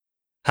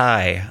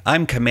Hi,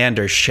 I'm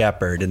Commander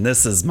Shepard, and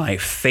this is my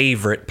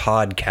favorite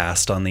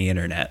podcast on the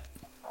internet.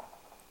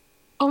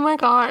 Oh my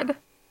god.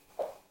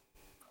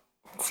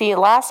 See,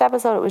 last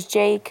episode it was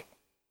Jake.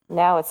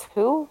 Now it's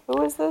who?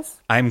 Who is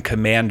this? I'm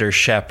Commander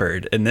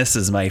Shepard, and this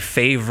is my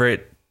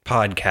favorite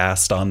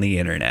podcast on the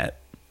internet.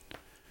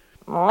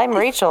 Well, I'm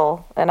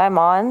Rachel, and I'm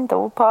on the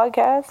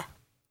podcast.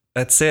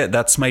 That's it.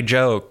 That's my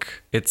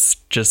joke. It's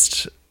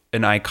just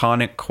an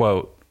iconic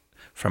quote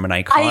from an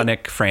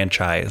iconic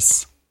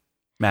franchise.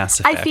 Mass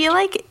Effect. I feel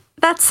like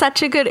that's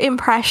such a good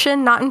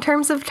impression, not in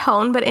terms of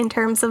tone, but in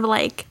terms of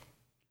like,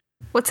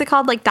 what's it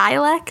called? Like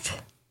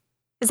dialect?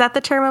 Is that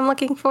the term I'm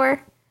looking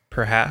for?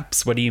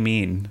 Perhaps. What do you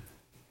mean?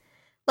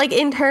 Like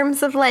in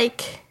terms of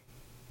like,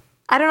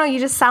 I don't know, you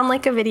just sound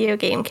like a video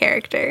game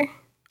character.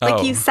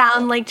 Like you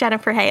sound like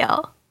Jennifer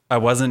Hale. I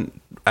wasn't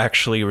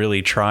actually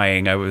really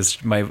trying. I was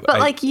just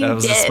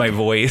my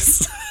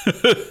voice.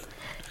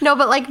 No,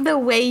 but like the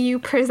way you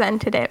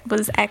presented it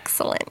was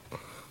excellent.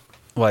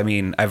 Well, I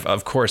mean, I've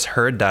of course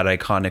heard that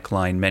iconic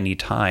line many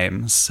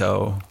times,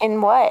 so.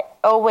 In what?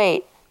 Oh,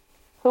 wait.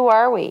 Who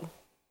are we?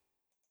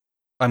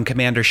 I'm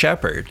Commander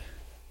Shepard.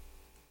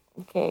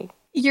 Okay.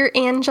 You're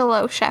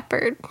Angelo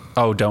Shepard.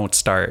 Oh, don't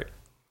start.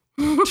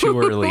 Too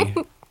early.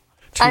 Too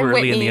I'm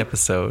early in Whitney. the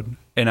episode.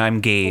 And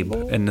I'm Gabe,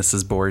 and this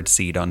is Board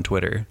Seed on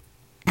Twitter.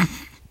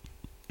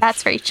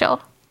 That's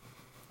Rachel.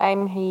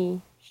 I'm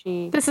he,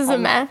 she. This is a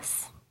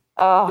mess.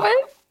 Oh,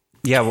 What?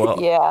 Yeah,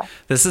 well, yeah.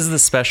 this is the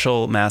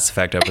special Mass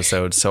Effect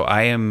episode, so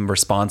I am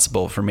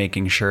responsible for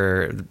making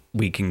sure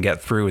we can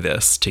get through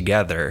this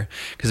together,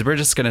 because we're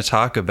just going to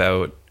talk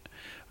about,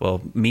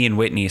 well, me and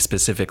Whitney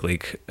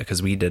specifically,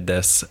 because we did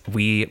this.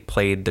 We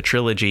played the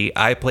trilogy.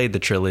 I played the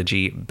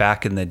trilogy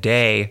back in the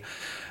day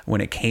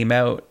when it came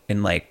out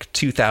in like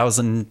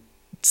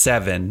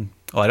 2007.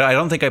 Well, I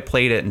don't think I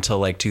played it until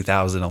like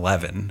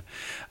 2011.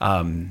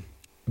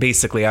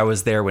 Basically, I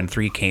was there when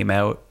 3 came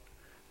out.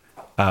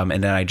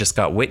 And then I just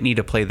got Whitney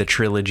to play the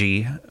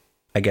trilogy,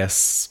 I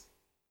guess,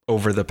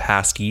 over the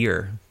past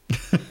year.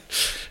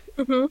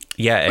 Mm-hmm.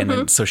 Yeah, and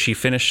then, so she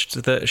finished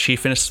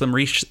them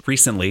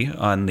recently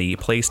on the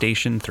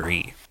PlayStation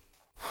 3.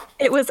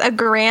 It was a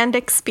grand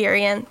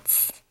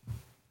experience.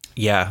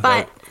 Yeah,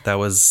 But that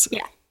was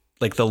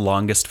like the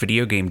longest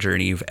video game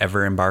journey you've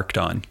ever embarked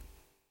on.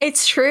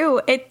 It's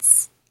true.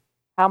 It's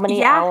How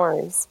many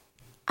hours?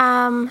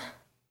 well,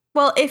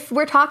 if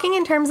we're talking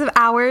in terms of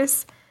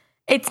hours,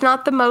 it's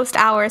not the most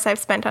hours I've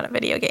spent on a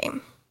video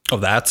game. Oh,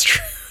 that's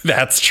true.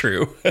 That's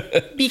true.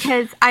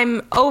 Because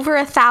I'm over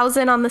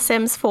 1,000 on The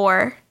Sims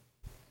 4.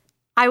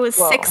 I was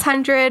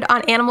 600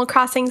 on Animal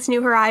Crossing's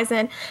New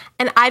Horizon,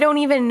 and I don't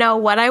even know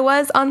what I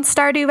was on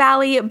Stardew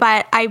Valley,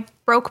 but I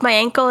broke my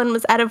ankle and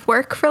was out of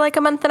work for like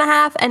a month and a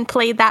half and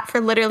played that for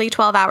literally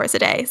 12 hours a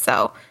day.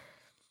 So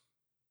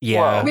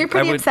Yeah, we're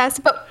pretty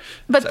obsessed, but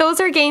those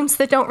are games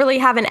that don't really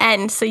have an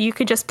end, so you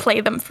could just play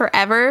them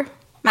forever.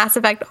 Mass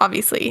Effect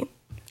obviously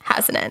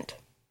has an end.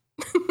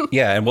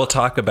 Yeah, and we'll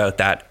talk about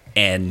that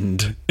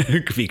end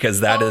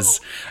because that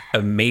is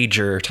a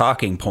major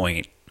talking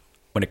point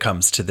when it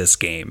comes to this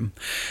game.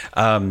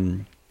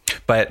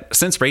 But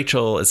since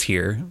Rachel is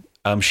here,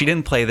 she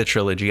didn't play the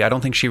trilogy. I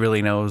don't think she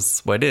really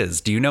knows what it is.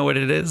 Do you know what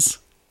it is?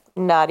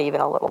 Not even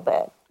a little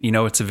bit. You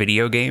know it's a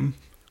video game?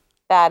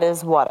 That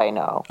is what I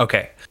know.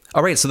 Okay.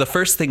 All right, so the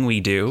first thing we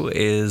do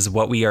is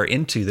what we are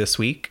into this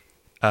week.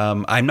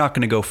 I'm not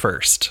going to go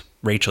first.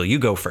 Rachel, you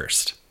go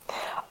first.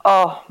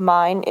 Oh,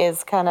 mine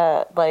is kind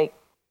of like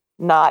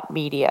not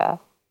media,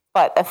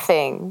 but a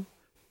thing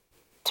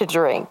to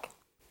drink.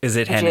 Is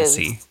it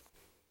Hennessy?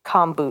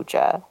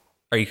 Kombucha.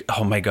 Are you?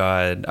 Oh my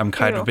God, I'm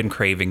kind of been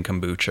craving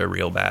kombucha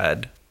real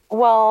bad.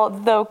 Well,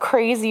 the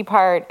crazy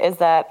part is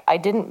that I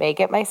didn't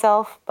make it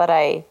myself, but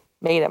I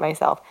made it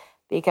myself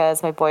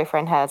because my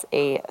boyfriend has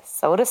a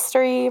soda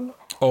stream.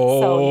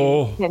 Oh.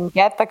 So you can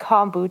get the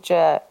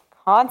kombucha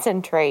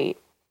concentrate,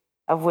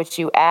 of which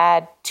you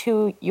add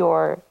to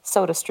your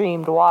soda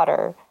streamed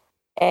water.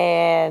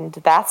 And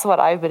that's what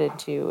I've been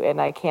into,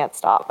 and I can't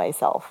stop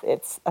myself.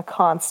 It's a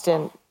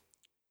constant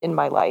in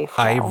my life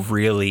now. I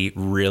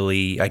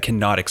really, I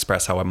cannot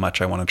express how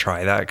much I want to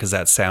try that because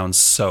that sounds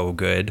so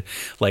good.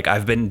 Like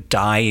I've been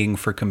dying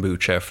for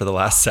kombucha for the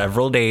last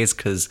several days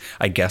because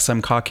I guess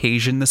I'm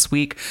Caucasian this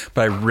week,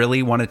 but I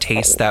really want to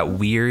taste that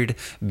weird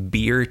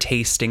beer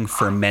tasting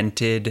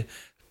fermented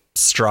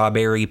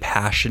strawberry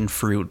passion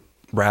fruit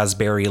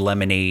raspberry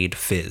lemonade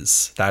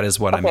fizz. That is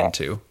what I'm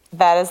into.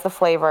 That is the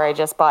flavor I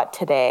just bought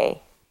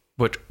today.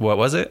 What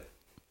was it?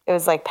 It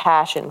was like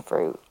passion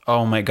fruit.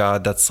 Oh my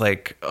God, that's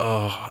like,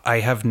 I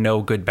have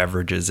no good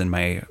beverages in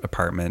my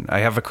apartment. I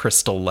have a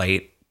Crystal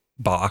Light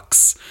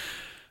box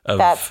of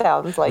That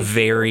sounds like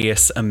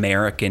various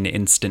American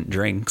instant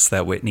drinks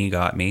that Whitney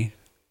got me.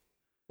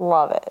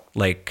 Love it.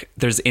 Like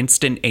there's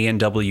instant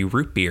A&W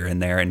root beer in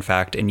there, in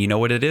fact. And you know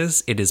what it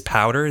is? It is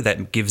powder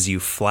that gives you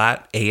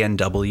flat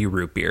A&W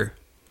root beer.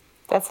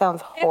 That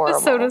sounds horrible.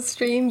 The soda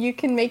stream, you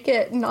can make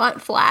it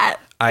not flat.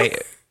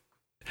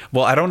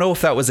 Well, I don't know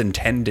if that was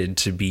intended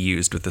to be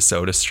used with the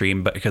Soda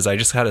Stream, but because I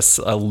just had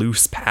a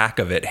loose pack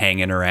of it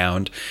hanging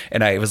around,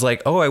 and I was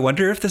like, oh, I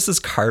wonder if this is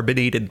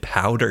carbonated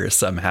powder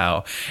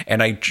somehow.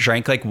 And I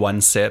drank like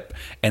one sip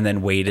and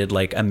then waited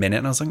like a minute,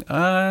 and I was like,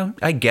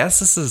 I guess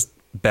this is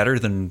better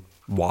than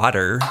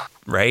water,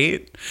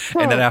 right?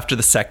 And then after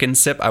the second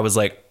sip, I was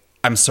like,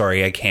 I'm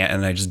sorry, I can't.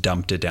 And I just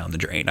dumped it down the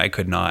drain. I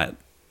could not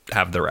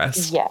have the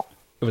rest. Yeah.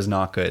 It was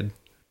not good.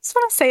 Just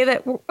want to say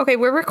that, okay,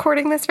 we're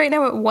recording this right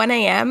now at 1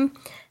 a.m.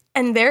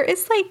 and there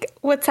is like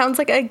what sounds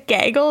like a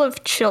gaggle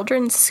of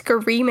children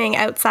screaming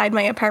outside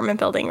my apartment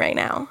building right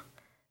now.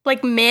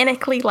 Like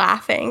manically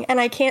laughing. And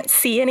I can't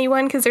see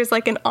anyone because there's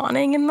like an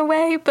awning in the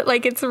way, but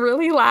like it's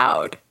really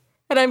loud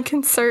and I'm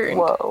concerned.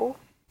 Whoa.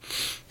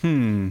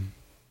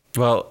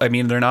 Well, I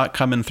mean, they're not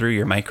coming through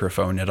your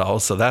microphone at all,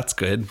 so that's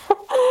good.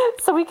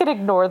 So we could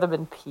ignore them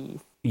in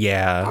peace.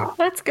 Yeah.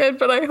 That's good,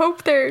 but I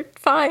hope they're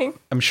fine.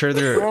 I'm sure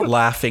they're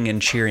laughing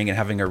and cheering and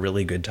having a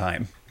really good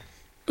time.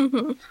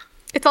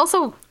 It's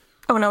also,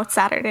 oh no, it's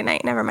Saturday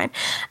night. Never mind.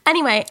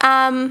 Anyway,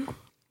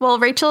 well,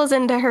 Rachel is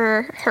into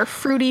her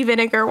fruity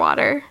vinegar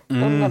water.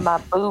 Into my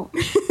boot.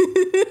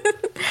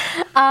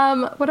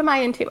 What am I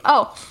into?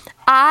 Oh,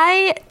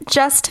 I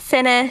just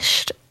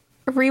finished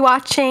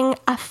rewatching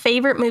a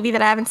favorite movie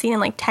that I haven't seen in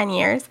like 10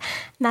 years,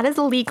 and that is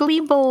Legally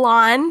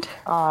Blonde.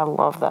 Oh, I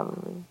love that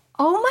movie.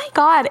 Oh my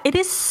God, it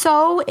is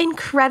so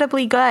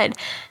incredibly good.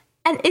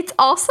 And it's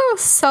also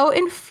so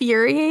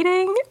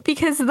infuriating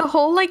because the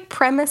whole like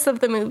premise of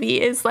the movie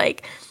is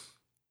like,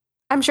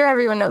 I'm sure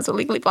everyone knows what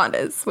Legally Blonde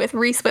is with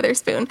Reese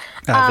Witherspoon.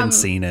 I haven't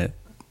seen it.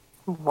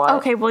 What?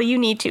 Okay, well, you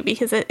need to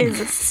because it is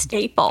a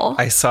staple.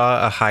 I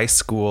saw a high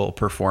school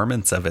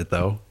performance of it,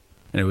 though,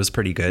 and it was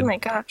pretty good. Oh my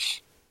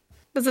gosh.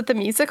 Was it the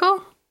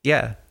musical?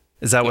 Yeah.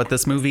 Is that what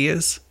this movie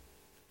is?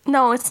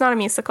 No, it's not a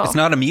musical. It's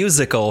not a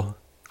musical.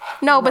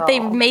 No, but they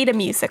made a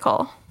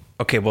musical.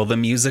 Okay, well, the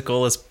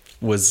musical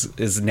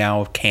is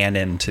now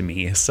canon to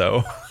me,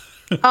 so.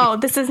 Oh,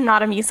 this is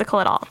not a musical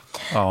at all.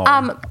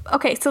 Oh.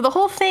 Okay, so the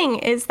whole thing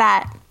is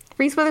that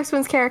Reese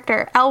Witherspoon's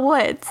character, Elle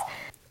Woods,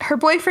 her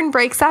boyfriend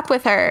breaks up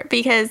with her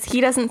because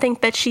he doesn't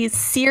think that she's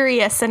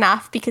serious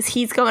enough because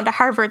he's going to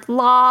Harvard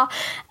Law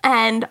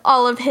and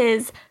all of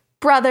his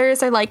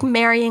brothers are like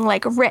marrying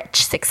like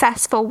rich,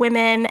 successful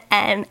women,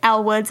 and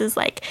Elle Woods is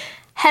like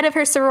head of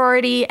her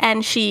sorority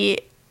and she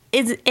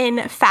is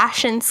in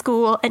fashion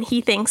school and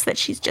he thinks that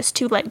she's just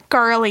too like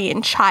girly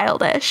and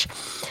childish.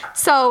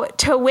 So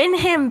to win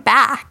him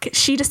back,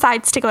 she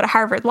decides to go to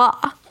Harvard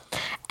Law.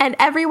 And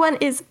everyone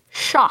is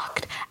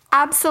shocked,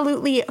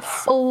 absolutely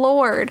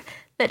floored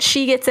that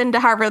she gets into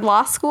Harvard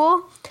Law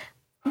School.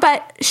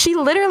 But she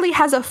literally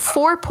has a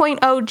 4.0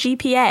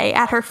 GPA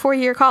at her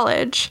 4-year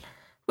college,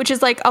 which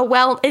is like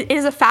it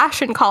is a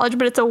fashion college,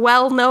 but it's a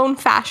well-known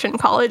fashion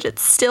college.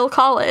 It's still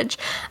college.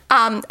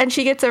 And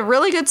she gets a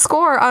really good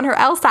score on her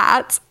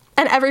LSATs.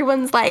 And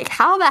everyone's like,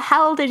 how the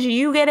hell did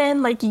you get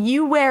in? Like,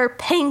 you wear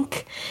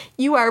pink,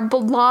 you are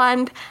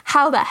blonde.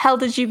 How the hell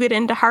did you get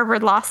into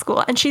Harvard Law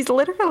School? And she's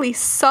literally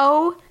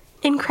so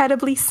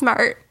incredibly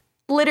smart.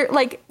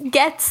 Like,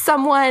 gets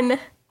someone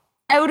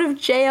out of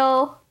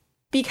jail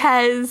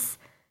because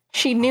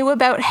she knew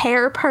about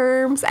hair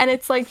perms, and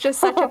it's like just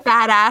such a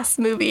badass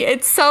movie.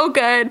 It's so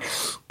good,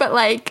 but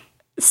like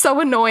so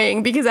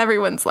annoying because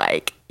everyone's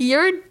like,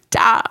 you're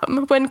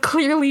dumb, when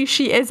clearly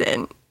she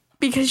isn't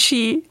because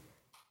she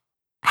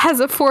has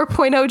a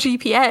 4.0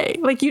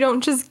 GPA. Like, you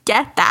don't just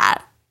get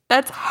that.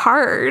 That's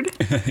hard.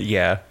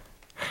 Yeah.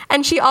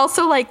 And she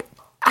also like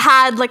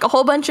had like a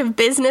whole bunch of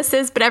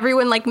businesses, but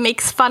everyone like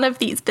makes fun of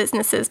these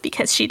businesses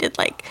because she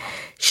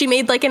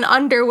made like an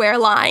underwear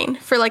line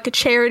for like a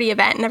charity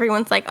event, and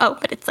everyone's like, oh,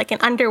 but it's like an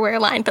underwear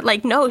line. But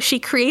like, no, she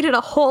created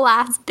a whole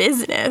ass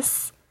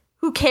business.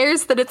 Who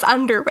cares that it's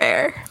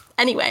underwear?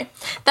 Anyway,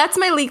 that's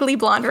my Legally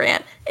Blonde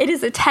rant. It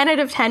is a 10 out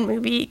of 10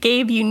 movie.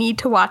 Gabe, you need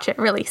to watch it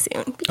really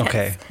soon.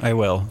 Okay, I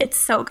will. It's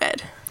so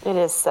good. It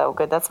is so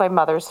good. That's my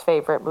mother's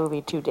favorite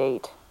movie to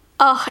date.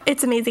 Oh,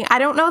 it's amazing. I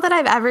don't know that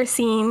I've ever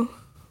seen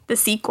the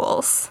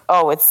sequels.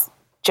 Oh, it's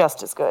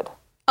just as good.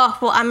 Oh,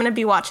 well, I'm going to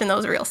be watching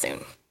those real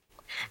soon.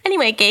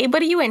 Anyway, Gabe,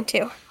 what are you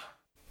into?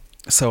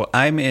 So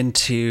I'm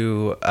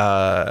into,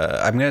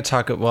 I'm going to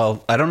talk,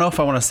 well, I don't know if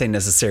I want to say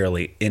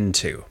necessarily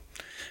into,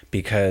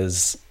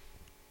 because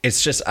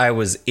it's just, I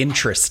was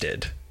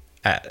interested,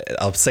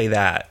 I'll say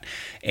that.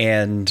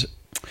 And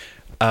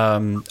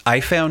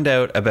I found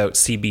out about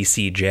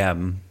CBC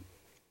Gem,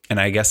 and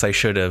I guess I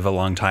should have a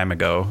long time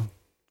ago,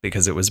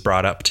 because it was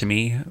brought up to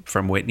me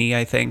from Whitney,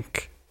 I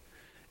think.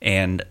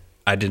 And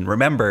I didn't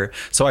remember.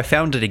 So I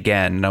found it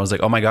again, and I was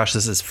like, oh my gosh,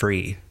 this is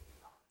free.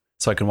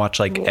 So I can watch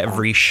like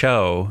every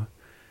show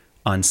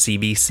on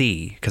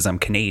CBC because I'm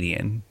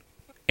Canadian.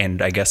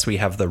 And I guess we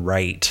have the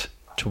right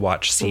to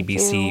watch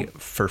CBC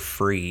for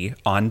free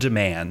on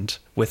demand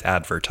with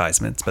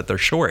advertisements, but they're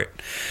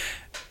short.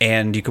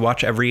 And you can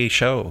watch every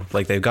show.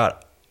 Like, they've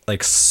got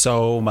like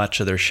so much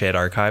of their shit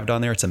archived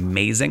on there. It's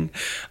amazing.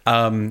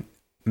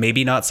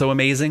 Maybe not so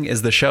amazing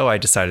is the show I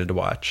decided to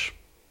watch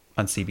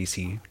on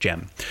CBC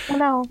Gem. Oh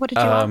no, what did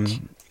you watch?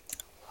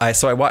 I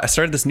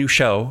started this new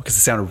show because it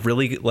sounded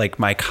really like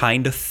my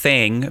kind of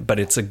thing, but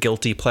it's a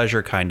guilty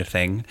pleasure kind of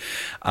thing.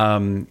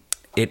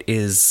 It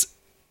is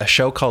a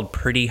show called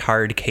Pretty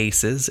Hard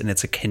Cases, and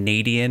it's a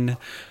Canadian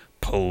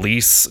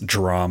police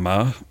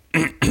drama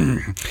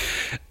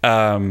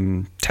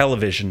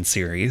television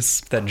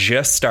series that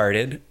just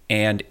started,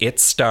 and it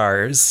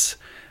stars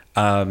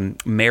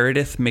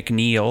Meredith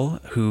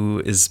McNeil,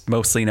 who is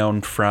mostly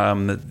known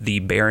from the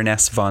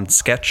Baroness von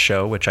Sketch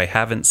show, which I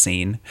haven't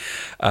seen,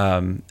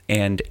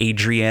 and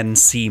Adrienne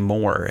C.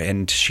 Moore,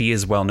 and she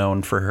is well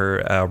known for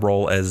her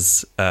role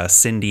as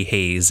Cindy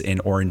Hayes in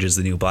Orange is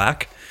the New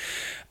Black.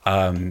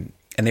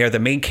 And they are the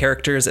main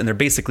characters, and they're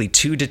basically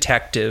two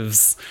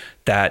detectives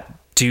that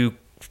do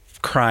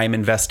crime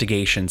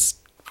investigations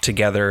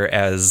together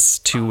as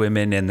two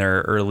women in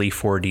their early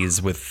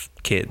 40s with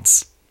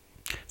kids.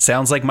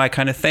 Sounds like my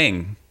kind of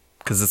thing,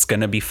 because it's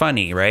going to be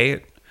funny,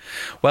 right?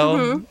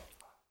 Well,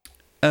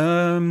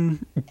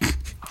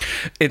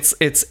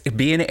 it's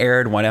being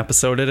aired one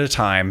episode at a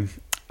time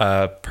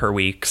per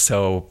week,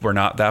 so we're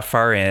not that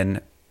far in.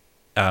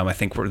 I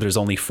think there's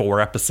only 4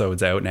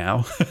 episodes out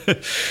now.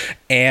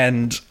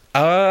 And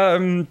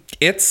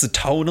it's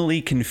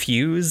tonally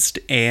confused,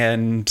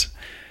 and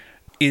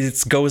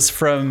it goes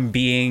from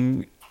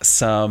being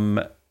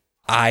some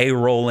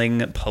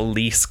eye-rolling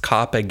police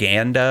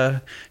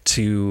propaganda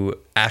to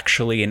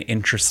actually an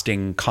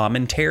interesting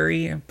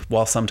commentary,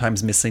 while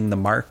sometimes missing the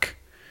mark.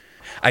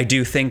 I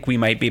do think we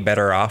might be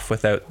better off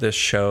without this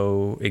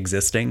show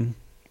existing.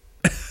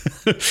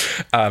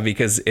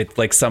 Because it,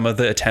 like, some of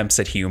the attempts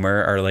at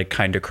humor are like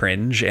kind of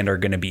cringe and are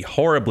going to be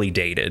horribly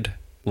dated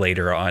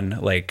later on.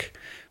 Like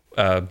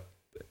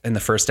in the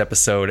first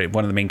episode,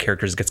 one of the main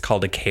characters gets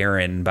called a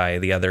Karen by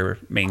the other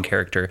main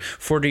character.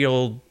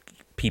 40-year-old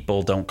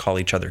people don't call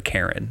each other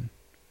Karen.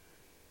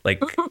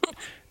 Like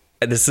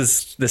this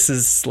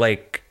is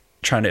like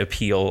trying to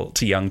appeal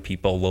to young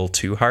people a little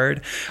too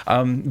hard.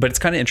 But it's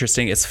kind of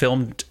interesting. It's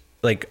filmed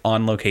like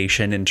on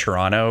location in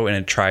Toronto, and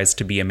it tries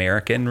to be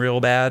American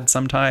real bad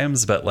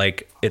sometimes, but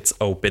like it's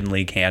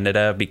openly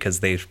Canada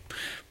because they've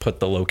put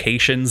the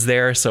locations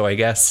there. So I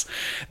guess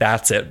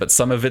that's it. But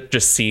some of it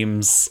just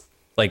seems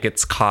like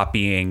it's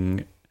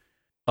copying.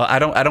 Well, I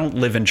don't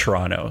live in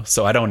Toronto,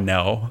 so I don't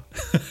know.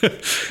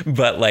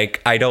 But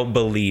like, I don't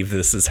believe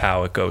this is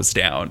how it goes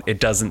down.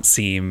 It doesn't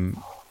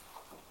seem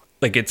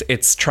like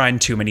it's trying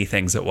too many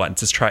things at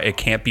once. It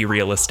can't be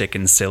realistic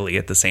and silly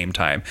at the same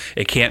time.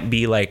 It can't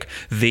be like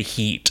The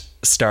Heat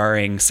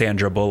starring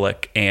Sandra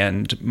Bullock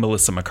and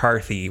Melissa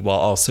McCarthy while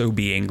also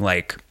being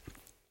like,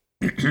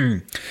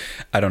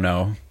 I don't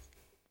know,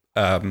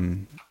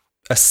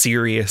 a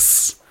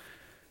serious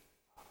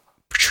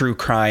true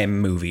crime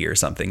movie or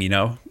something, you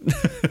know?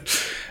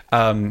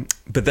 But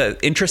the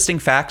interesting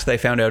fact that I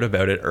found out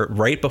about it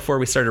right before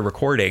we started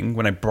recording,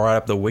 when I brought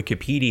up the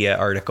Wikipedia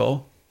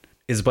article,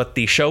 is what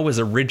the show was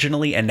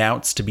originally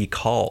announced to be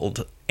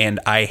called, and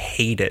I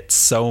hate it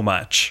so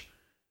much.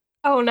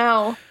 Oh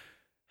no.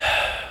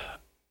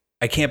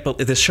 I can't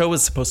believe this show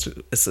was supposed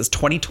to, this is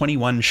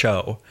 2021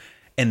 show,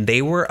 and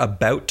they were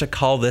about to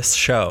call this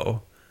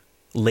show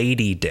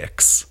Lady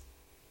Dicks.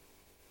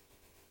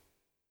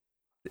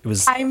 It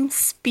was I'm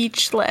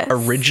speechless.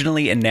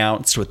 Originally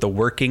announced with the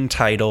working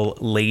title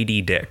Lady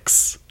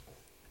Dicks,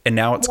 and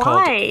now it's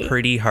called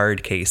Pretty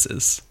Hard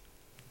Cases.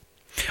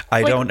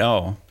 I don't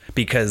know,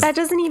 because that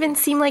doesn't even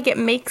seem like it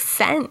makes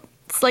sense,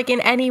 like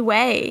in any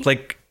way.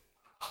 Like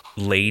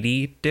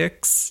Lady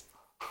Dicks.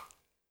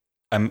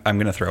 I'm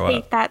gonna throw I hate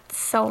up. that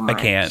so much. I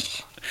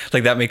can't.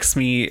 Like, that makes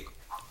me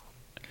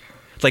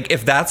like,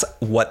 if that's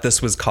what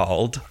this was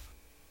called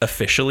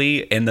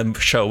officially and the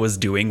show was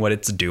doing what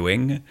it's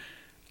doing,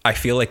 I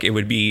feel like it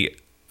would be,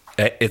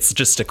 it's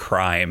just a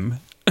crime.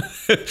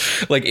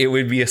 Like, it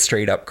would be a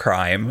straight up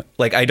crime.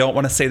 Like, I don't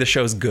want to say the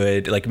show's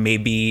good. Like,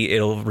 maybe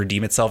it'll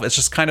redeem itself. It's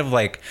just kind of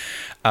like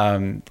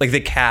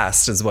the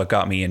cast is what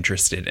got me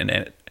interested in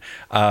it.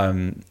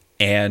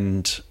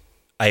 And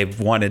I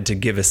wanted to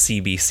give a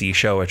CBC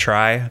show a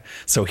try.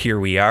 So here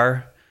we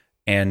are.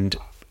 And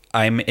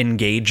I'm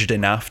engaged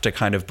enough to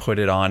kind of put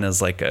it on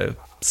as like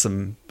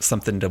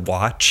something to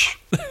watch,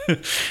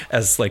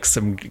 as like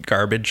some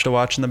garbage to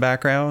watch in the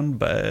background.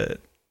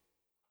 But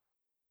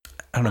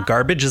I don't know,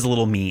 garbage is a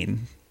little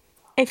mean.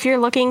 If you're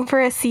looking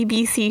for a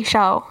CBC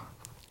show,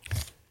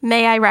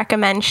 may I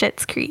recommend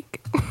Schitt's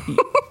Creek?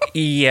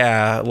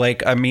 Yeah,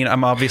 like, I mean,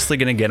 I'm obviously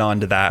going to get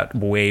onto that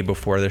way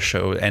before the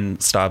show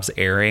stops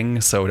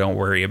airing, so don't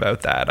worry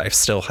about that. I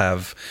still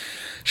have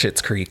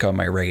Schitt's Creek on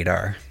my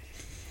radar.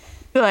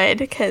 Good,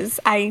 because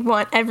I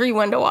want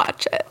everyone to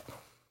watch it.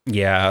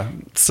 Yeah,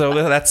 so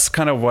that's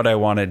kind of what I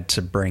wanted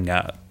to bring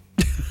up.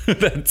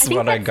 That's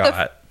what I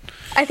got.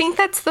 I think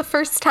that's the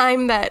first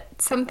time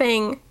that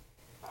something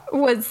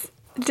was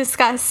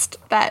discussed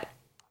that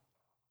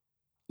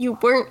you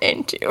weren't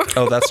into.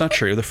 Oh, that's not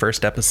true. The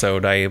first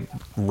episode I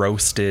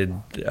roasted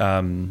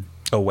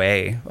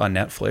Away on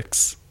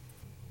Netflix.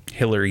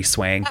 Hilary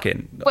Swank.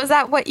 And was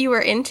that what you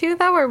were into,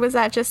 though, or was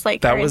that just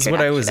like that was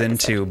what I was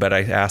into? But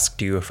I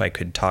asked you if I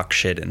could talk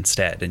shit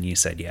instead, and you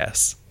said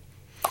yes.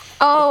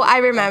 Oh, I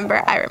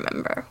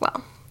remember.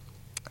 Well,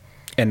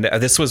 And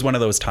this was one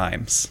of those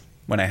times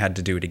when I had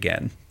to do it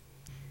again.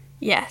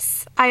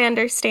 yes, I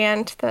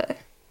understand the.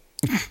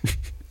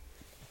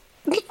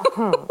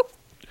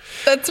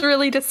 That's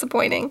really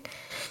disappointing.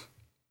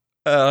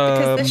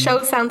 Because the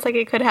show sounds like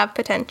it could have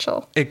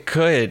potential. It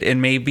could,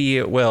 and maybe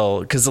it will.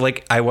 Because,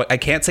 like, I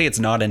can't say it's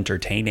not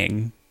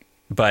entertaining,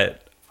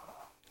 but,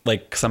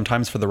 like,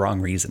 sometimes for the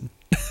wrong reason.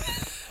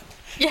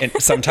 Yeah. And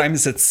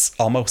sometimes it's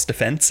almost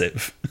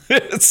offensive.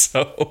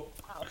 So,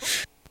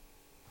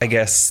 I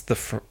guess the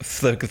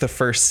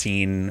first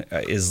scene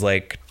is,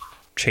 like,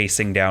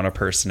 chasing down a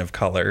person of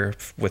color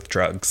with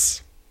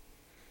drugs.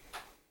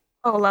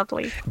 Oh,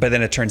 lovely. But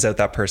then it turns out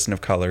that person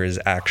of color is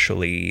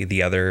actually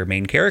the other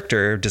main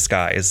character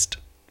disguised.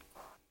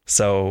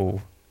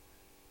 So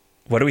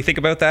what do we think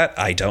about that?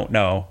 I don't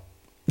know.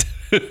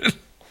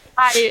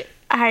 I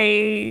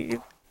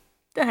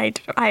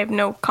have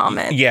no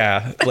comment.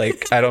 Yeah,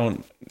 like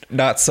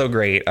not so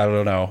great. I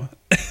don't know.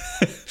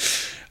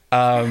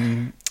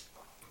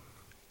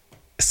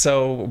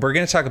 So we're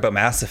going to talk about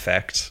Mass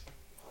Effect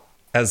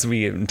as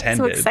we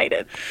intended. So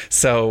excited.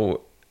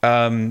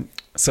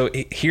 So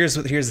here's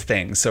the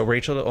thing. So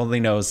Rachel only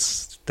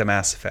knows the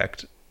Mass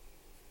Effect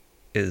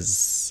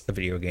is a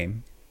video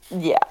game.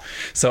 Yeah.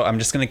 So I'm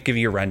just going to give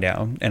you a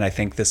rundown, and I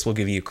think this will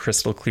give you a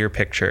crystal clear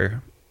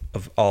picture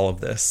of all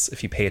of this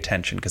if you pay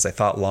attention, because I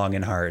thought long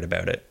and hard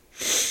about it.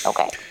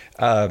 Okay.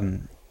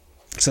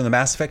 So in the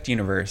Mass Effect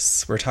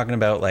universe, we're talking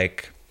about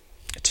like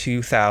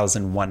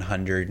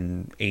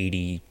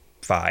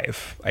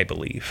 2185, I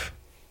believe.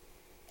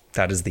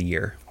 That is the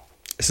year.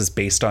 This is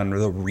based on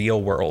the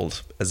real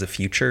world as a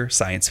future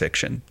science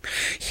fiction.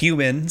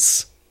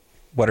 Humans,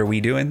 what are we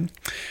doing?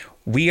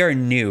 We are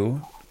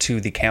new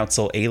to the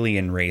Council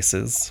alien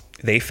races.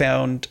 They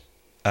found,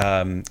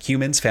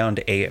 humans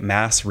found a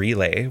mass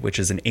relay, which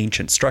is an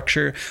ancient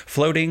structure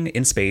floating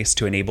in space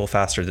to enable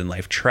faster than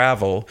light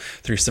travel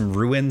through some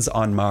ruins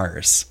on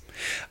Mars.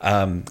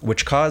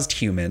 Which caused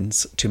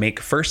humans to make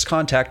first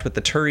contact with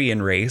the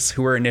Turian race,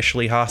 who were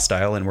initially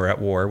hostile and were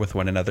at war with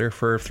one another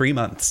for 3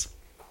 months.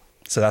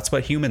 So that's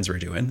what humans were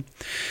doing.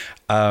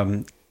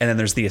 And then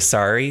there's the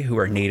Asari, who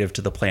are native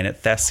to the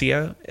planet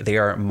Thessia. They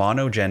are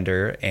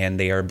monogender, and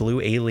they are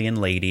blue alien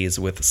ladies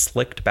with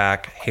slicked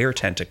back hair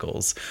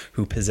tentacles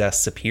who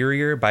possess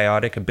superior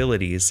biotic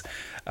abilities,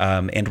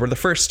 and were the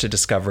first to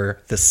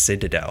discover the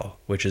Citadel,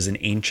 which is an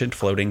ancient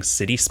floating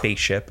city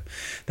spaceship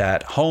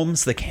that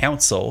homes the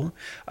Council,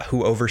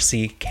 who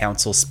oversee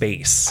Council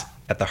space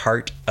at the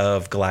heart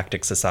of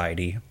galactic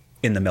society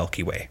in the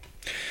Milky Way.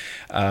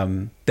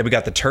 Then we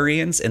got the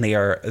Turians, and they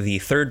are the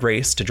third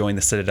race to join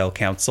the Citadel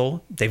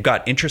Council. They've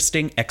got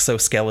interesting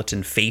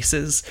exoskeleton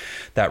faces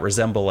that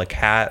resemble a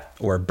cat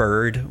or a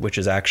bird, which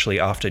is actually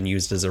often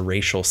used as a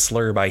racial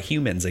slur by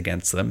humans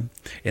against them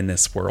in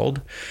this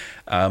world.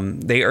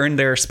 They earned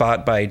their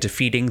spot by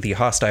defeating the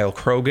hostile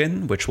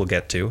Krogan, which we'll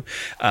get to,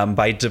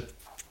 by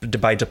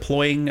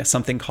deploying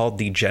something called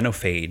the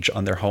Genophage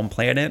on their home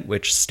planet,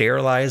 which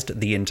sterilized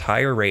the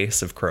entire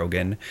race of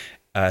Krogan,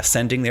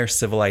 sending their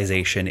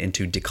civilization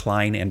into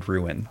decline and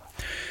ruin.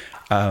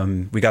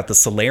 We got the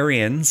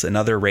Solarians,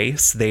 another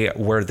race. They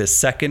were the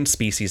second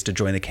species to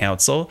join the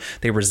Council.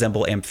 They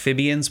resemble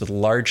amphibians with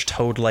large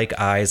toad-like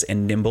eyes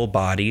and nimble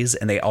bodies,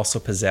 and they also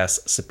possess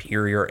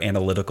superior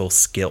analytical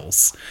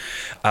skills.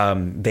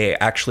 They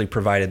actually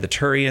provided the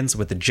Turians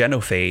with the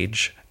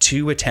Genophage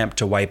to attempt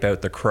to wipe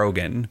out the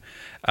Krogan,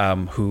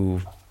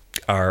 who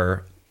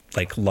are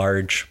like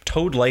large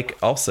toad-like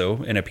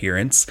also in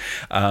appearance,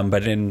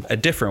 but in a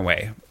different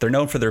way. They're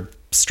known for their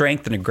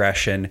strength and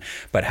aggression,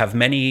 but have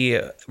many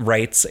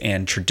rights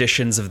and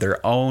traditions of their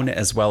own,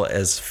 as well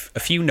as a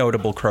few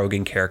notable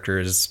Krogan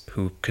characters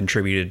who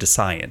contributed to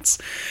science.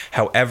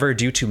 However,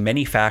 due to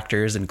many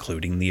factors,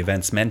 including the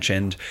events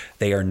mentioned,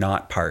 they are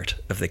not part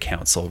of the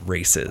Council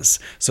races.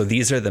 So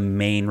these are the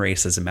main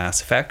races in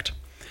Mass Effect.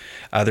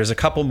 There's a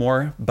couple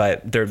more,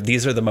 but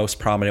these are the most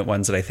prominent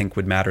ones that I think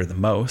would matter the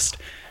most.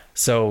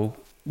 So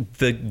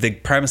the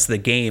premise of the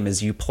game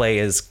is you play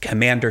as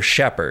Commander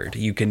Shepard.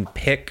 You can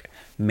pick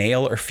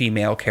male or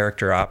female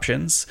character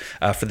options.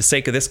 For the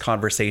sake of this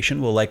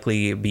conversation, we'll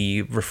likely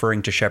be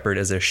referring to Shepard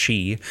as a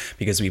she,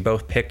 because we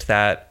both picked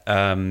that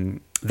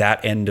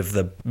end of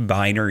the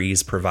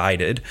binaries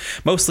provided,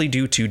 mostly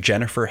due to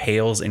Jennifer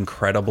Hale's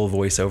incredible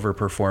voiceover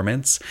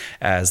performance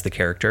as the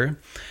character.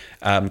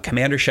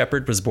 Commander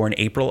Shepard was born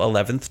April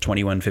 11th,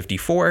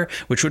 2154,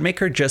 which would make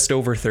her just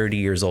over 30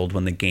 years old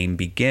when the game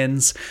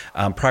begins.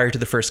 Prior to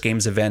the first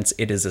game's events,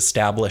 it is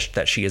established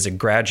that she is a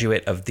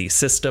graduate of the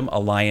System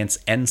Alliance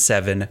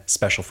N7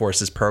 Special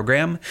Forces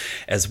program,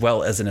 as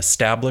well as an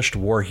established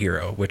war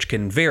hero, which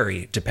can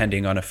vary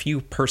depending on a few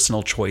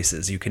personal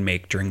choices you can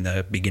make during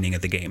the beginning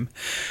of the game,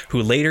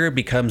 who later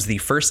becomes the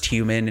first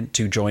human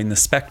to join the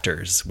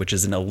Spectres, which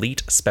is an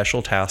elite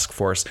special task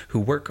force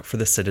who work for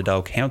the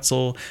Citadel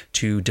Council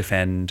to defend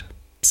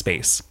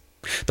space.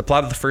 The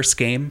plot of the first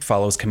game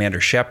follows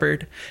Commander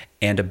Shepard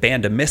and a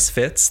band of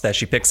misfits that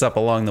she picks up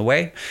along the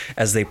way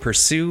as they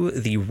pursue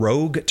the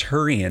rogue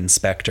Turian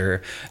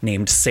Spectre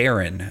named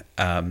Saren.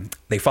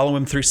 They follow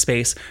him through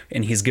space,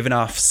 and he's given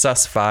off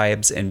sus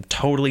vibes and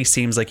totally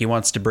seems like he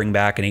wants to bring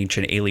back an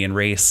ancient alien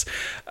race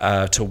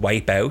to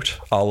wipe out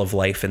all of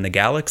life in the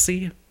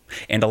galaxy.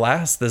 And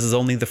alas, this is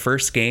only the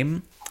first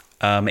game.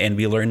 And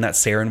we learn that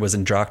Saren was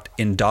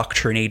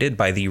indoctrinated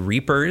by the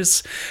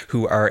Reapers,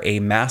 who are a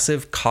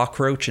massive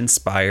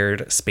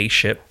cockroach-inspired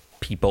spaceship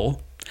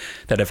people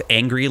that have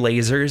angry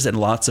lasers and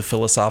lots of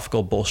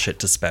philosophical bullshit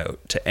to spout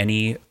to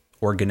any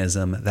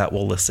organism that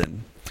will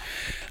listen.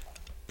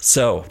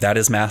 So that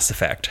is Mass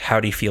Effect. How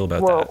do you feel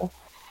about that?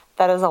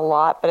 That is a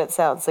lot, but it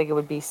sounds like it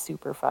would be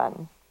super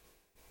fun.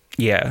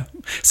 Yeah.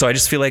 So I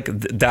just feel like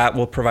that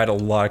will provide a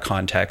lot of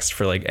context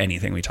for like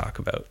anything we talk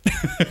about.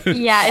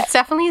 Yeah, it's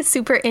definitely a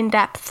super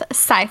in-depth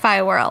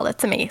sci-fi world.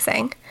 It's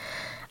amazing.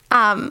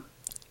 Can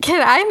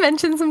I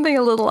mention something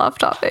a little off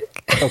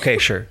topic? Okay,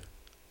 sure.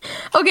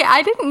 Okay,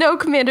 I didn't know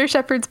Commander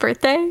Shepard's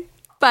birthday,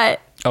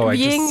 but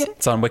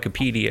it's on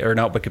Wikipedia, or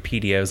not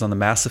Wikipedia, it was on the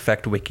Mass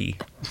Effect wiki.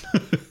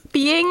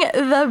 Being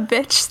the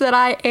bitch that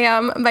I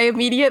am, my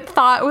immediate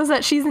thought was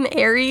that she's an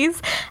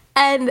Aries,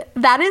 and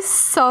that is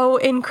so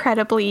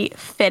incredibly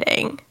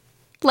fitting.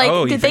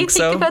 Like, did they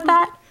think about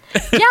that?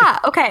 Yeah,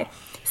 okay.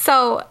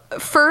 So,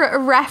 for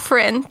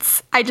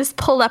reference, I just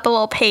pulled up a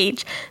little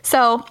page.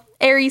 So,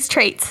 Aries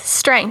traits: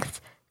 strength,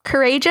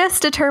 courageous,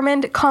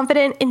 determined,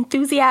 confident,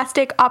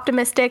 enthusiastic,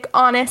 optimistic,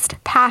 honest,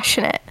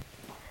 passionate.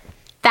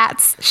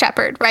 That's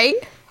Shepard, right?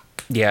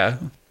 Yeah.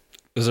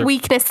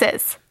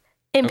 Weaknesses: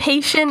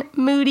 impatient,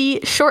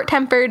 moody,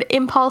 short-tempered,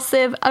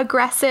 impulsive,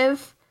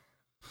 aggressive.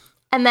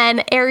 And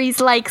then Aries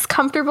likes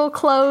comfortable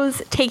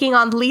clothes, taking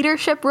on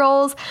leadership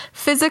roles,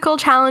 physical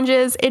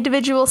challenges,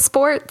 individual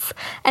sports.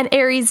 And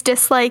Aries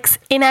dislikes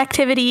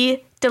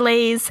inactivity,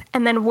 delays,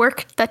 and then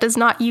work that does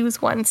not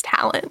use one's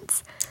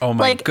talents. Oh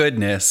my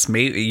goodness.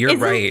 Maybe you're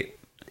right.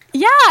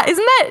 Yeah.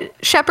 Isn't that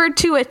Shepard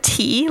to a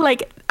T?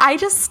 Like,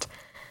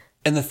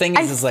 and the thing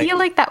is I feel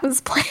like that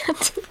was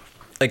planned.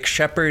 Like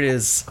Shepard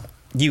is...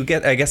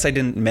 I guess I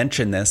didn't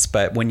mention this,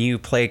 but when you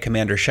play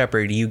Commander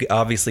Shepard, you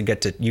obviously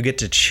get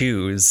to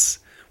choose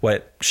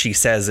what she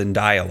says in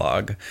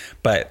dialogue,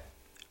 but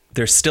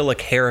there's still a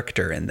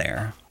character in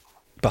there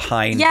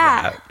behind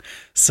that.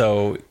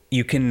 So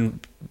you can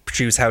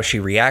choose how she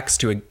reacts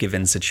to a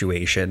given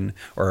situation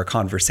or a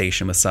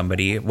conversation with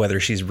somebody, whether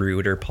she's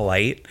rude or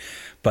polite,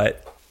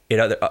 but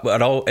it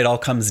all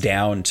comes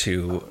down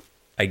to,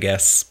 I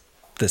guess,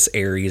 this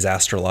Aries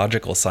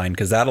astrological sign,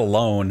 because that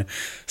alone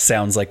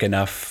sounds like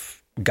enough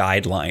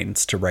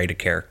guidelines to write a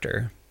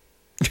character,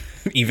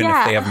 even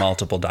if they have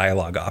multiple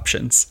dialogue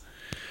options.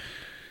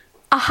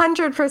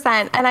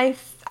 100%. And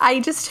I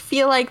just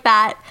feel like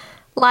that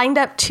lined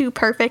up too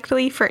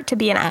perfectly for it to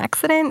be an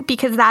accident,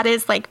 because that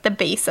is like the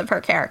base of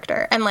her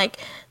character, and like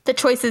the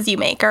choices you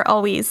make are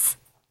always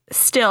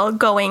still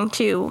going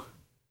to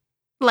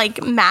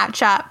like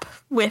match up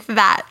with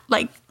that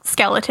like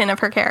skeleton of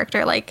her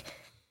character. Like,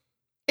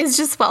 it's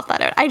just well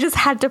thought out. I just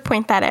had to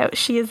point that out.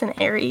 She is an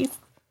Aries,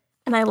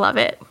 and I love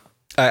it.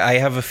 I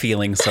have a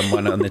feeling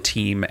someone on the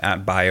team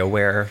at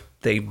BioWare,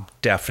 they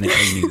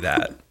definitely knew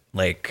that.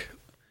 Like,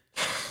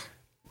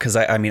 because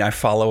I mean, I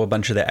follow a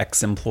bunch of the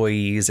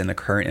ex-employees and the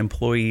current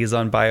employees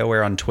on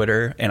BioWare on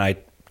Twitter, and I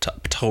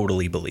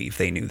totally believe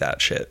they knew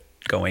that shit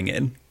going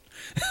in.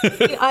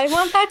 I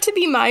want that to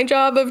be my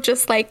job, of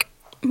just like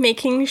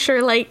making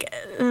sure like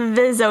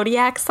the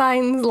zodiac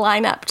signs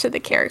line up to the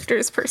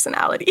character's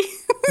personality.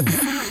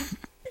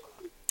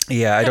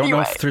 Yeah, I don't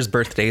know if there's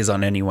birthdays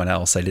on anyone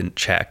else. I didn't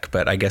check,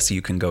 but I guess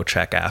you can go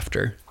check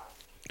after.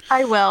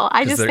 I will.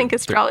 I just think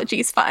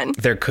astrology is fun.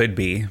 There could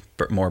be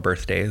more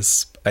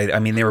birthdays. I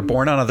mean, they were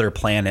born on other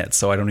planets,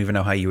 so I don't even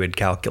know how you would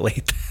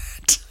calculate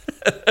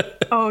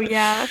that. Oh,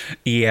 yeah.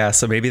 Yeah,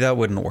 so maybe that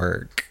wouldn't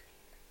work.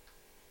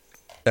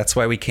 That's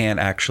why we can't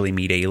actually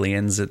meet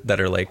aliens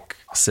that are like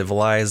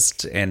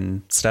civilized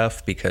and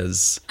stuff,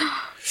 because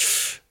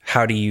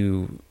how do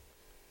you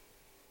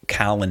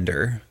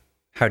calendar?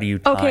 How do you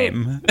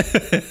time?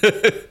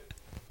 Okay.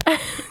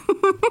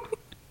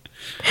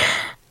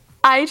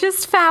 I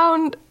just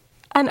found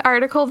an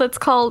article that's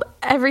called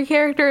Every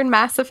Character in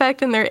Mass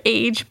Effect and Their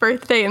Age,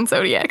 Birthday, and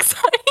Zodiac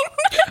Sign.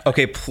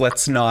 Okay,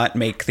 let's not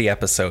make the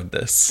episode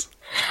this.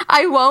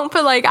 I won't,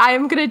 but like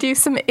I'm going to do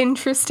some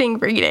interesting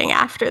reading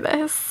after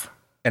this.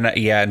 And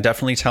yeah,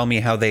 definitely tell me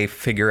how they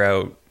figure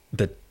out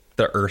the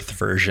Earth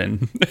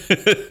version.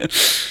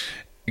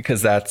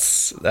 Because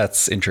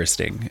that's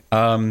interesting.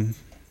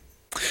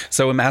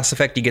 So in Mass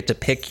Effect, you get to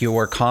pick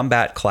your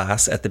combat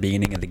class at the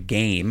beginning of the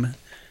game,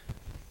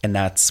 and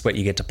that's what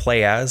you get to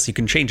play as. You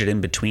can change it in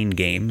between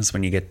games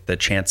when you get the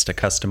chance to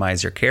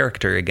customize your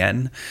character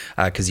again,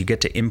 because you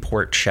get to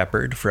import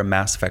Shepard from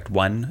Mass Effect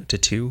 1 to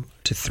 2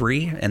 to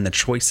 3, and the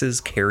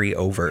choices carry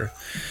over.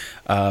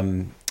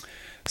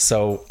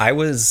 So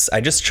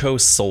I just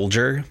chose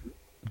Soldier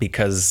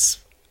because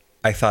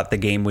I thought the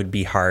game would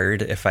be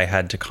hard if I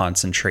had to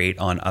concentrate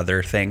on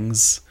other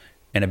things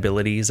and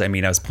abilities. I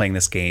mean, I was playing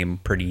this game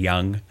pretty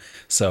young,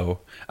 so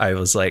I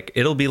was like,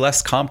 it'll be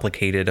less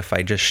complicated if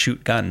I just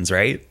shoot guns,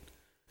 right?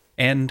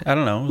 And I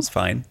don't know, it was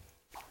fine.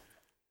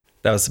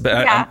 That was, but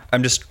Yeah.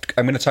 I'm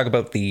going to talk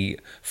about the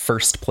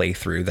first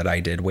playthrough that I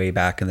did way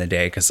back in the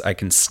day, because I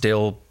can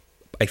still,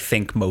 I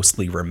think,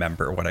 mostly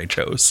remember what I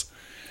chose.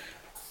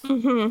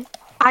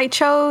 I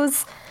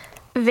chose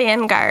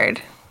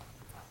Vanguard.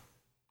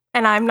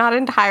 And I'm not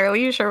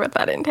entirely sure what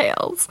that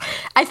entails.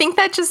 I think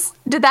that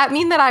did that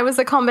mean that I was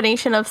a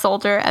combination of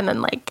soldier and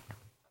then like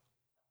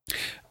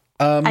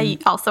I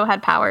also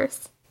had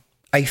powers?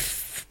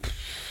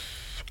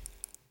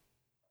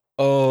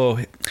 Oh,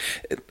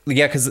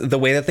 yeah, because the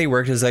way that they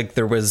worked is like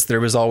there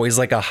was always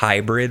like a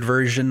hybrid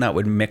version that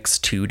would mix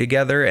two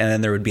together, and then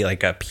there would be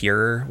like a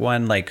pure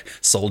one, like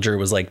soldier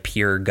was like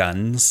pure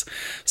guns.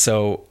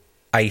 So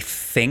I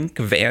think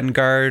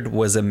Vanguard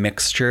was a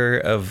mixture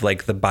of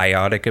like the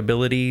biotic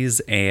abilities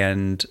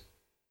and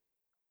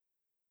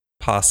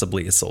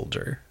possibly a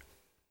soldier.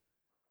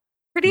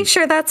 Pretty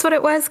sure that's what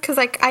it was, because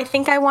like I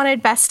think I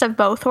wanted best of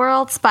both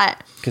worlds,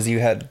 but Because you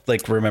had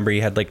like, remember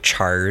you had like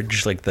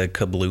charge, like the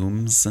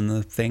kablooms and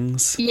the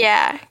things.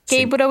 yeah,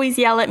 Gabe would always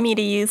yell at me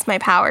to use my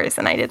powers,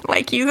 and I didn't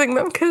like using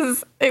them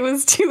because it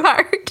was too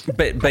hard.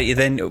 But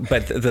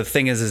the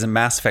thing is in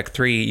Mass Effect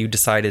 3, you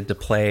decided to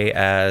play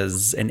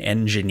as an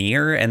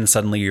engineer, and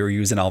suddenly you were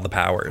using all the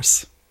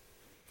powers.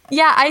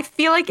 Yeah, I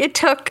feel like it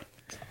took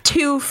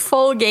 2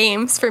 full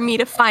games for me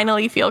to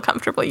finally feel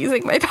comfortable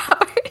using my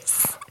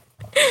powers.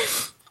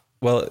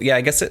 Well, yeah,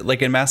 I guess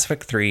like in Mass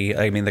Effect 3,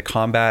 I mean, the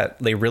combat,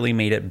 they really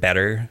made it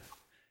better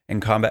in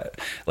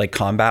combat, like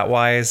combat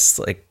wise.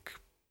 Like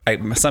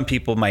some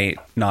people might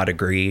not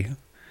agree,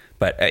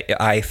 but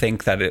I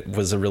think that it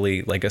was a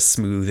really like a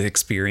smooth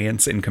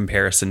experience in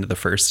comparison to the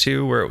first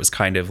two, where it was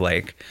kind of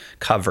like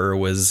cover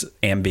was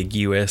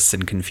ambiguous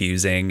and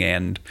confusing,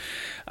 and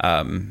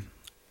I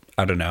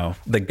don't know,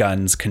 the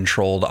guns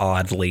controlled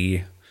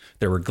oddly.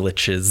 There were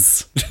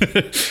glitches.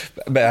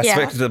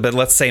 But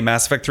let's say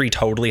Mass Effect 3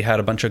 totally had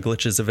a bunch of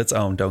glitches of its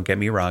own. Don't get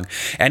me wrong.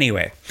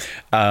 Anyway,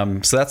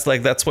 so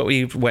that's what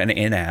we went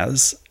in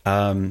as.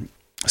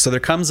 So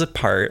there comes a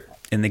part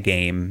in the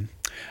game,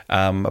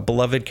 a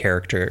beloved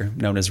character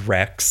known as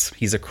Rex.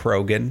 He's a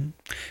Krogan.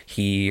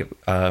 He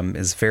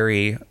is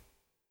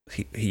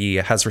he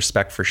has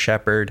respect for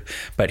Shepard,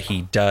 but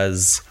he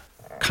does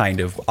kind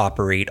of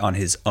operate on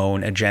his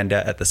own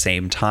agenda at the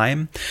same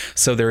time.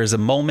 So there is a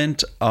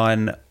moment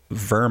on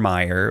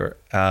Vermeer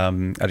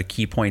at a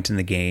key point in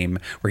the game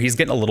where he's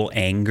getting a little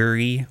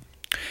angry,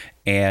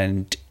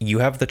 and you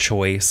have the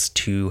choice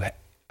to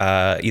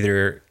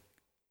either,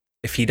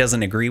 if he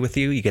doesn't agree with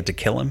you, you get to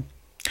kill him,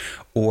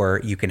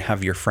 or you can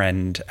have your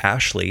friend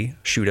Ashley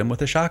shoot him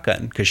with a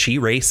shotgun, because she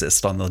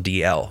racist on the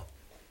DL.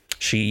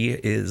 She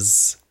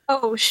is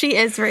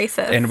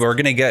racist. And we're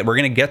gonna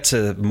get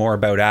to more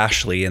about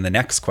Ashley in the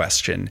next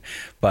question,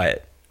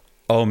 but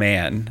oh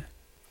man.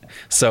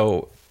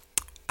 So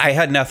I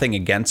had nothing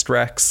against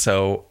Rex,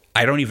 so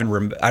I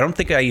don't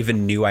think I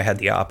even knew I had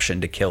the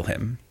option to kill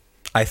him.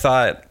 I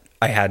thought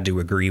I had to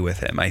agree with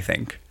him, I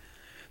think.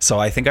 So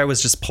I think I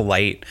was just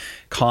polite,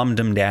 calmed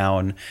him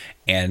down,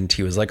 and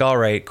he was like, all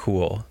right,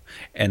 cool.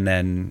 And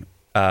then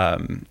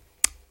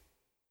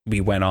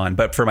we went on.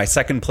 But for my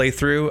second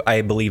playthrough,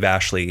 I believe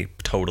Ashley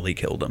totally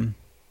killed him.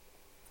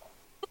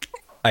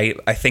 I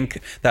think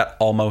that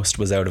almost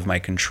was out of my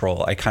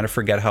control. I kind of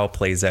forget how it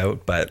plays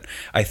out, but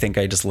I think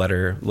I just let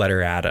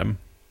her at him.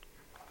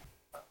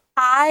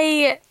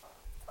 I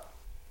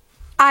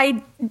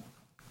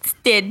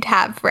did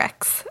have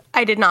Rex.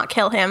 I did not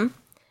kill him.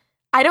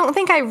 I don't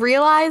think I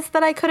realized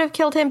that I could have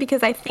killed him,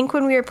 because I think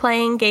when we were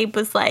playing, Gabe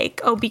was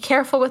like, oh, be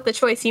careful with the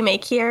choice you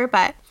make here.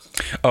 But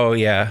oh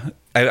yeah,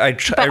 I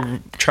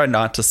try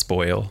not to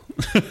spoil.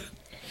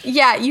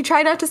 Yeah, you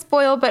try not to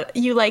spoil, but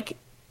you like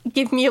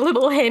give me a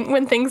little hint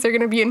when things are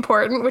going to be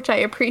important, which I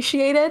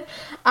appreciated.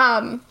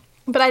 But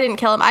I didn't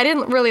kill him. I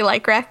didn't really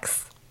like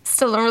Rex.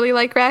 Still don't really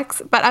like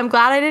Rex, but I'm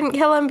glad I didn't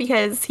kill him,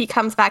 because he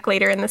comes back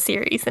later in the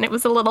series, and it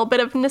was a little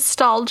bit of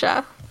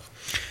nostalgia.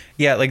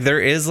 Yeah, like there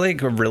is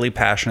like a really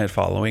passionate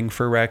following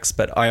for Rex,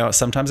 but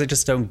sometimes I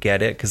just don't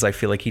get it, because I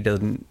feel like he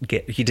didn't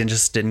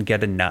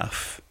get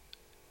enough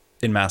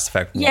in Mass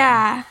Effect 1.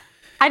 Yeah,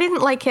 I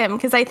didn't like him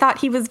because I thought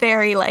he was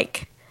very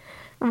like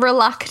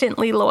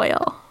reluctantly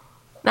loyal.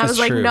 And I was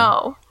like, true.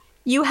 no,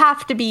 you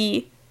have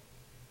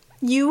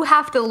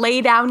to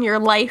lay down your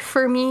life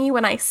for me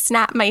when I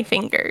snap my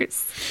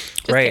fingers.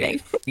 Just right.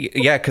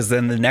 kidding. Yeah, because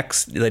then the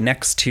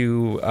next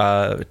two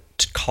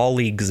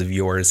colleagues of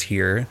yours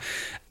here,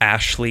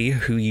 Ashley,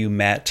 who you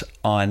met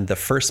on the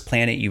first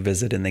planet you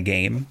visit in the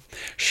game,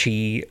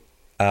 she's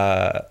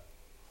a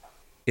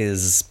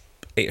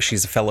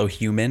fellow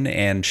human,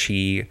 and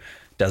she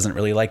doesn't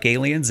really like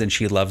aliens, and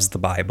she loves the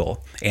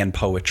Bible and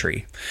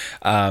poetry.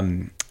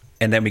 And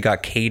then we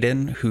got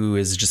Caden, who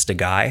is just a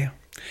guy,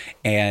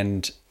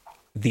 and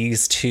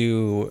these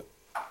two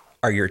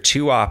are your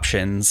two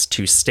options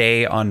to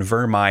stay on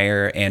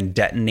Vermeer and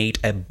detonate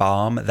a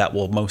bomb that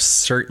will most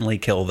certainly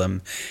kill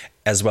them,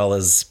 as well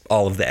as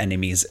all of the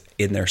enemies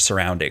in their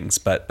surroundings.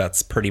 But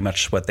that's pretty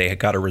much what they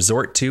got to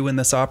resort to in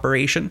this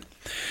operation.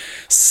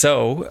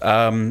 So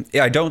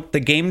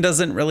the game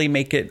doesn't really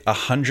make it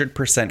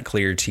 100%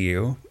 clear to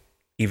you,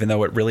 even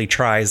though it really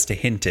tries to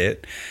hint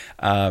it,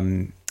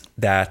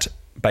 that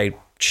by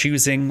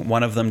choosing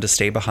one of them to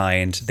stay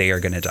behind, they are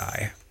going to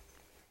die.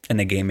 And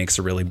the game makes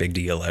a really big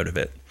deal out of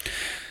it.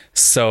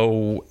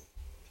 So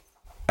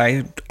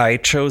I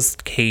chose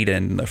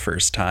Caden the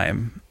first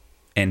time,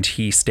 and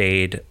he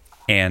stayed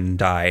and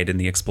died in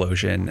the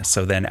explosion.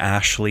 So then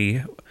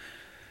Ashley,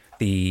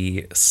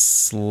 the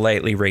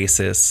slightly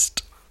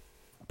racist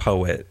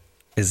poet,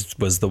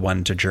 was the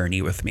one to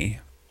journey with me.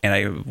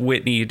 And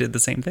Whitney, you did the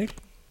same thing?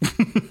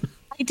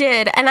 I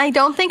did. And I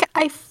don't think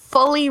I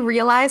fully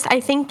realized.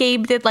 I think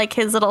Gabe did like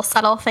his little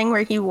subtle thing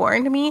where he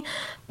warned me.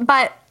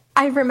 But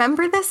I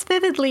remember this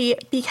vividly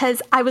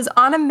because I was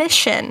on a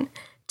mission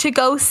to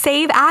go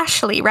save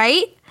Ashley,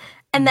 right?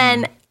 And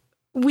then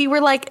we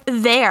were like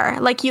there,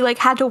 like you like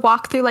had to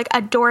walk through like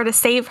a door to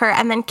save her.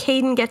 And then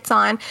Caden gets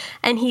on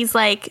and he's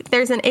like,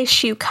 there's an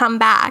issue, come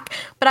back.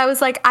 But I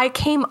was like, I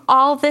came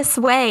all this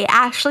way.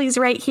 Ashley's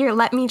right here.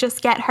 Let me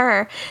just get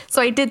her.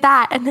 So I did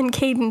that. And then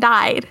Caden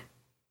died.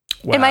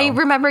 Wow. Am I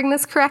remembering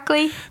this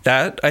correctly?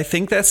 I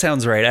think that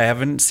sounds right. I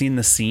haven't seen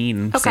the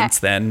scene since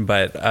then,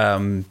 but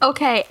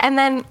okay. And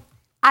then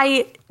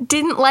I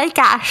didn't like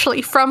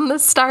Ashley from the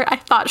start. I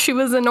thought she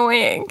was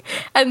annoying.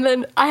 And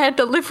then I had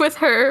to live with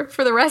her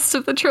for the rest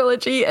of the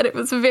trilogy, and it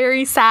was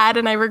very sad,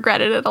 and I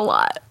regretted it a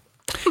lot.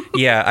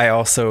 Yeah, I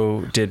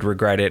also did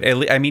regret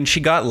it. I mean, she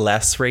got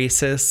less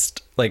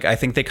racist. Like, I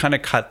think they kind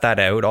of cut that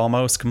out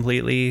almost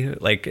completely.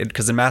 Like,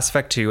 because in Mass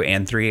Effect 2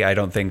 and 3, I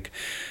don't think,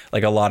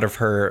 like, a lot of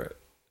her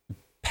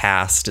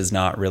past is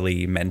not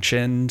really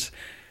mentioned.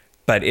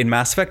 But in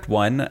Mass Effect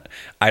 1,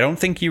 I don't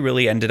think you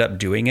really ended up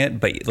doing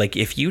it. But like,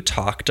 if you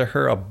talk to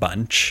her a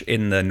bunch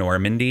in the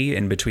Normandy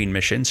in between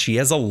missions, she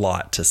has a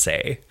lot to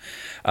say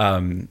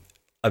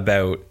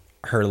about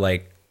her,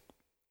 like,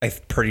 I'm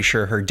pretty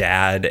sure her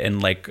dad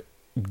and like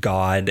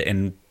God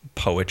and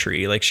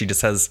poetry. Like, she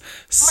just has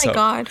oh my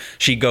God.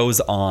 She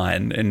goes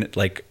on and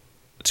like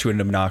to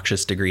an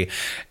obnoxious degree.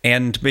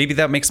 And maybe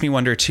that makes me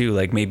wonder too,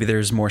 like maybe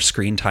there's more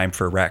screen time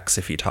for Rex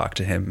if you talk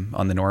to him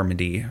on the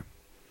Normandy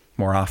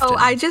more often. Oh,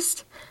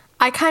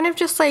 I kind of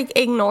just like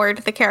ignored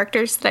the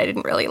characters that I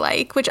didn't really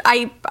like, which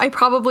I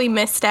probably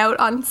missed out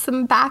on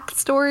some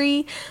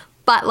backstory,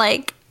 but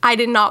like I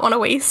did not want to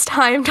waste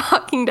time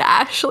talking to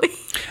Ashley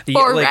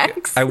or like,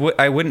 Rex. I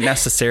wouldn't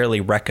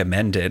necessarily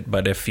recommend it,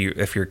 but if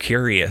you're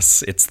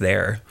curious, it's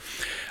there.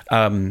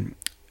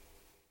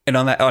 And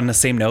on the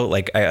same note,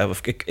 like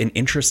an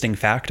interesting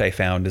fact I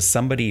found is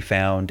somebody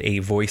found a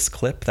voice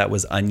clip that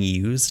was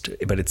unused,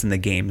 but it's in the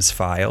game's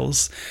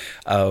files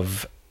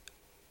of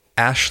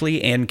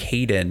Ashley and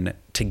Caden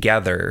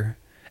together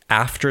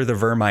after the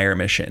Vermeer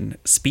mission,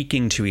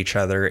 speaking to each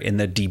other in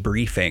the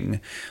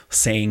debriefing,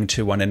 saying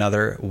to one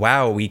another,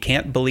 "Wow, we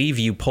can't believe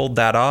you pulled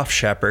that off,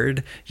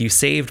 Shepard. You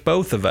saved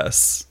both of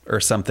us," or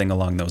something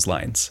along those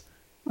lines.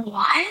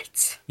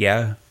 What?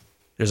 Yeah.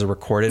 There's a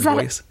recorded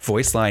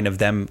voice line of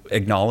them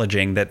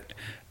acknowledging that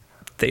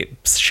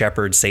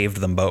Shepard saved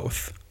them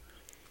both.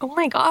 Oh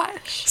my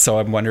gosh. So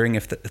I'm wondering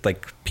if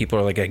people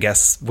are like, I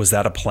guess, was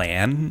that a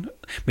plan?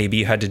 Maybe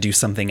you had to do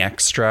something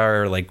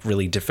extra or like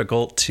really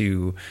difficult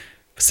to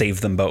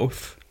save them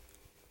both.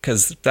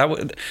 Because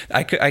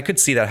I could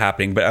see that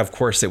happening, but of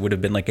course it would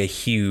have been like a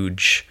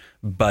huge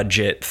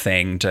budget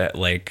thing to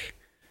like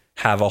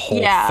have a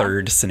whole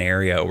third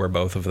scenario where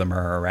both of them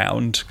are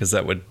around, because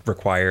that would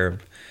require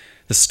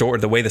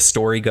the way the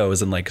story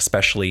goes, and like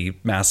especially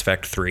Mass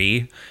Effect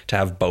 3, to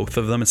have both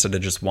of them instead of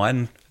just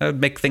one, that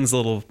would make things a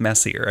little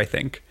messier, I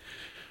think.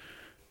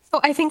 So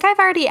I think I've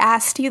already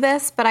asked you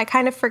this, but I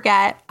kind of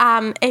forget.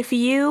 If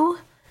you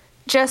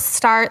just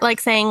start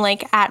like saying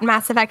like at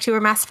Mass Effect 2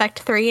 or Mass Effect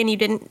 3 and you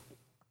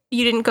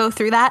didn't go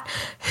through that,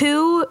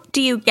 who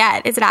do you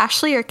get? Is it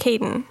Ashley or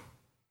Caden?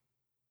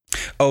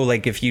 Oh,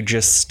 like if you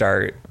just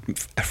start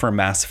from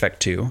Mass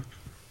Effect 2?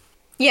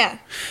 Yeah.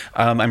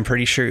 I'm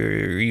pretty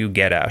sure you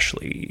get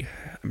Ashley.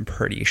 I'm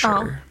pretty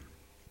sure. Oh.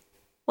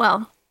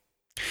 Well,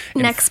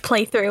 next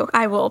playthrough,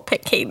 I will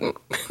pick Caden.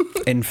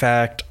 In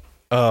fact,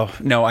 oh,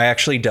 no, I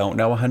actually don't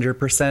know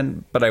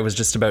 100%, but I was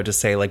just about to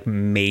say, like,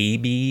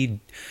 maybe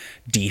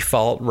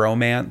default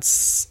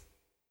romance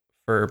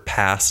for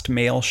past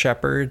male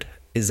Shepard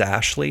is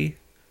Ashley.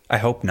 I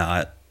hope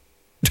not.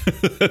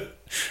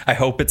 I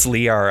hope it's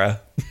Liara.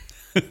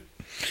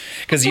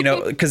 Because,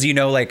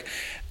 like,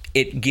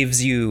 it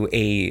gives you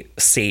a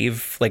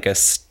save, like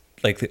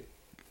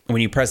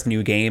when you press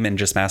new game in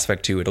just Mass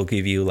Effect 2, it'll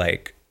give you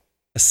like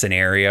a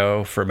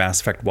scenario for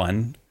Mass Effect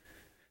 1.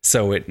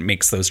 So it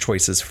makes those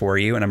choices for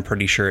you. And I'm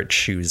pretty sure it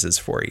chooses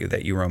for you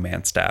that you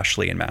romanced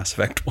Ashley in Mass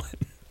Effect 1.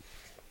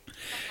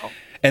 Oh.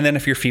 And then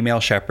if you're female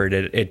Shepard,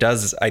 it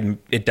does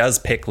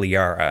pick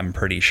Liara, I'm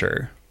pretty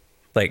sure.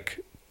 Like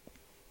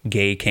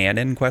gay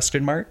canon ?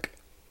 Wait,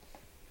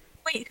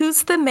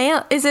 who's the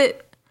male?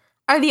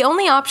 Are the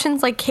only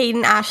options like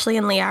Caden, Ashley,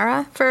 and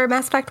Liara for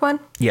Mass Effect 1?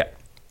 Yeah.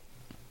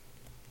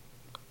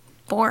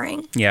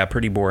 boring. Yeah,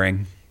 pretty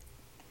boring.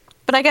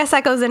 But I guess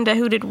that goes into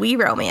who did we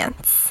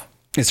romance?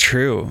 It's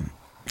true.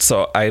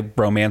 So I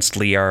romanced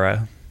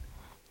Liara.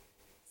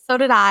 So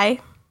did I,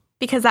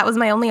 because that was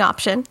my only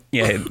option.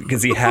 Yeah,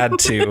 because he had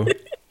to.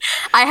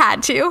 I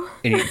had to.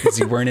 Because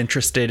you weren't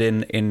interested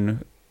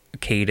in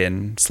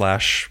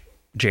Caden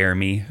 /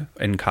 Jeremy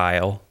and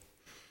Kyle.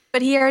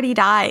 But he already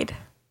died.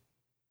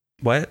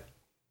 What?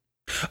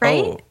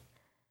 Right?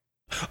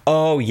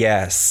 Oh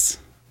yes.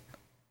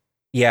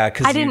 Yeah,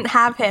 because I didn't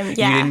have him.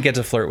 Yeah. You didn't get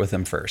to flirt with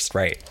him first,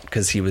 right?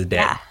 Because he was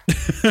dead.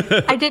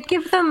 Yeah. I did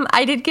give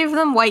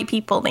them white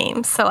people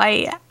names, so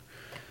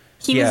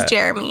he was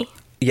Jeremy.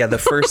 Yeah, the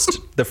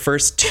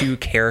first two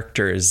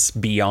characters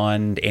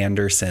beyond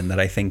Anderson that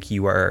I think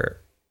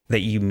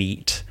that you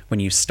meet when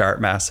you start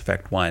Mass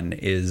Effect 1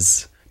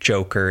 is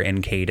Joker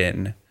and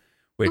Caden,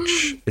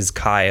 which is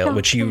Kyle, Joker.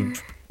 Which you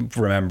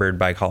remembered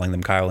by calling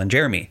them Kyle and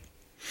Jeremy.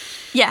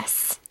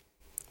 Yes.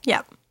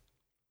 Yep.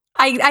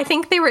 I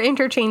think they were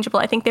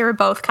interchangeable. I think they were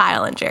both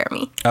Kyle and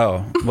Jeremy.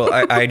 Oh, well,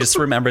 I just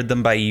remembered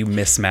them by you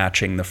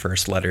mismatching the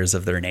first letters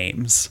of their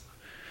names.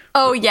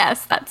 Oh,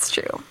 yes, that's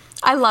true.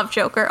 I love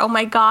Joker. Oh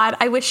my God.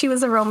 I wish he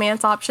was a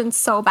romance option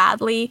so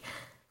badly.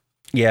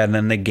 Yeah, and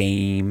then the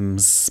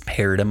games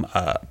paired him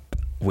up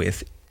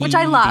with Which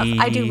I love.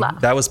 I do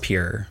love. That was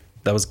pure.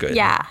 That was good.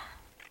 Yeah.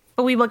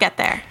 But we will get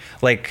there.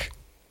 Like,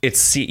 it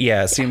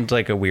seemed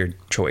like a weird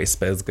choice,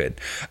 but it was good.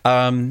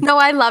 No,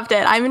 I loved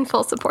it. I'm in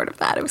full support of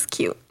that. It was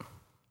cute.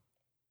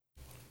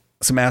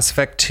 So Mass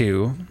Effect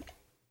 2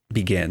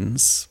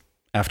 begins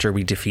after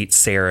we defeat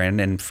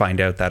Saren and find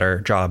out that our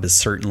job is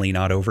certainly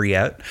not over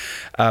yet.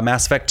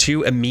 Mass Effect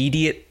 2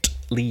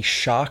 immediately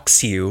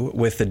shocks you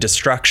with the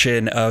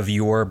destruction of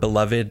your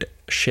beloved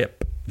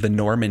ship, the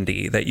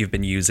Normandy, that you've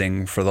been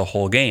using for the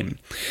whole game.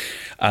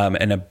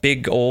 And a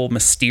big old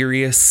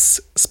mysterious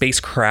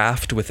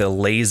spacecraft with a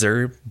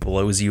laser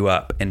blows you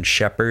up, and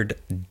Shepard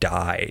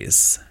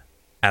dies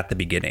at the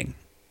beginning.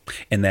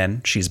 And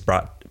then she's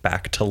brought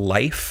back to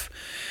life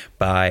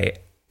by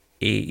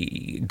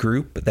a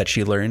group that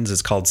she learns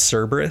is called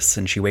Cerberus,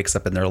 and she wakes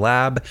up in their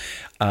lab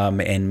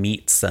and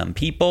meets some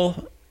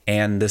people,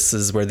 and this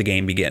is where the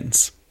game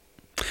begins.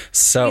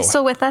 So, Are you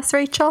still with us,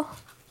 Rachel?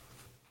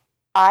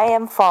 I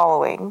am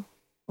following.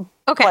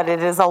 Okay. But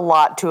it is a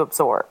lot to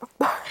absorb.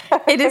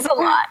 It is a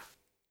lot.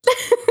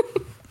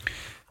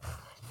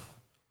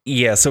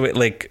 yeah,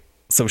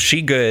 so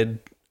she good,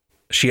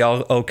 she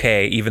all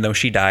okay, even though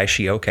she dies,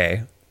 she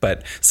okay.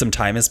 But some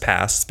time has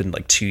passed, it's been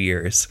like 2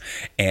 years,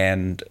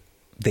 and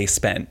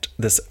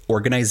this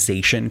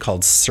organization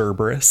called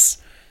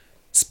Cerberus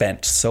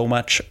spent so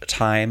much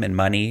time and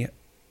money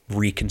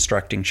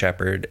reconstructing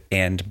Shepard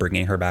and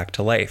bringing her back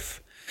to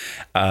life.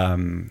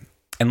 And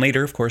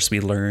later, of course, we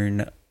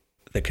learn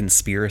the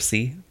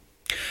conspiracy.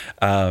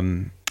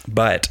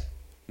 But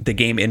the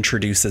game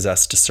introduces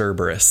us to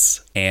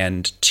Cerberus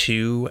and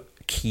two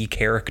key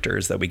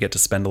characters that we get to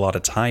spend a lot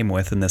of time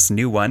with in this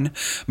new one.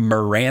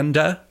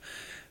 Miranda,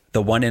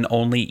 the one and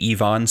only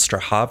Yvonne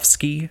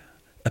Strahovski,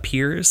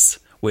 appears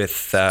with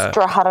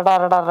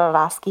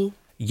Strahovski.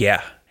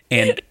 Yeah,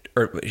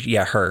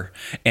 her.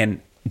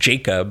 And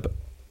Jacob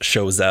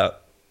shows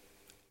up,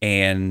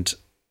 and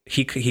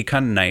he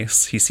kind of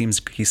nice. He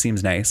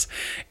seems nice,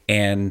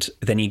 and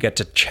then you get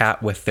to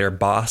chat with their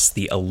boss,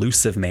 the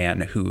Elusive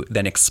Man, who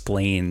then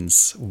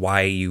explains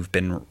why you've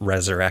been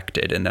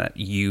resurrected and that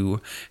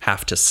you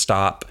have to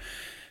stop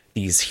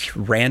these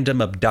random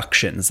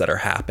abductions that are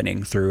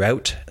happening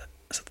throughout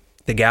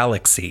the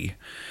galaxy,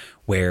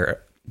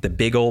 where the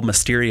big old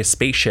mysterious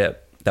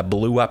spaceship that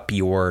blew up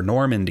your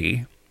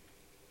Normandy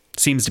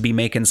seems to be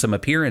making some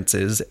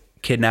appearances,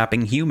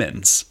 kidnapping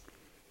humans.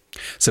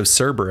 So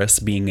Cerberus,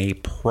 being a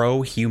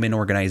pro-human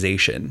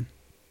organization,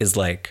 is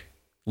like,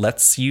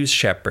 let's use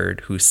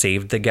Shepard, who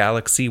saved the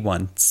galaxy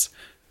once,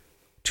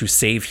 to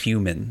save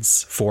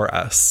humans for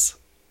us.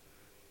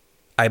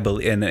 I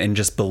believe, and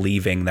just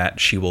believing that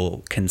she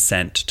will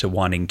consent to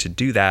wanting to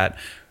do that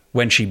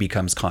when she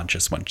becomes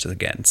conscious once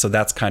again. So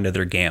that's kind of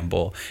their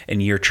gamble.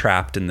 And you're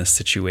trapped in this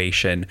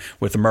situation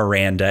with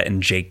Miranda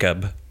and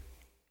Jacob,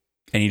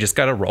 and you just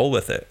got to roll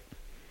with it.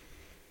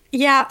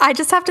 Yeah, I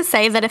just have to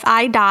say that if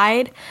I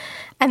died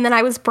and then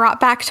I was brought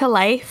back to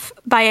life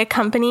by a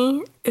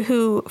company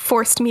who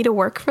forced me to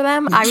work for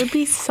them, I would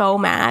be so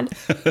mad.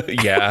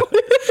 Yeah.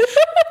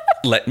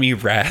 Let me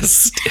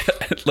rest.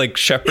 Like,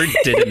 Shepard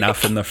did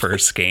enough in the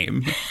first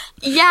game.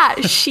 Yeah,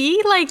 she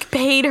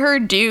paid her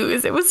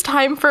dues. It was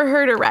time for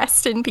her to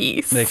rest in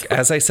peace. Like,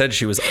 as I said,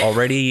 she was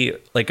already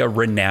like a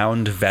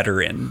renowned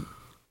veteran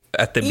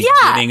at the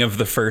beginning of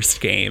the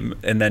first game,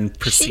 and then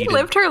proceeded she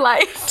lived her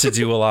life to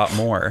do a lot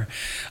more.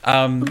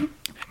 And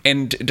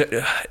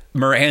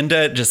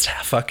Miranda just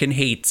fucking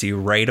hates you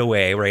right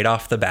away, right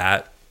off the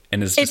bat,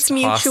 and is just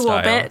mutual,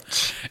 hostile.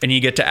 bitch. And you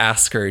get to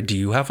ask her, do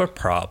you have a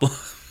problem?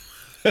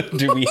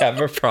 Do we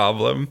have a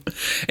problem?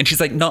 And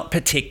she's like, not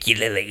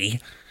particularly.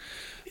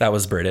 That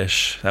was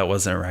British. That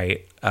wasn't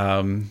right.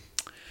 And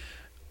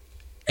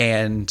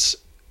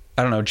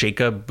I don't know,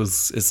 Jacob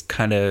is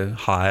kind of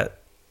hot,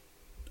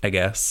 I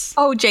guess.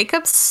 Oh,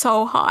 Jacob's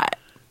so hot.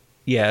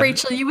 Yeah.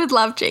 Rachel, you would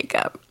love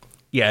Jacob.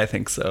 Yeah, I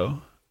think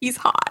so. He's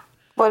hot.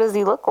 What does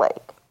he look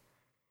like?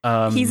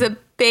 He's a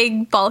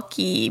big,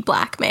 bulky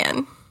black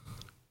man.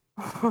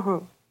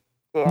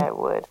 Yeah, I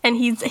would. And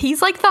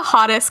he's like the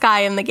hottest guy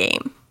in the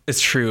game.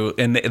 It's true.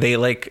 And they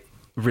like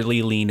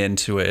really lean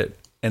into it,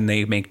 and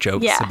they make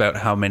jokes about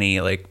how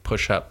many like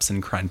push-ups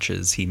and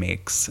crunches he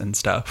makes and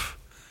stuff.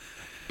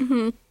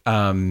 He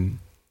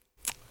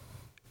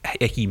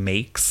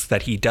makes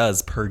that he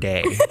does per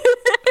day.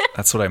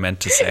 That's what I meant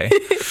to say.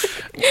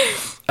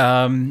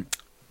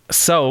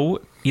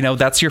 So, you know,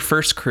 that's your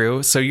first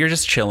crew. So you're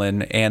just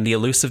chilling, and the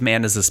elusive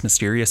man is this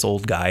mysterious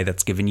old guy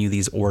that's giving you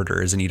these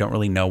orders, and you don't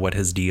really know what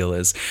his deal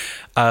is.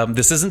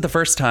 This isn't the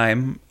first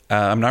time.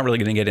 I'm not really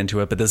going to get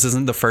into it, but this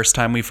isn't the first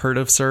time we've heard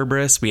of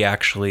Cerberus.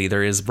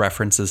 There is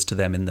references to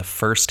them in the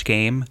first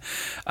game.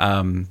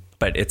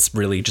 But it's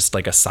really just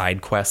like a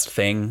side quest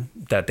thing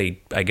that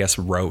they, I guess,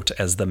 wrote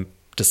as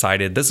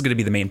decided this is going to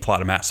be the main plot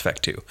of Mass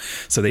Effect 2.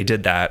 So they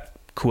did that.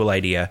 Cool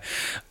idea.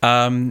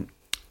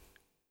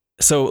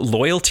 So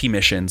loyalty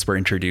missions were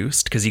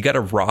introduced because you got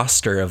a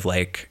roster of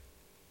like,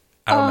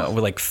 I don't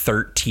know, like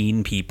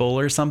 13 people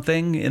or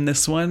something in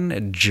this one,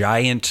 a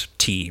giant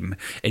team.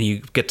 And you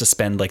get to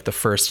spend like the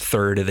first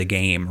third of the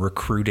game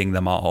recruiting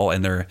them all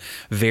in their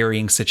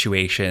varying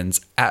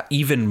situations, at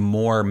even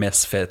more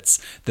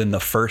misfits than the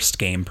first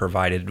game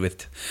provided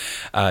with.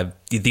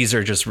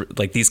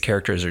 These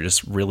characters are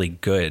just really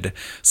good.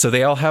 So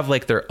they all have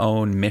like their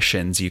own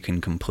missions you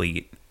can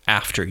complete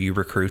after you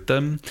recruit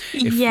them.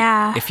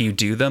 If you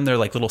do them, they're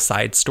like little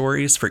side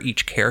stories for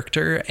each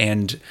character,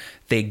 and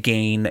they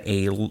gain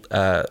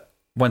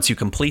once you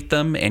complete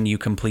them, and you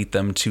complete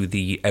them to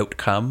the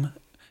outcome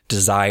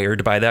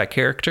desired by that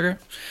character,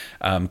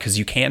 because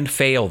you can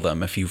fail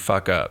them if you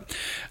fuck up.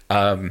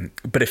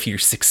 But if you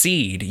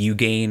succeed, you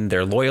gain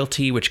their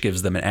loyalty, which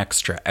gives them an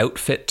extra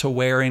outfit to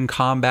wear in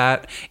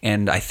combat,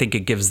 and I think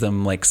it gives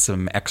them like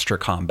some extra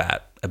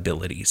combat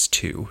abilities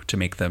too to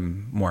make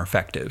them more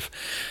effective.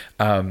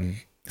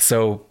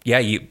 So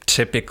yeah,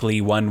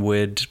 one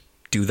would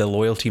do the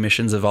loyalty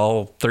missions of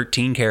all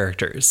 13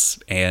 characters,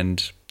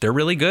 and they're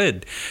really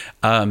good.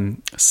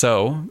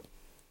 So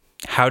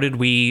how did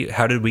we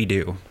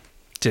do?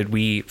 Did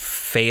we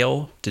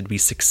fail? Did we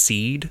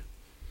succeed?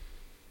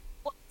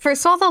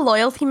 First of all, the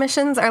loyalty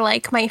missions are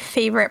like my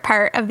favorite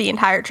part of the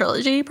entire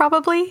trilogy,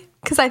 probably,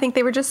 because I think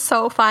they were just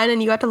so fun,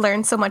 and you got to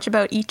learn so much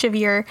about each of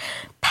your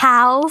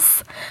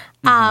pals.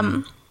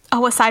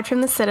 Aside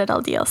from the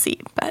Citadel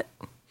DLC, but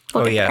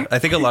I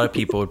think a lot of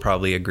people would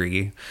probably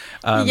agree.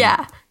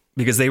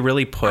 Because they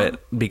really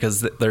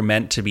because they're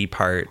meant to be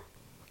part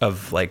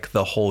of like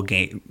the whole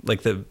game,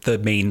 like the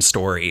main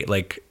story.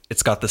 Like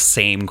it's got the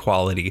same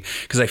quality,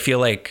 because I feel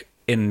like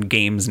in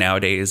games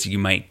nowadays you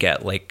might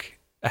get like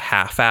a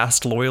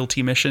half-assed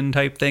loyalty mission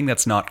type thing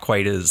that's not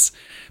quite as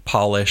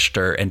polished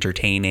or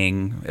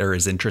entertaining or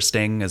as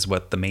interesting as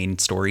what the main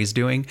story is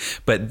doing.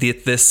 But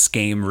this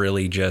game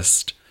really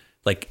just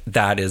like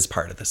that is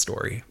part of the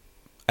story.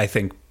 I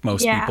think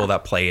most people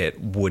that play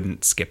it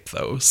wouldn't skip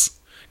those,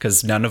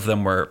 because none of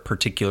them were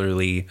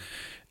particularly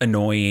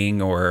annoying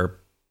or,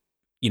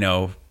 you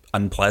know,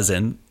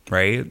 unpleasant,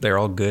 right? They're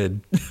all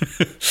good.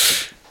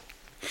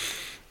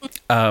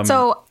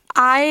 So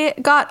I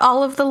got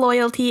all of the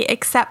loyalty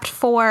except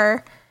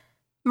for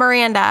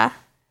Miranda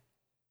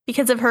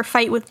because of her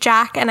fight with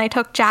Jack, and I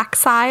took Jack's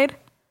side.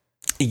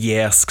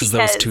 Yes, because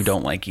those two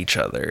don't like each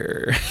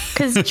other.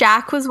 Because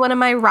Jack was one of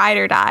my ride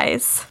or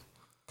dies.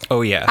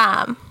 Oh,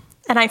 yeah.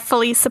 And I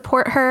fully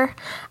support her.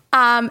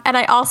 And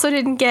I also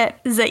didn't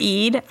get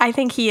Zaid. I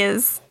think he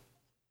is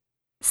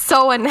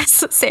so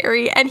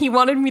unnecessary, and he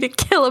wanted me to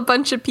kill a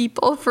bunch of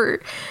people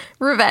for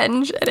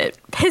revenge, and it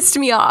pissed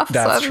me off.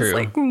 That's so I true. was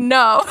like,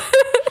 no.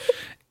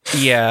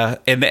 Yeah,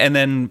 and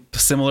then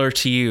similar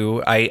to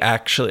you,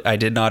 I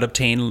did not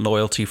obtain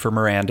loyalty for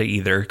Miranda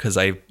either, because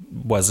I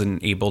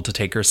wasn't able to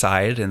take her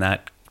side in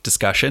that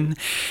discussion.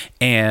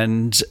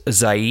 And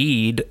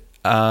Zaid,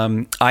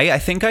 I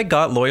think I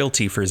got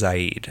loyalty for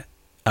Zaid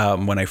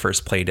when I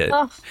first played it,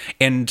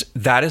 and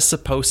that is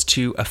supposed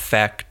to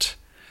affect.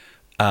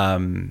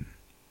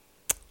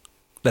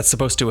 That's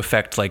supposed to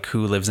affect like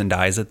who lives and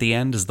dies at the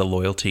end is the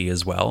loyalty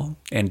as well,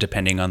 and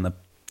depending on the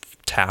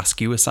task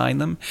you assign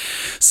them.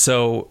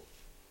 So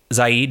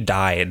Zaid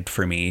died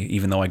for me,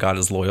 even though I got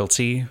his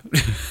loyalty,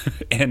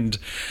 and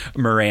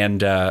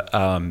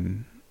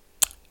Miranda,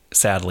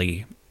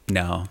 sadly,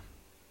 no.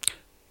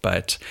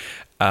 But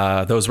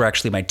those were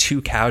actually my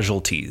two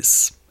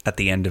casualties at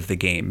the end of the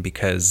game,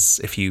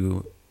 because if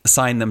you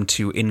assign them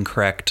to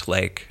incorrect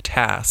like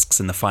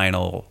tasks in the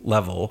final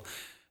level,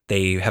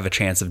 they have a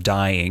chance of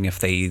dying if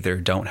they either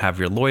don't have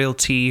your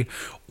loyalty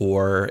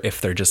or if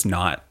they're just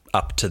not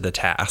up to the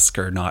task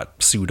or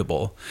not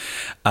suitable.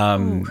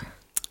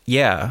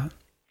 Yeah.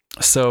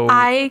 So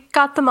I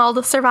got them all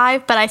to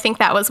survive, but I think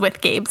that was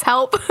with Gabe's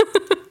help.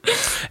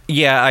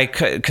 Yeah, I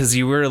could, because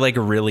you were like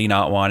really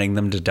not wanting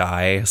them to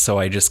die. So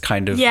I just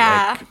kind of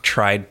like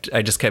tried.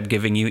 I just kept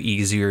giving you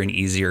easier and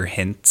easier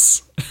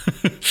hints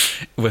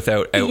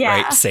without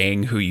outright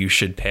saying who you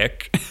should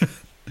pick.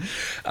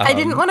 I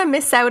didn't want to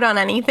miss out on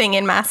anything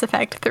in Mass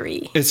Effect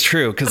 3. It's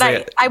true, because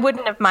I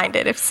wouldn't have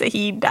minded if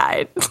Saeed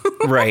died.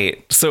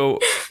 Right. So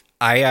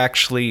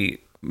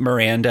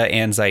Miranda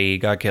and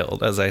Zaid got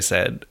killed, as I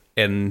said.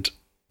 And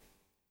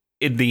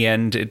in the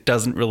end, it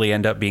doesn't really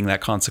end up being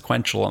that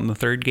consequential on the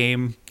third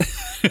game.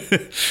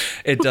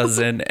 It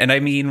doesn't. And I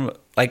mean,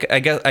 like, I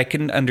guess I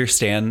can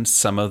understand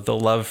some of the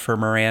love for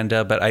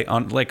Miranda, but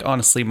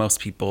honestly, most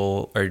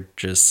people are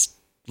just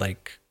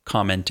like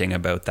commenting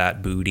about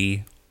that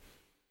booty.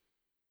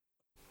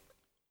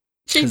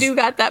 She do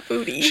got that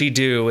booty. She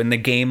do, and the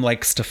game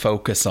likes to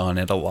focus on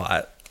it a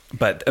lot.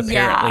 But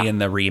apparently in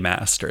the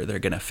remaster, they're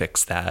going to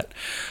fix that.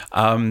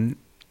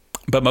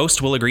 But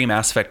most will agree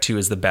Mass Effect 2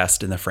 is the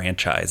best in the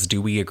franchise.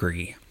 Do we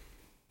agree?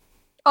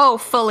 Oh,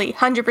 fully,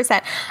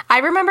 100%. I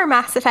remember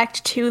Mass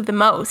Effect 2 the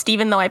most,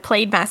 even though I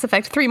played Mass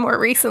Effect 3 more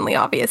recently,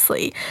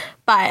 obviously.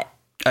 But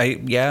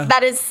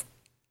that is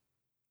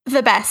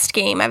the best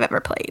game I've ever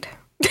played.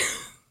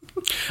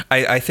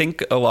 I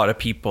think a lot of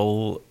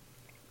people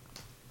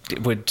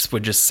would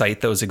just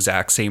cite those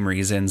exact same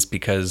reasons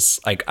because,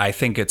 like, I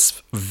think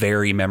it's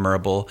very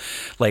memorable.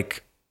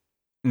 Like,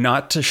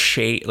 not to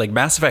shade, like,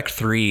 Mass Effect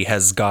 3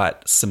 has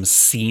got some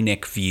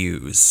scenic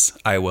views,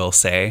 I will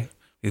say.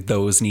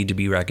 Those need to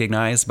be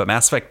recognized. But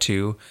Mass Effect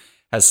 2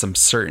 has some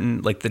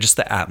certain, like, just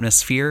the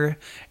atmosphere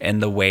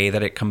and the way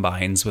that it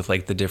combines with,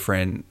 like, the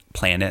different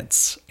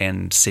planets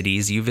and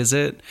cities you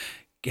visit.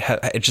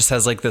 It just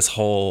has, like, this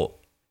whole,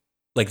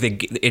 like,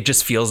 it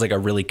just feels like a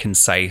really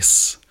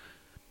concise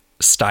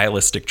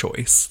stylistic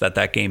choice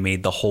that game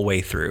made the whole way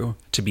through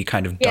to be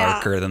kind of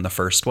darker than the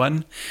first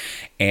one.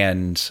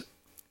 And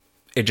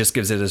it just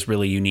gives it this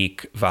really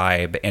unique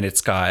vibe, and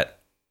it's got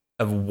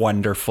a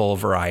wonderful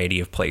variety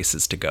of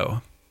places to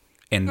go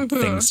and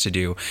things to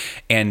do.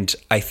 And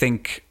I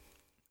think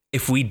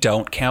if we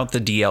don't count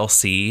the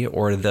DLC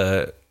or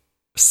the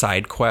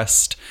side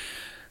quest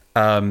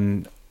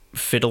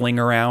fiddling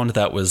around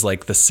that was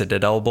like the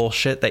Citadel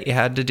bullshit that you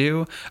had to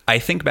do, I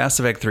think Mass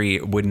Effect 3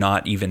 would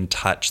not even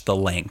touch the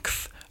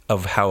length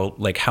of how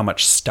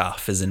much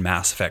stuff is in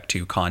Mass Effect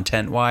 2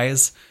 content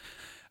wise.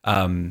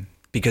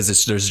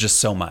 Because there's just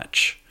so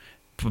much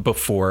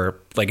before,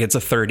 like, it's a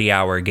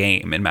 30-hour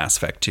game in Mass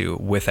Effect 2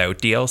 without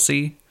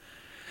DLC.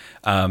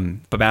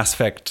 But Mass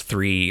Effect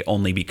 3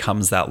 only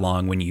becomes that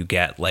long when you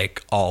get,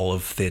 like, all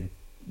of the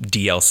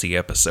DLC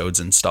episodes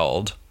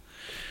installed,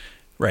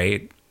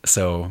 right?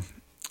 So,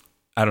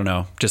 I don't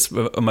know, just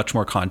a much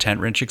more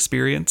content-rich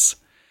experience.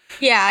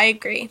 Yeah, I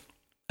agree.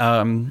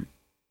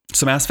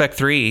 So Mass Effect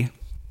 3...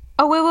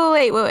 Oh,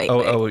 wait.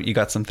 Oh, you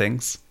got some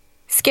things?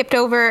 Skipped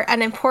over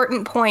an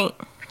important point.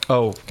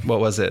 Oh, what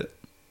was it?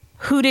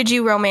 Who did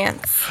you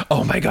romance?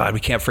 Oh my God, we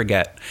can't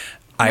forget.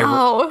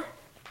 No.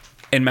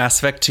 In Mass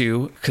Effect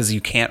 2, because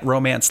you can't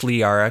romance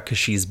Liara because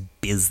she's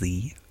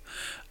busy.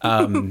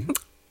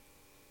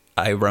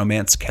 I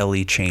romanced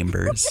Kelly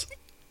Chambers.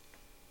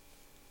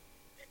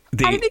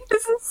 I think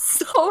this is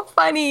so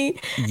funny.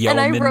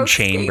 Yeoman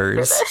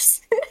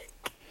Chambers.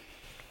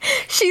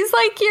 She's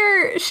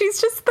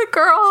just the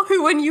girl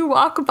who, when you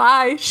walk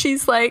by,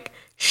 she's like,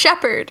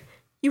 Shepard,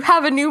 you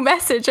have a new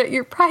message at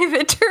your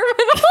private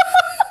terminal.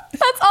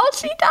 That's all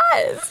she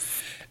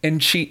does.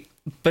 And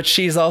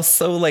she's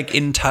also, like,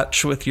 in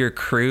touch with your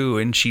crew,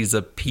 and she's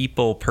a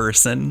people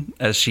person,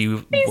 as she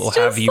will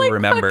have you like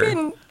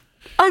remember.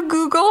 A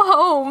Google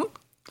Home.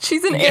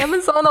 She's an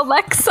Amazon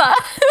Alexa.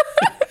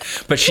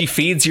 But she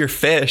feeds your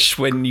fish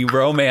when you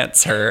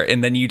romance her,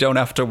 and then you don't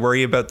have to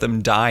worry about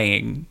them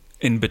dying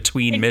in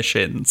between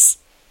missions.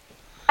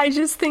 I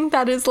just think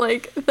that is,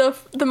 like,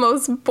 the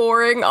most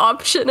boring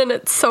option, and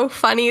it's so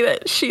funny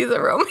that she's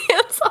a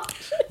romance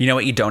option. You know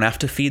what you don't have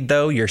to feed,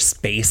 though? Your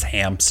space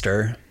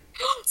hamster.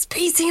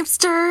 Space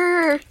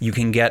hamster! You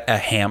can get a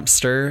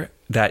hamster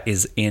that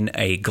is in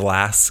a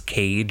glass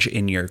cage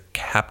in your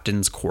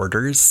captain's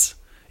quarters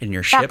in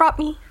your ship.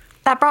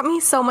 That brought me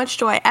so much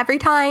joy every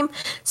time.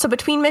 So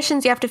between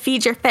missions, you have to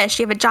feed your fish.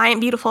 You have a giant,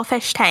 beautiful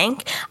fish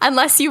tank.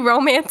 Unless you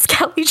romance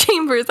Kelly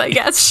Chambers, I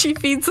guess. She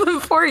feeds them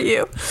for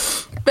you.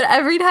 But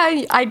every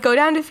time I'd go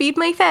down to feed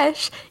my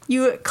fish,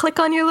 you click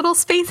on your little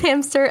space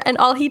hamster, and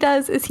all he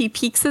does is he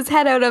peeks his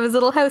head out of his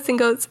little house and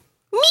goes,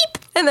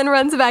 meep, and then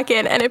runs back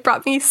in. And it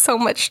brought me so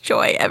much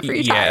joy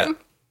every time.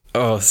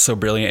 Oh, so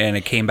brilliant. And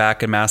it came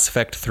back in Mass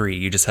Effect 3.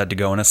 You just had to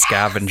go on a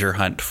scavenger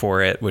hunt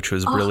for it, which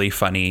was really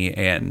funny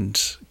and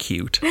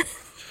cute.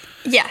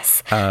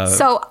 Yes.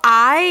 So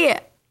I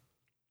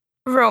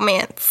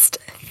romanced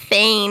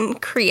Thane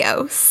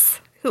Krios,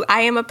 who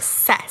I am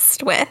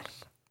obsessed with.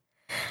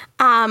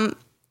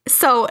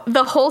 So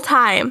the whole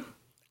time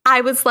I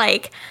was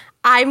like,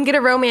 I'm going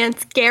to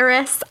romance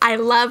Garrus. I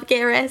love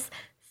Garrus.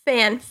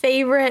 Fan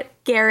favorite,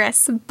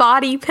 Garrus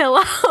body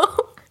pillow.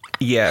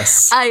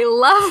 Yes. I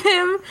love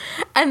him.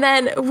 And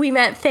then we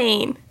met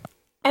Thane.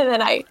 And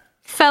then I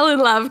fell in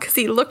love because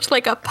he looked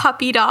like a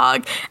puppy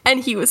dog. And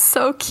he was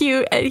so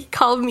cute. And he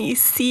called me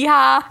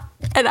Siha.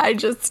 And I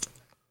just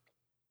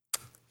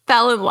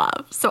fell in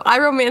love. So I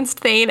romanced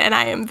Thane, and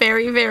I am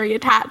very, very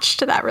attached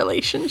to that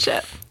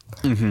relationship.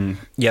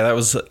 Yeah, that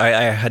was I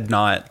had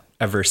not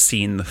ever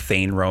seen the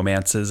Thane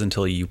romances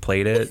until you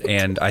played it,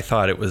 and I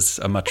thought it was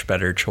a much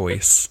better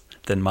choice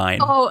than mine.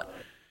 Oh,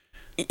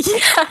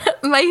 yeah.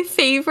 My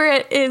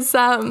favorite is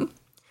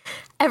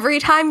every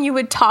time you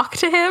would talk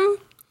to him,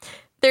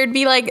 there'd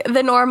be like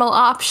the normal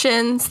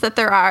options that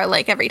there are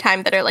like every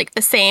time that are like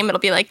the same.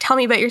 It'll be like, tell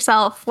me about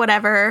yourself,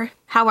 whatever,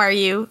 how are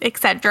you,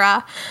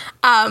 etc.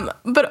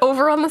 But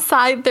over on the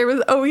side, there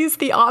was always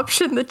the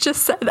option that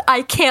just said,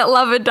 I can't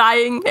love a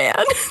dying man.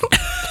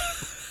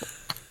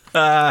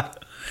 That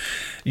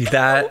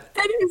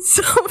is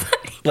so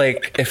funny.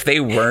 Like, if they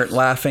weren't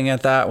laughing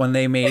at that when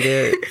they made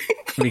it,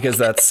 because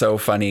that's so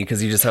funny,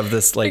 because you just have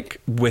this like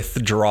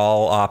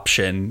withdrawal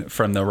option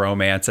from the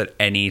romance at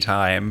any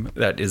time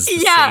that is the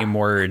same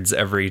words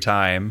every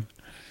time.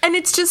 And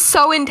it's just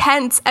so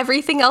intense.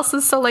 Everything else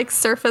is so like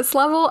surface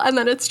level, and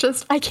then it's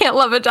just, I can't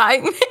love a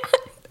dying man.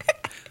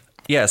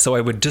 Yeah, so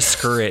I would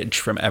discourage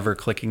from ever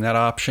clicking that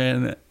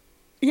option.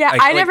 Yeah,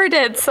 I never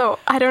did, so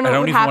I don't know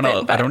what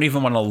happened. I don't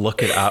even want to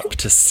look it up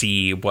to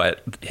see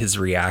what his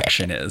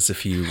reaction is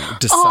if you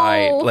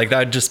decide. Like,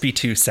 that'd just be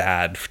too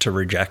sad to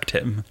reject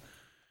him.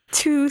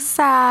 Too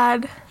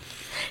sad.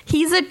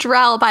 He's a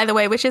Drell, by the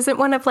way, which isn't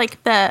one of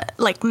like the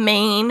like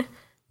main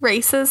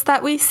races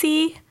that we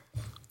see.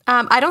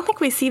 I don't think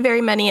we see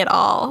very many at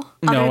all.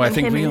 No, I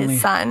think him we and only.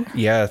 His son.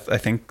 Yeah, I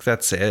think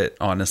that's it,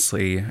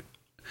 honestly.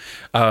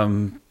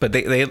 But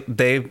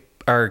they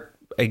are,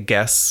 I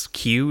guess,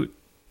 cute.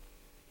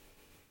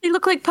 They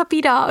look like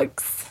puppy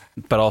dogs.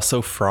 But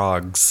also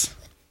frogs.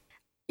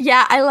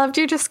 Yeah, I loved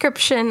your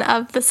description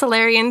of the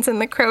Solarians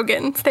and the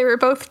Krogans. They were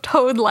both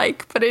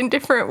toad-like, but in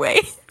different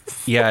ways.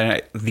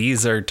 Yeah,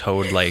 these are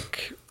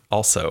toad-like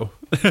also.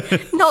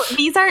 No,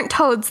 these aren't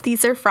toads.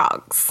 These are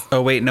frogs.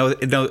 Oh, wait, no.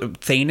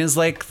 Thane is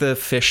like the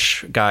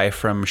fish guy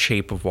from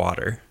Shape of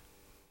Water.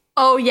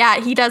 Oh, yeah,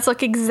 he does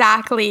look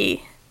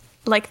exactly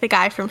like the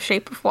guy from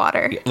Shape of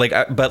Water. Like,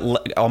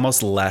 but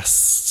almost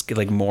less,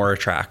 like more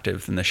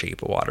attractive than the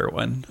Shape of Water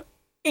one.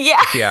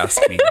 Yeah. If you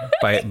ask me,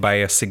 by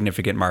a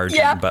significant margin.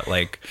 Yeah, but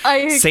like,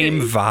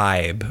 same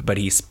vibe, but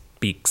he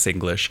speaks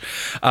English.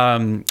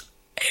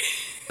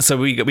 So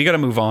we got to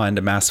move on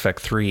to Mass Effect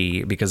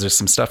 3 because there's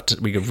some stuff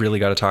we really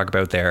got to talk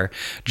about there.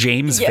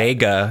 James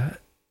Vega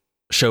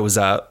shows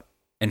up,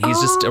 and he's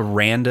just a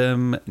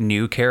random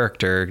new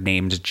character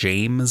named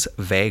James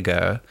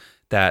Vega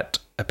that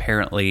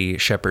apparently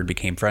Shepard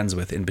became friends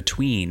with in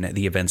between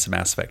the events of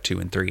Mass Effect 2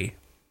 and 3.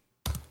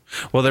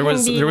 Well, there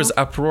was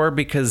uproar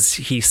because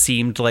he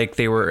seemed like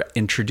they were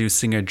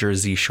introducing a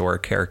Jersey Shore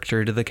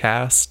character to the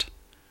cast.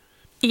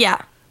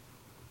 Yeah.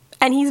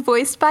 And he's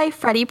voiced by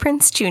Freddie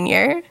Prinze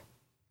Jr.,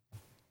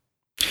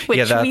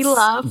 which we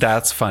love.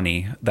 That's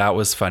funny. That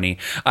was funny.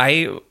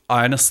 I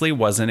honestly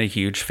wasn't a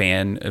huge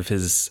fan of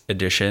his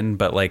addition,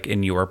 but like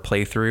in your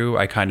playthrough,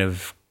 I kind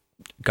of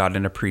got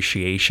an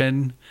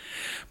appreciation.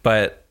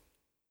 But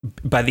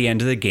by the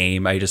end of the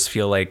game, I just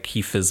feel like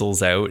he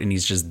fizzles out and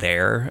he's just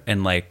there.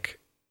 And like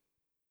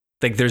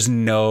there's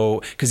no,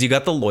 because you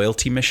got the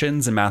loyalty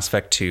missions in Mass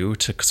Effect 2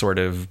 to sort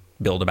of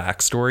build a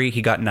backstory.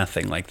 He got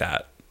nothing like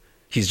that.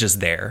 He's just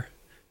there.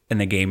 And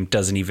the game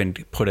doesn't even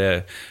put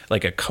a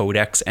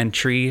codex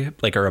entry,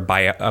 like, or a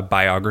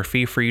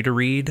biography for you to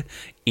read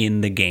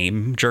in the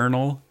game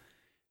journal.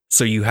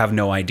 So you have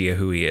no idea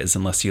who he is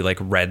unless you like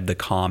read the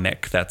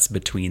comic that's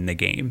between the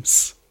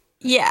games.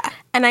 Yeah.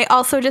 And I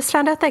also just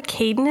found out that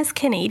Caden is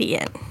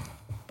Canadian.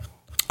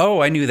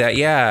 Oh, I knew that.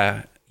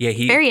 Yeah. Yeah.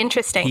 Very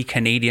interesting. He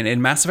Canadian.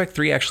 And Mass Effect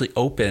 3 actually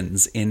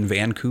opens in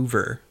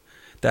Vancouver.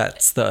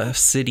 That's the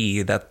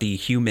city that the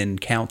Human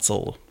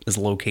Council is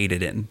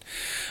located in.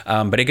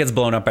 But it gets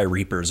blown up by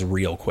Reapers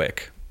real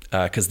quick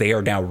because they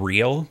are now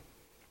real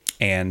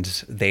and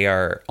they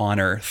are on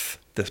Earth.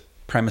 The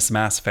premise of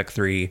Mass Effect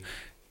 3,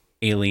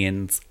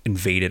 aliens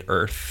invaded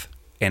Earth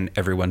and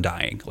everyone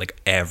dying, like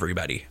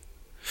everybody.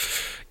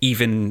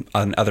 Even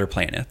on other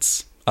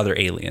planets, other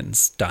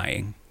aliens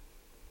dying.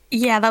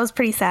 Yeah, that was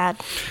pretty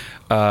sad.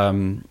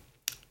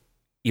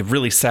 A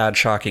really sad,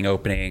 shocking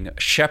opening.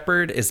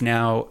 Shepard is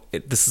now,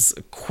 this is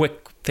a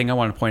quick thing I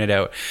want to point it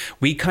out.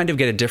 We kind of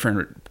get a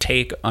different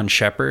take on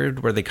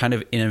Shepard where they kind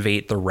of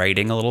innovate the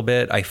writing a little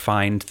bit. I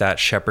find that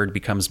Shepard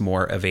becomes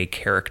more of a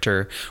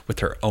character with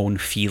her own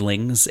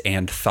feelings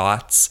and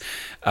thoughts.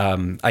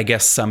 I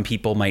guess some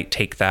people might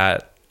take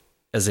that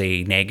as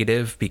a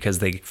negative because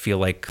they feel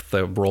like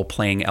the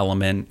role-playing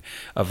element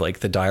of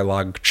like the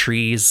dialogue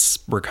trees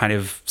were kind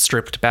of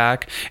stripped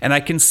back. And I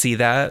can see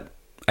that.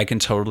 I can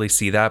totally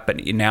see that.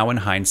 But now in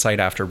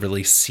hindsight, after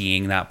really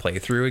seeing that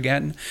playthrough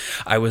again,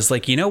 I was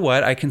like, you know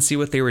what? I can see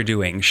what they were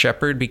doing.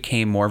 Shepard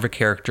became more of a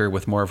character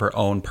with more of her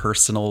own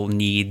personal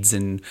needs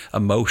and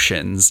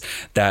emotions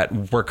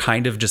that were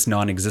kind of just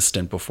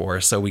non-existent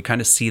before. So we kind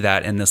of see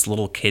that in this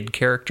little kid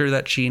character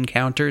that she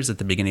encounters at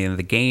the beginning of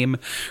the game,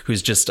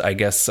 who's just, I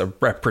guess, a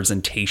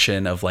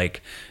representation of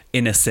like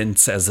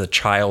innocence as a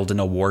child in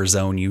a war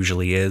zone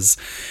usually is.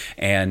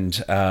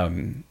 And,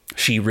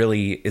 she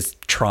really is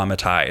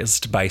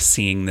traumatized by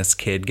seeing this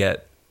kid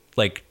get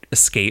like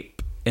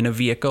escape in a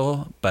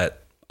vehicle,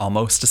 but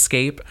almost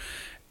escape,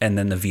 and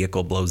then the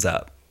vehicle blows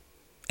up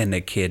and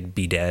the kid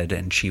be dead,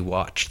 and she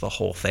watched the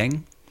whole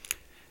thing,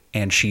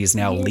 and she's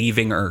now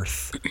leaving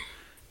Earth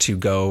to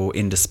go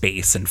into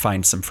space and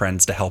find some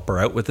friends to help her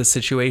out with the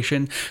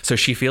situation. So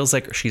she feels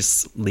like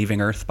she's leaving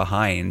Earth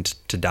behind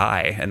to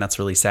die, and that's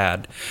really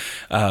sad.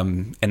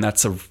 And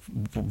that's a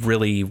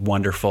really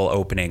wonderful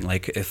opening.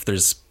 Like, if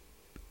there's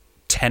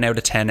 10 out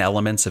of 10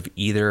 elements of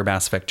either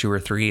Mass Effect 2 or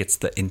 3, it's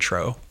the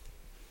intro.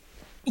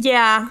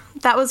 Yeah,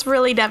 that was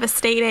really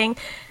devastating.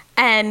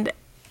 And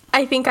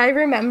I think I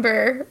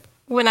remember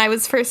when I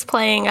was first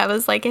playing, I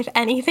was like, if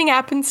anything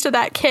happens to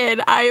that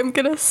kid, I am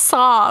going to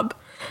sob.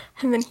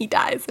 And then he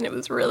dies, and it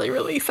was really,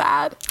 really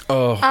sad.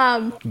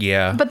 Oh,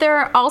 yeah. But there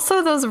are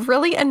also those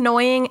really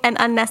annoying and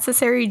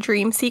unnecessary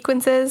dream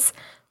sequences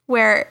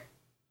where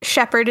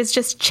Shepard is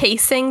just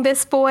chasing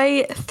this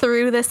boy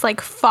through this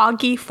like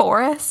foggy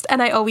forest,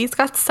 and I always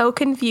got so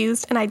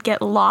confused, and I'd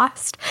get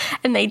lost,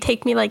 and they'd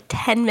take me like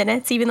 10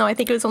 minutes, even though I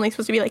think it was only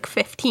supposed to be like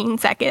 15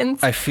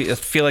 seconds. I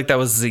feel like that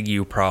was a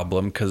you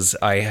problem, because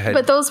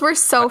But those were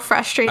so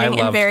frustrating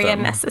and very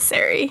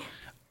unnecessary.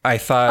 I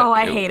thought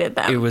I hated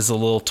them. It was a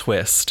little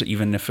twist,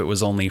 even if it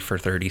was only for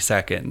 30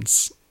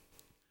 seconds.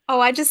 Oh,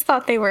 I just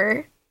thought they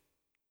were...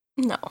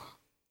 No.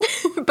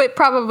 But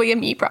probably a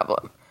me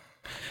problem.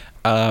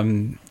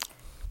 And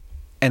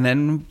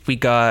then we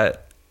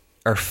got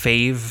our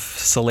fave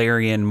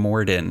Salarian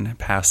Mordin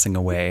passing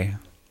away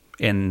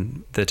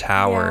in the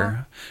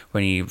tower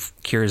when he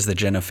cures the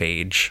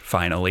genophage,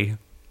 finally.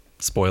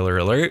 Spoiler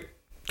alert.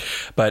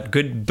 But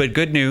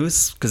good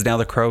news, because now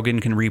the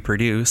Krogan can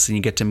reproduce, and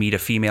you get to meet a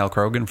female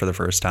Krogan for the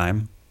first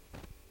time.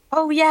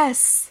 Oh,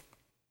 yes.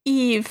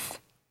 Eve.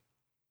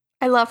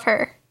 I love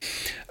her.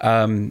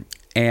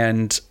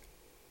 And,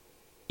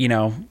 you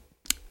know,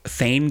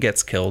 Thane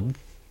gets killed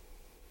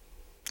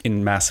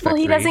in Mass Effect 3.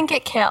 Well, he doesn't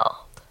get killed.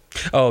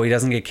 Oh, he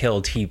doesn't get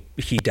killed. He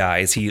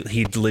dies.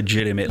 He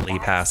legitimately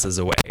passes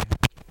away.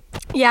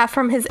 Yeah,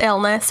 from his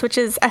illness, which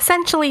is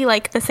essentially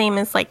like the same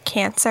as like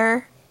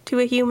cancer to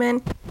a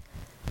human.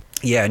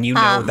 Yeah, and you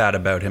know that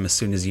about him as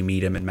soon as you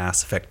meet him in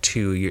Mass Effect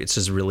 2. It's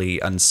just really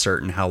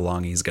uncertain how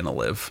long he's going to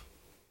live.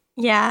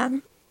 Yeah,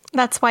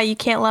 that's why you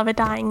can't love a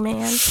dying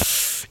man.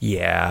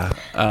 Yeah.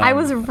 I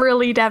was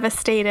really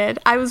devastated.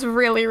 I was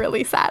really,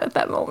 really sad at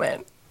that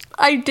moment.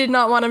 I did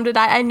not want him to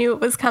die. I knew it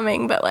was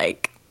coming, but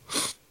like...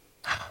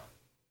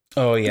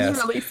 Oh, yes.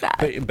 It's really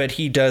sad. But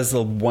he does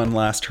the one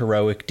last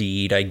heroic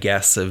deed, I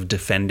guess, of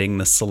defending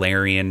the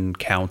Salarian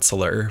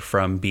counselor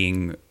from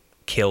being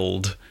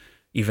killed,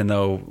 even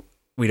though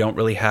we don't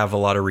really have a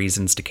lot of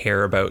reasons to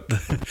care about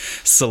the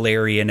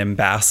Salarian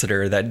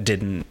ambassador that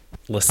didn't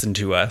listen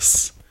to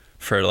us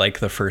for like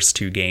the first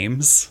 2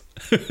 games.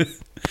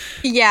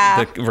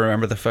 Yeah.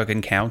 Remember the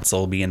fucking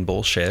council being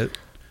bullshit.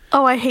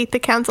 Oh, I hate the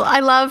council.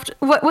 I loved,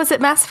 what was it,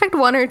 Mass Effect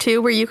 1 or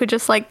 2, where you could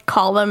just like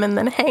call them and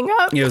then hang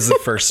up? It was the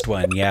first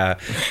one, yeah.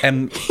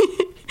 And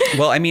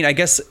well, I mean, I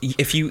guess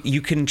if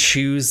you can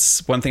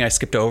choose, one thing I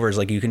skipped over is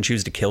like you can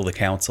choose to kill the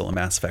council in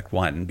Mass Effect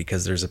 1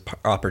 because there's an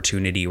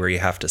opportunity where you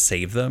have to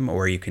save them,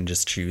 or you can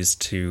just choose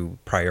to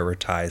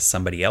prioritize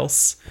somebody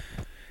else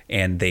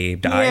and they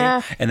die.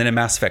 Yeah. And then in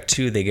Mass Effect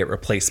 2, they get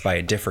replaced by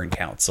a different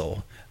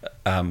council.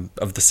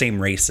 Of the same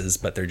races,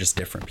 but they're just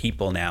different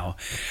people now.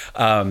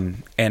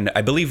 And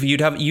I believe you'd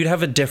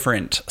have a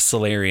different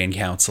Salarian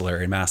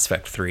counselor in Mass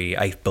Effect 3,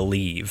 I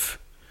believe,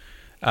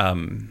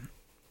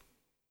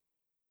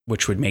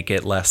 which would make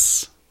it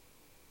less,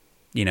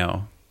 you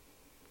know,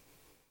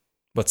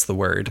 what's the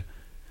word?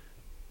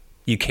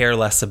 You care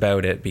less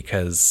about it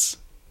because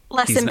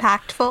less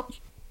impactful.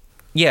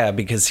 Yeah,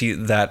 because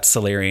that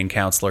Salarian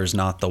counselor is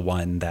not the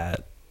one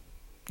that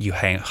you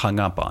hung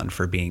up on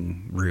for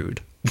being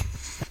rude.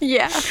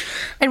 Yeah.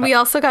 And we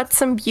also got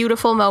some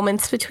beautiful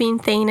moments between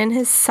Thane and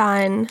his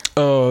son.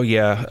 Oh,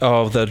 yeah.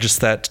 Oh,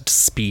 just that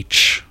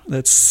speech,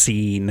 that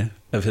scene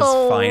of his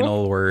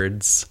final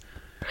words.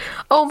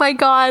 Oh, my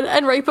God.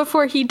 And right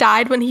before he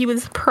died, when he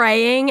was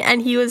praying,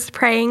 and he was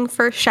praying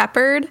for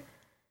Shepard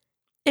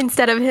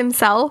instead of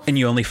himself. And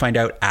you only find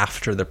out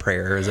after the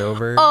prayer is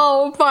over.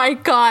 Oh, my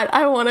God.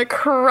 I want to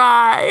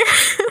cry.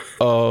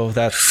 Oh,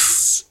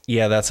 that's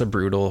a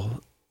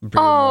brutal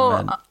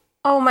moment.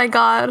 Oh my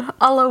God,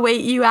 I'll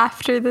await you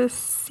after the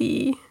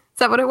sea. Is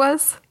that what it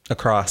was?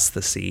 Across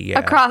the sea,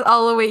 yeah.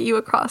 I'll await you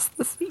across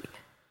the sea.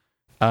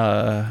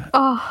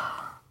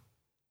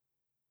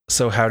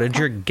 So how did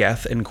your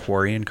Geth and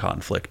Quarian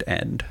conflict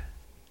end?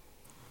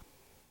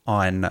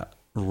 On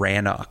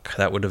Rannoch,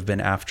 that would have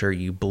been after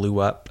you blew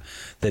up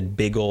the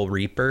big ol'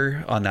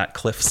 Reaper on that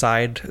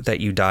cliffside that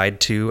you died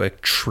to 1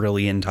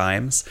 trillion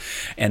times.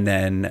 And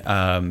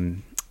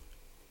then,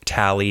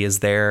 Tali is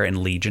there and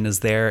Legion is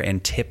there,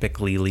 and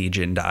typically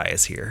Legion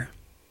dies here.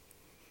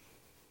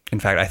 In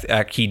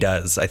fact, he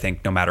does, I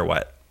think, no matter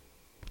what.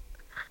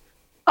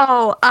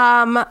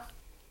 I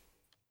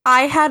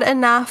had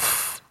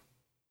enough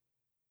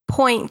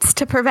points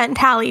to prevent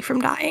Tali from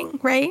dying,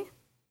 right?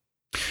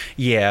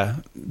 Yeah,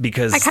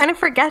 because... I kind of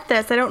forget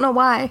this. I don't know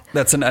why.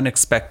 That's an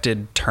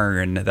unexpected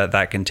turn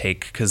that can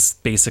take, because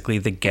basically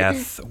the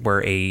Geth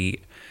were a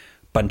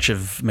bunch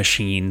of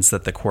machines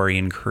that the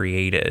Quarian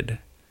created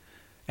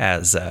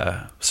as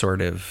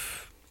sort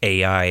of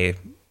AI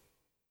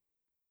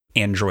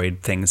android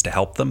things to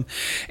help them,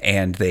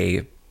 and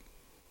they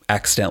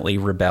accidentally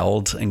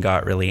rebelled and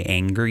got really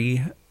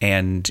angry,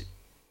 and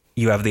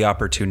you have the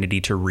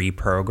opportunity to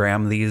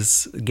reprogram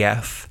these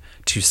Geth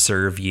to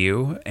serve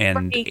you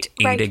and aid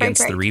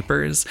against the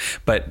Reapers,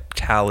 but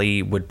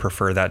Tali would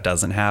prefer that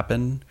doesn't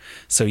happen.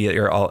 So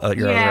your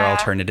other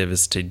alternative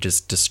is to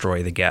just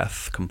destroy the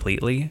Geth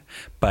completely.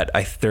 But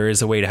there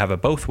is a way to have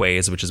it both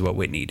ways, which is what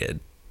Whitney did.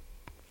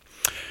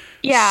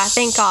 Yeah,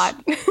 thank God.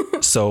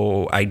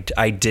 So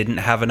I didn't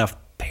have enough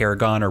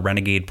Paragon or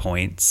Renegade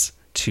points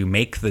to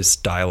make this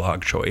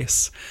dialogue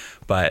choice,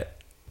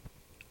 but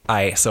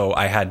I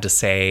had to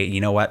say, you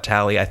know what,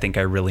 Tali, I think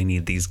I really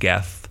need these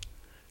Geth.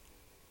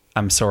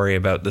 I'm sorry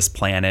about this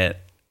planet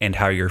and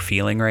how you're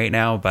feeling right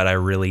now, but I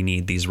really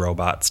need these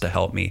robots to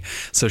help me.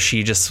 So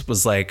she just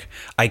was like,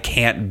 I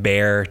can't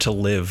bear to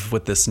live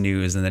with this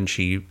news. And then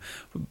she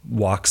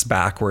walks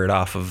backward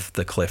off of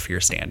the cliff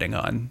you're standing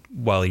on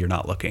while you're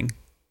not looking.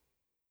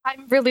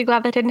 I'm really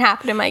glad that didn't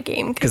happen in my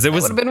game, because it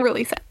would have been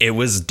really sad. It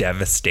was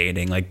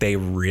devastating. Like, they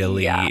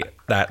really,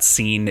 that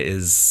scene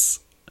is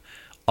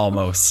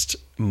almost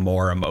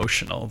more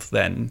emotional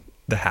than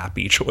the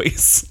happy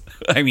choice.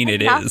 I mean,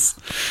 it is.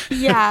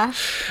 Yeah.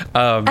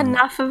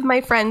 Enough of my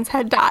friends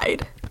had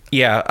died.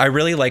 Yeah, I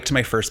really liked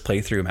my first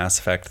playthrough Mass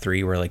Effect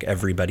 3 where like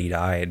everybody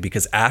died,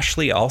 because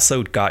Ashley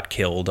also got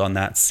killed on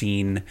that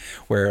scene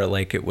where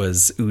like it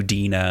was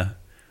Udina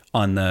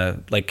on the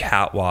like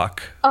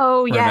catwalk.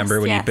 Oh, yes. Remember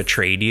when he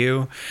betrayed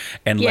you?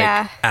 And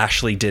like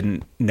Ashley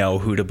didn't know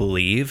who to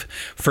believe.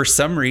 For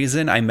some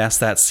reason, I messed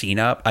that scene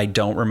up. I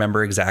don't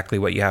remember exactly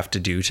what you have to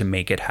do to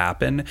make it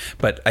happen,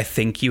 but I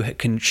think you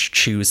can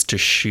choose to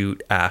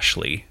shoot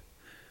Ashley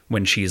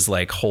when she's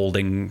like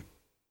holding,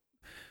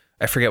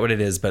 I forget what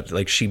it is, but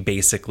like she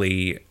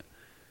basically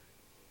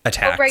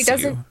attacks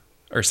you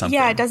or something.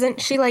 Yeah,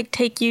 doesn't she like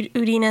take you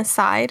Udina's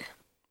side?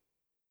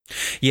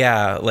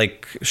 Yeah,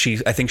 like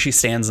I think she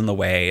stands in the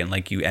way, and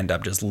like you end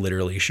up just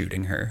literally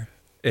shooting her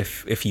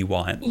if you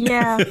want.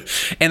 Yeah.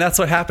 And that's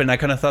what happened. I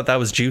kind of thought that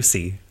was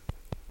juicy.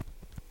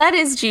 That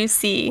is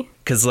juicy.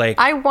 Because like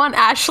I want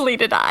Ashley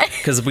to die.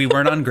 Because we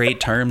weren't on great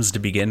terms to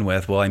begin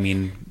with. Well, I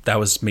mean, that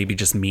was maybe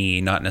just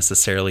me, not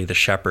necessarily the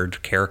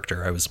Shepard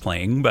character I was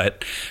playing,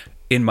 but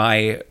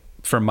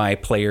from my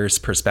player's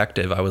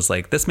perspective, I was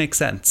like, this makes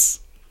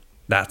sense.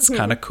 That's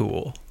kind of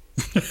cool.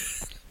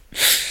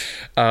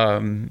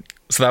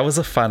 So that was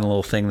a fun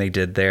little thing they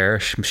did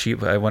there.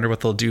 I wonder what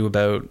they'll do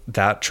about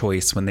that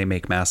choice when they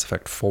make Mass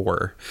Effect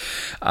 4.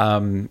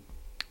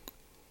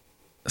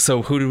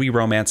 So who do we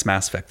romance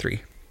Mass Effect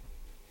 3?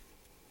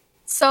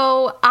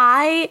 So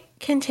I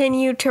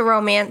continued to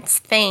romance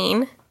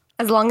Thane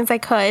as long as I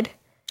could.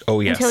 Oh,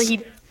 yes.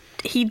 Until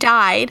he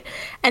died.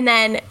 And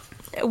then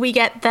we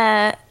get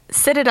the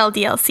Citadel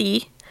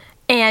DLC,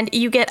 and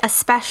you get a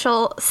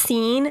special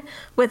scene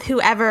with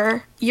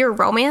whoever you're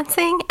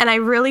romancing. And I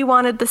really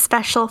wanted the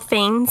special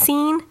Thane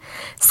scene.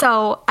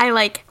 So I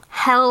like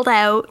held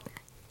out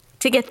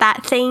to get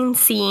that Thane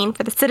scene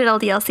for the Citadel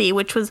DLC,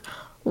 which was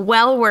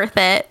well worth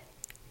it.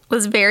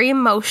 Was very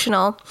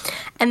emotional.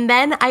 And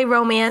then I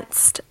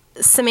romanced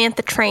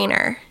Samantha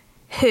Trainer,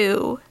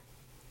 who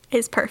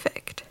is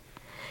perfect.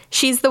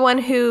 She's the one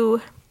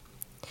who,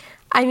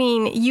 I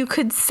mean, you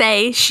could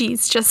say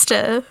she's just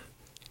a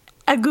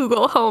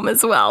Google Home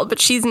as well, but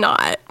she's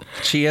not.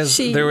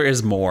 There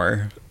is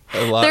more.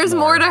 There's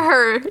more to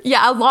her.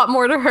 Yeah, a lot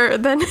more to her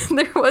than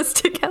there was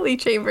to Kelly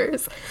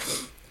Chambers.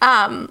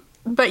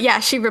 But yeah,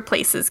 she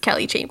replaces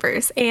Kelly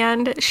Chambers,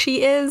 and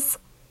she is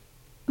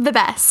the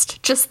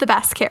best, just the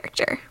best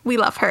character. We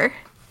love her.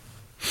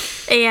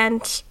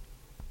 And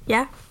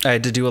yeah. I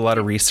had to do a lot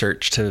of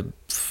research to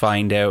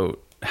find out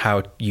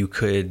how you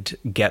could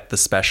get the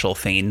special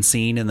Thane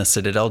scene in the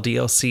Citadel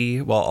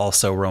DLC while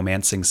also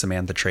romancing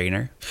Samantha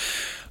Trainer.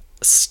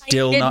 I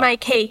did my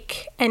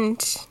cake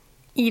and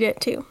eat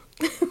it too.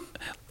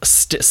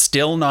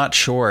 Still not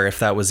sure if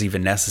that was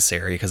even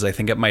necessary, because I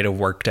think it might have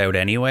worked out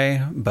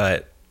anyway,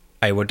 but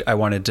I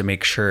wanted to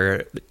make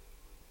sure,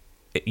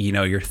 you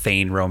know, your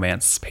Thane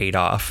romance paid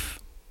off.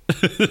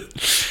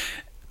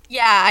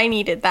 Yeah, I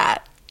needed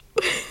that.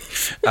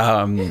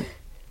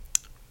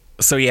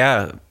 So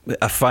yeah,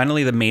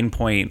 finally the main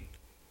point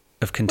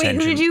of contention.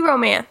 Wait, who did you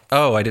romance?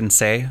 Oh, I didn't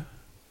say?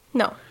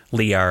 No.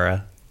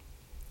 Liara.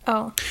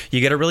 Oh. You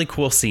get a really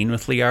cool scene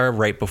with Liara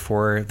right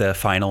before the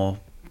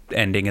final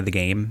ending of the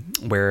game,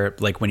 where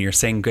like when you're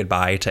saying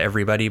goodbye to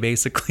everybody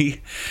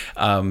basically,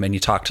 and you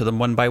talk to them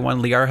one by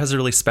one. Liara has a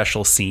really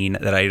special scene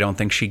that I don't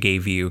think she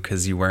gave you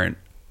because you weren't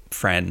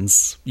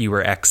friends. You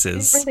were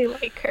exes. I really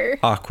like her.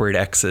 Awkward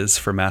exes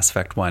for Mass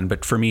Effect 1.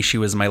 But for me, she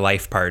was my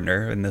life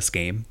partner in this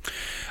game.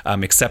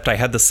 Except I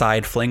had the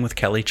side fling with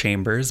Kelly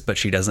Chambers, but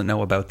she doesn't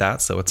know about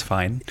that, so it's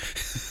fine.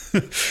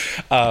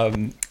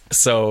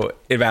 So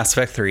in Mass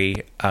Effect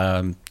 3,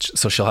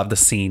 so she'll have the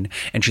scene,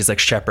 and she's like,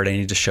 Shepard, I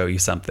need to show you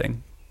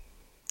something.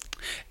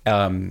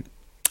 And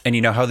And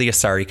you know how the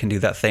Asari can do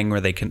that thing where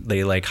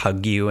they like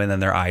hug you and then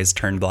their eyes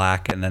turn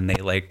black and then they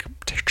like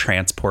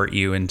transport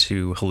you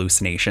into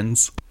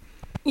hallucinations.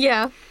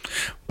 Yeah.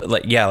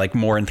 Like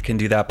Morinth can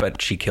do that,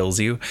 but she kills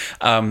you.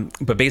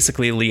 But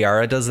basically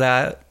Liara does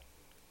that,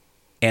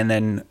 and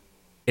then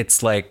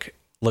it's like,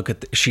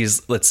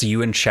 it's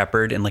you and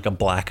Shepard in like a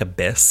black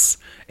abyss,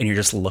 and you're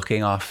just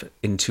looking off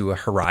into a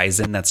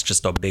horizon that's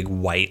just a big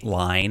white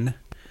line.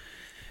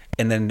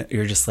 And then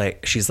she's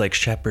like,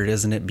 Shepard,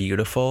 isn't it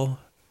beautiful?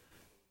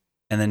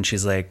 And then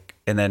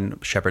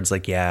Shepard's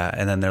like, yeah.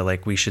 And then they're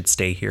like, we should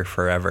stay here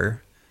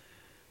forever.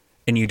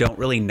 And you don't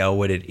really know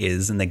what it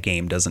is, and the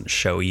game doesn't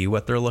show you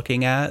what they're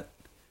looking at.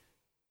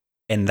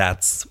 And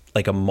that's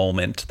like a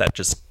moment that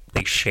just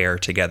they share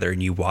together,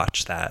 and you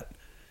watch that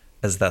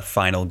as the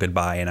final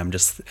goodbye. And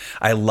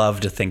I love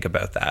to think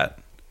about that.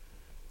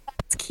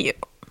 That's cute.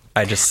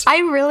 I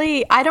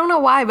don't know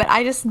why, but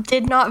I just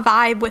did not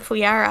vibe with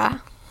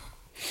Liara.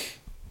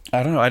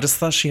 I don't know. I just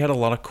thought she had a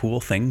lot of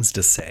cool things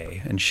to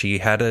say, and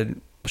she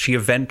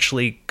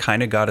eventually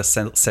kind of got a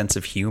sense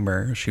of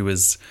humor. She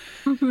was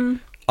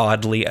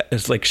oddly,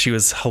 like, she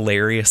was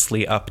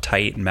hilariously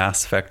uptight in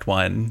Mass Effect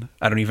 1.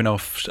 I don't even know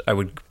if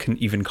I can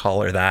even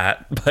call her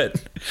that,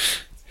 but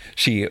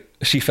she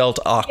felt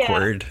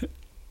awkward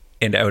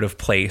and out of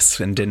place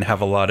and didn't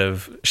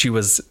have she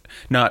was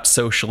not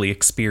socially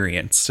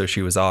experienced, so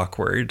she was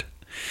awkward.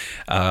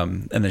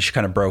 And then she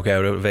kind of broke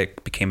out of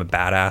it, became a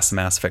badass in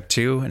Mass Effect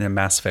 2, and in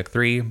Mass Effect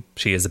 3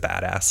 she is a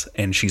badass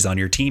and she's on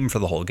your team for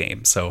the whole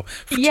game. So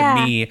to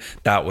me,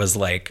 that was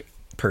like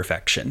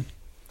perfection.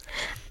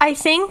 I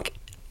think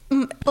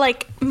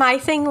like my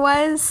thing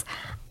was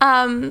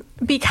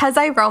because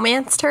I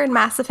romanced her in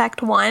Mass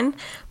Effect 1,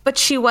 but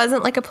she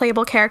wasn't like a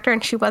playable character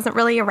and she wasn't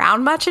really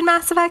around much in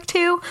Mass Effect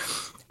 2.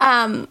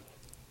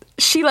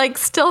 She like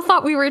still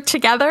thought we were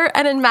together,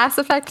 and in Mass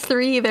Effect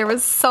 3 there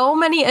was so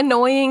many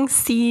annoying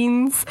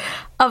scenes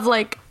of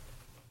like,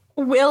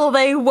 will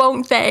they,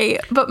 won't they,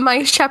 but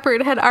my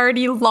Shepard had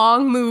already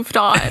long moved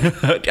on.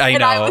 I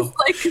know. I was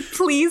like,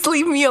 please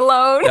leave me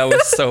alone. That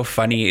was so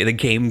funny. The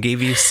game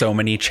gave you so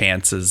many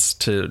chances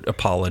to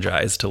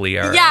apologize to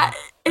Liara. Yeah,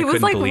 it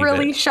was like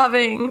really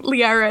shoving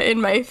Liara in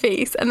my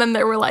face, and then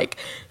there were like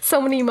so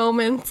many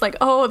moments like,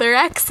 oh, they're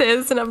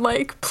exes, and I'm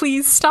like,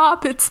 please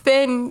stop, it's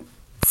been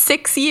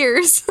 6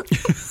 years.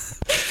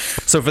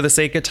 So for the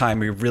sake of time,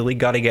 we really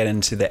got to get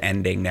into the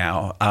ending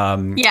now.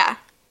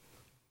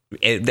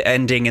 The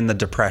ending and the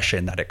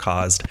depression that it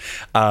caused.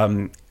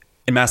 In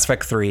Mass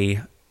Effect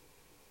 3,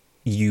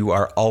 you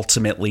are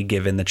ultimately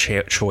given the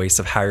choice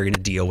of how you're going to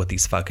deal with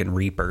these fucking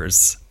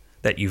Reapers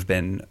that you've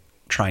been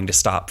trying to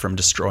stop from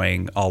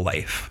destroying all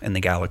life in the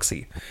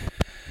galaxy.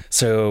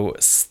 So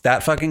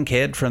that fucking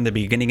kid from the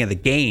beginning of the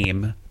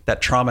game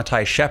that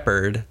traumatized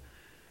Shepard,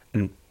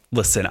 and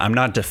listen, I'm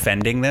not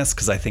defending this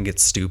because I think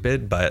it's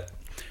stupid, but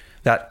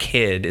that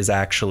kid is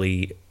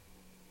actually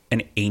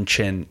an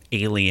ancient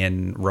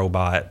alien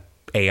robot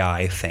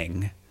AI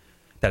thing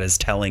that is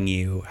telling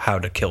you how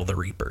to kill the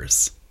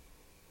Reapers.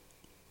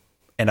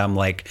 And I'm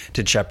like,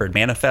 did Shepard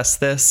manifest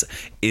this?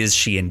 Is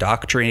she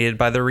indoctrinated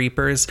by the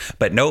Reapers?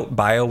 But no,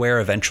 BioWare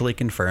eventually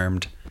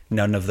confirmed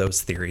none of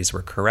those theories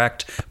were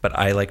correct, but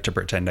I like to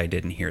pretend I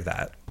didn't hear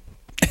that.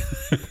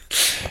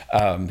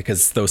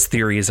 Because those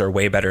theories are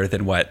way better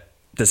than what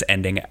this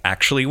ending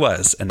actually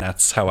was, and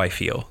that's how I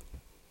feel.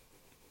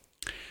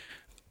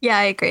 Yeah,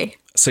 I agree.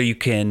 So you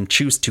can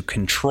choose to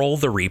control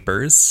the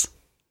Reapers,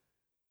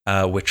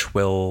 which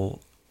will,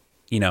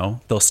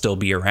 they'll still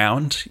be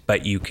around,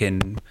 but you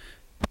can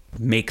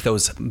make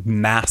those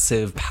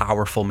massive,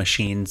 powerful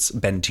machines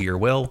bend to your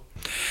will.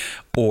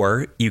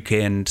 Or you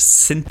can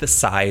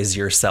synthesize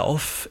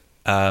yourself,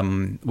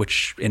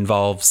 which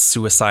involves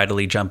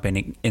suicidally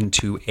jumping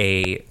into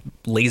a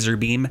laser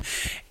beam,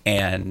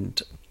 and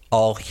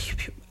all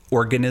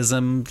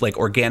organisms, like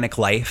organic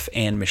life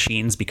and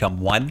machines,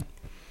 become one.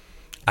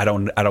 I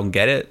don't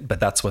get it, but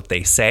that's what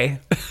they say.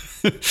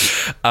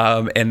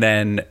 And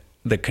then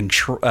the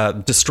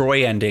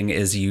destroy ending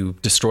is you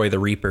destroy the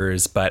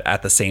Reapers, but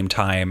at the same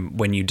time,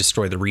 when you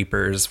destroy the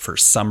Reapers, for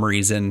some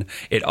reason,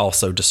 it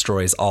also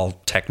destroys all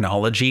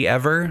technology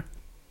ever.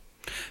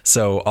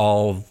 So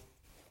all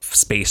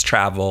space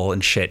travel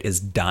and shit is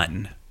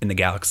done in the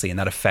galaxy, and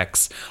that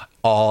affects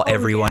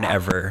everyone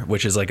ever,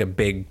 which is like a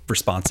big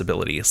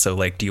responsibility. So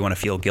like, do you want to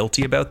feel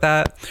guilty about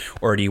that,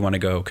 or do you want to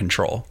go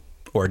control,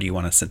 or do you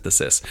want to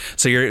synthesis?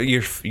 So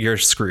you're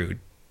screwed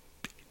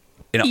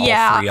in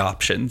all three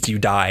options. You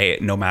die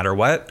no matter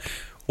what,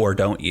 or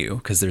don't you?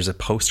 Because there's a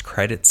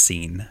post-credit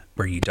scene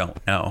where you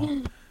don't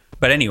know.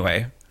 But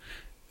anyway,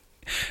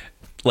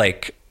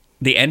 like,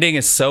 the ending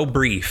is so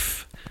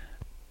brief,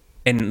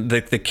 and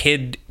the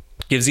kid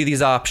gives you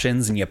these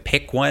options, and you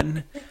pick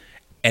one,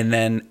 and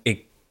then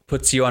it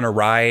puts you on a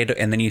ride,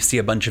 and then you see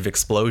a bunch of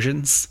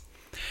explosions,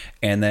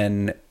 and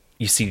then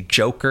you see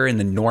Joker in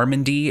the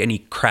Normandy, and he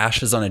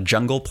crashes on a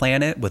jungle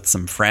planet with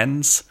some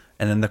friends,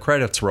 and then the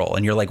credits roll,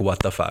 and you're like, what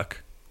the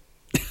fuck?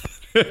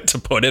 To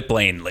put it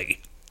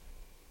plainly.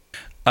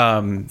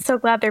 So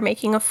glad they're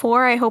making a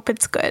 4. I hope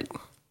it's good.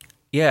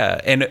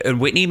 Yeah, and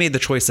Whitney made the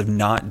choice of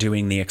not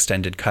doing the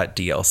extended cut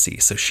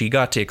DLC, so she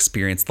got to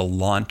experience the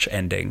launch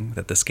ending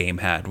that this game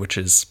had, which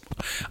is,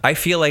 I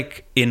feel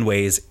like in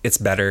ways it's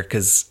better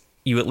because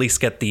you at least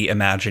get the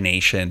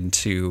imagination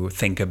to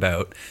think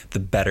about the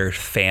better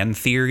fan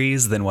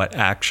theories than what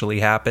actually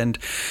happened,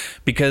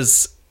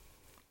 because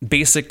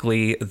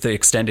basically the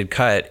extended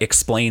cut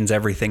explains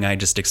everything I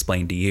just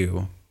explained to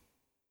you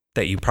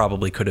that you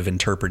probably could have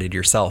interpreted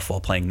yourself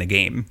while playing the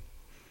game.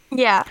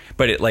 Yeah.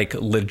 But it like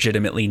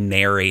legitimately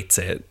narrates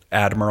it.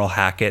 Admiral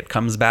Hackett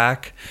comes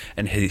back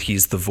and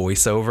he's the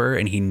voiceover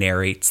and he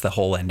narrates the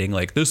whole ending.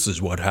 Like, this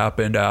is what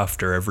happened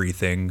after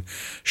everything.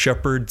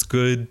 Shepard's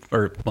good,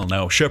 or well,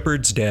 no,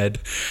 Shepard's dead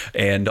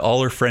and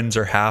all her friends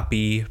are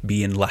happy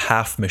being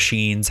half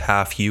machines,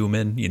 half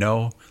human, you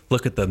know,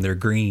 look at them. They're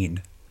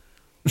green.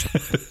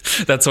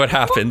 That's what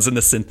happens in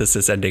the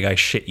synthesis ending. I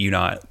shit you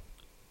not.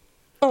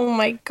 Oh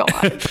my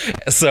God.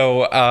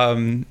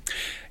 So,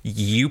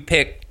 you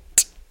picked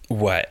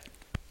what?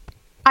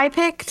 I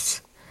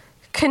picked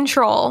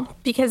Control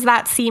because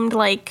that seemed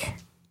like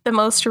the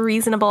most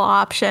reasonable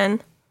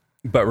option.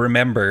 But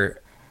remember,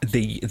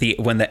 the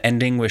when the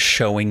ending was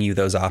showing you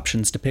those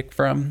options to pick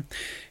from,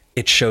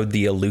 it showed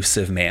the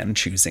elusive man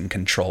choosing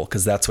Control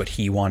because that's what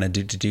he wanted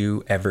to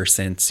do ever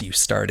since you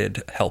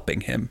started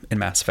helping him in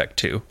Mass Effect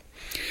 2.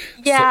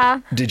 Yeah.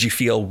 So, did you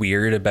feel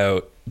weird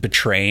about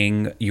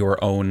betraying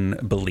your own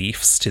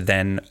beliefs to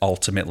then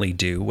ultimately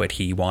do what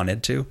he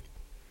wanted to?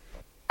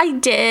 I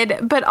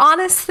did, but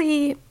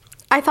honestly,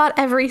 I thought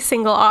every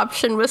single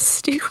option was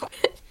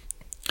stupid.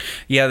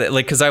 Yeah,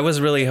 like, because I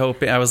was really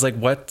hoping, I was like,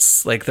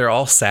 what's, like, they're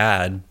all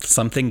sad.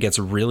 Something gets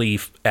really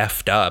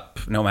effed up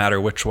no matter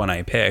which one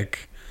I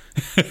pick.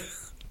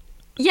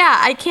 Yeah,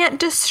 I can't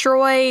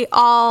destroy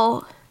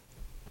all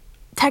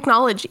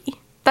technology.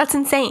 That's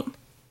insane.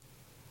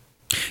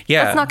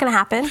 Yeah. That's not going to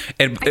happen.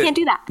 I can't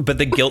do that. But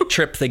the guilt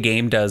trip the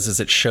game does is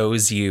it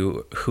shows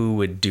you who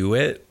would do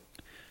it.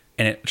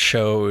 And it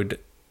showed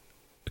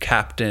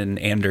Captain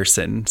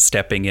Anderson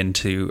stepping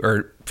into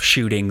or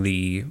shooting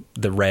the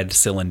red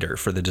cylinder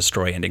for the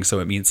destroy ending. So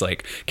it means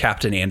like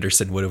Captain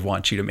Anderson would have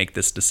wanted you to make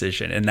this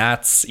decision. And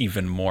that's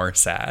even more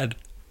sad.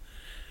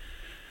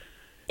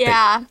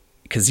 Yeah.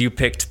 Because you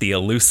picked the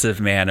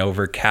elusive man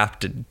over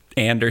Captain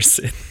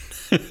Anderson.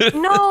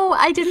 No,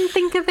 I didn't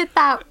think of it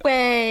that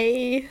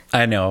way.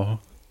 I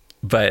know.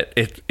 But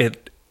it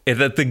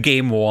that the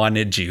game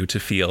wanted you to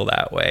feel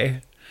that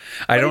way.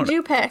 What did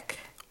you pick?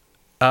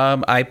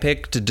 I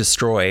picked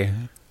Destroy.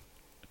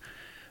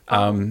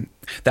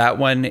 That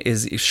one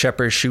is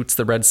Shepard shoots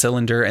the red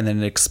cylinder and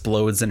then it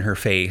explodes in her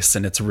face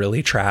and it's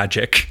really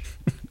tragic.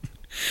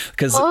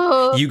 Because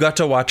you got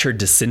to watch her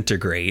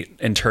disintegrate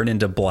and turn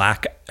into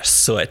black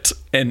soot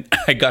and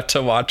I got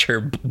to watch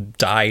her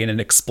die in an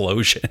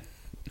explosion.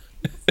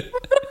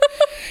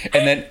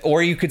 And then,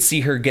 or you could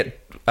see her get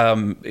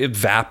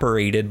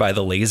evaporated by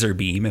the laser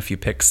beam if you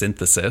pick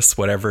synthesis,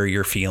 whatever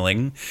you're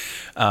feeling.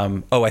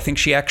 I think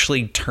she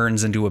actually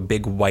turns into a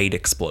big white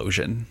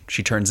explosion.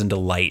 She turns into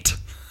light.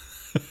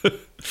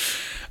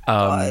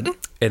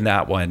 In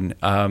that one.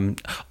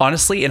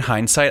 Honestly, in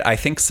hindsight, I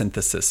think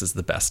synthesis is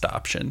the best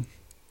option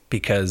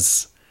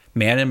because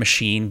man and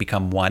machine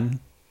become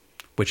one,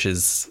 which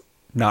is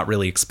not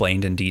really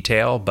explained in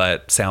detail,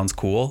 but sounds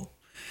cool.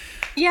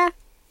 Yeah.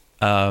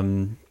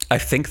 I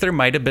think there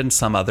might have been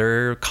some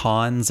other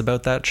cons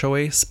about that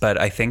choice,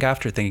 but I think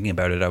after thinking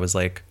about it, I was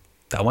like,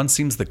 that one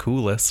seems the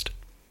coolest.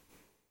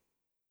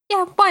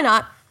 Yeah, why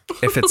not?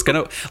 If it's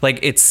gonna, like,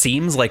 it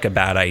seems like a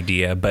bad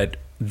idea, but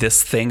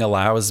this thing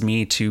allows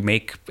me to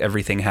make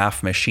everything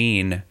half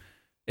machine.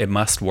 It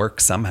must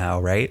work somehow,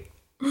 right?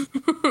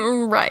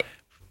 Right.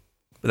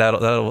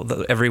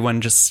 That'll everyone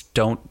just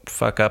don't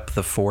fuck up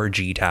the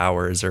 4G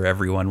towers or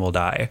everyone will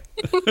die.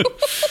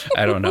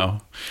 I don't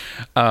know.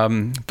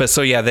 But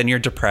so yeah, then you're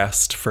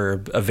depressed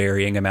for a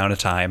varying amount of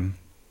time.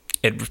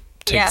 It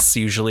takes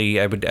usually,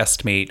 I would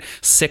estimate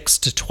 6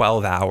 to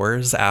 12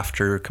 hours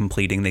after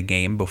completing the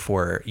game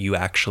before you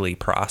actually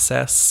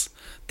process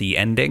the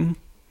ending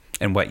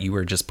and what you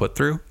were just put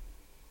through.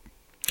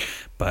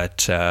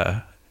 But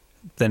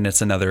then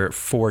it's another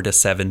 4 to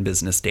 7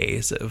 business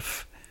days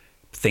of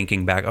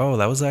thinking back, oh,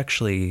 that was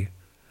actually,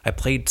 I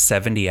played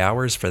 70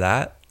 hours for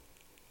that.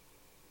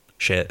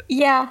 Shit.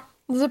 Yeah,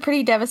 it was a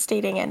pretty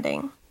devastating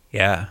ending.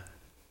 Yeah.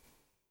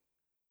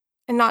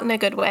 And not in a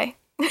good way.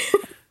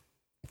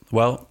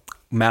 Well,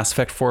 Mass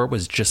Effect 4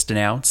 was just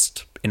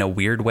announced in a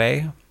weird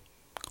way,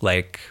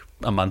 like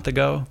a month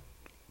ago,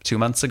 2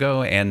 months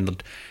ago.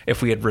 And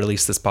if we had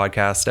released this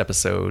podcast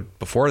episode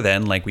before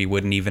then, like we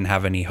wouldn't even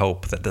have any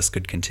hope that this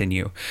could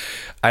continue.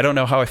 I don't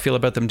know how I feel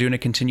about them doing a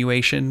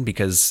continuation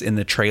because in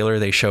the trailer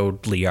they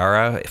showed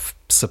Liara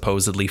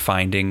supposedly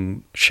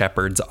finding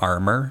Shepard's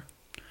armor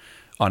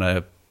on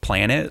a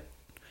planet.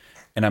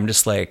 And I'm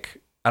just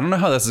like, I don't know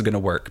how this is going to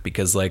work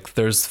because like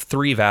there's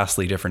 3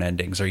 vastly different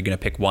endings. Are you going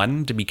to pick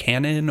one to be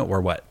canon or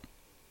what?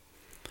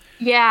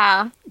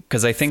 Yeah.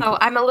 Because I think... So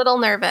I'm a little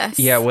nervous.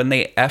 Yeah, when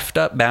they effed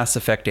up Mass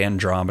Effect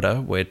Andromeda,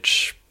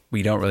 which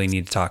we don't really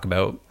need to talk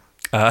about,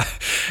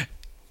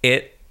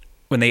 it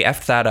when they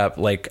effed that up,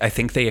 like, I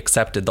think they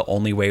accepted the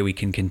only way we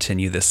can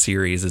continue this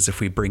series is if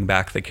we bring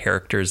back the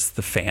characters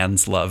the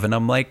fans love. And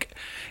I'm like,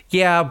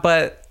 yeah,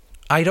 but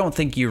I don't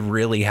think you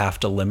really have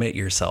to limit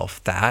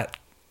yourself that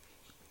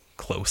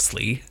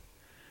closely.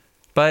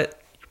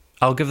 But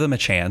I'll give them a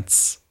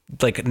chance.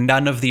 Like,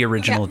 none of the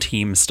original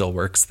team still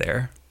works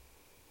there.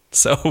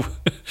 So,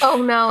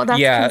 oh no,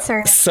 that's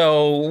concerning.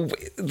 So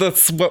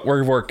that's what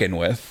we're working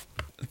with.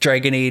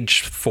 Dragon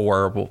Age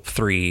 4.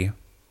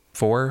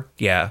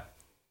 Yeah.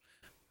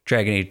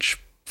 Dragon Age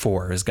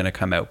 4 is going to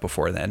come out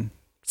before then.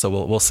 So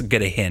we'll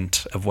get a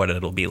hint of what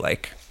it'll be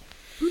like.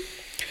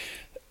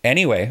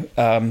 Anyway,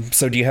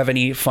 so do you have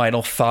any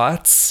final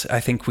thoughts? I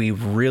think we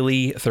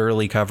really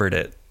thoroughly covered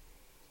it.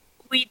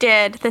 We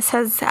did. This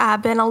has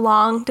been a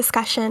long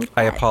discussion.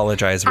 I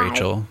apologize,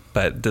 Rachel,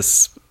 but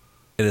this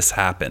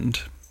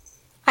happened.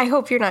 I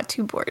hope you're not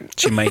too bored.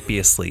 She might be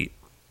asleep.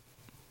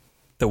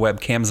 The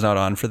webcam's not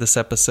on for this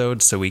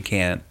episode, so we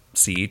can't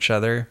see each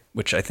other,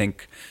 which I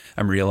think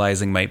I'm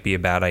realizing might be a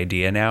bad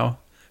idea now.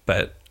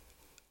 But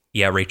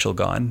yeah, Rachel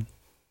gone.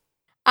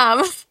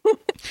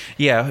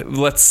 Yeah,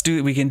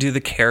 we can do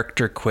the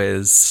character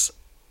quiz.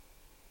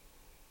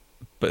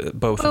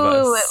 Both of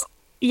us.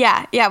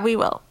 Yeah, we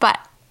will. But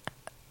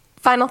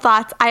final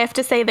thoughts. I have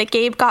to say that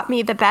Gabe got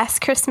me the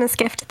best Christmas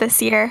gift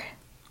this year.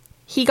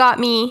 He got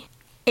me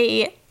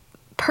a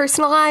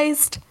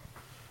personalized,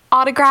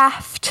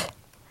 autographed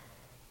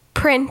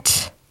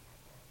print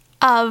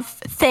of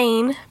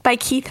Thane by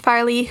Keith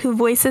Farley, who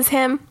voices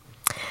him,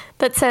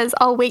 that says,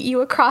 "I'll wait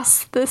you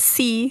across the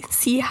sea,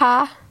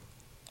 see-ha."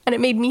 And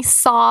it made me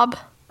sob.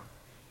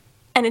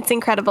 And it's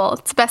incredible.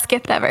 It's the best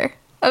gift ever.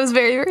 I was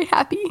very, very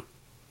happy.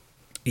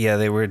 Yeah,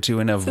 they were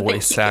doing a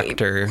voice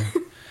actor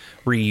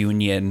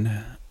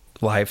reunion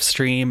live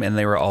stream, and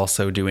they were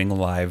also doing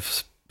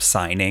live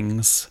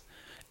signings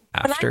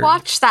after. And I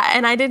watched that,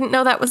 and I didn't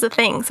know that was a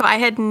thing, so I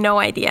had no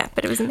idea,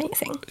 but it was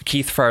amazing.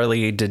 Keith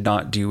Farley did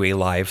not do a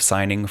live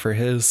signing for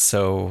his,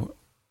 so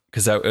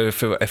because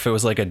if it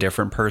was like a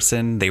different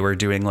person, they were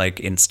doing like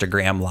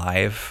Instagram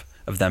live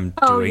of them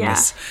doing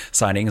this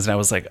signings, and I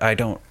was like, I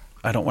don't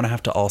want to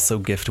have to also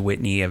gift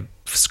Whitney a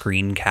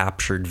screen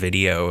captured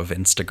video of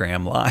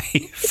Instagram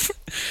live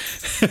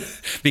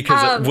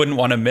because it wouldn't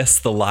want to miss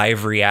the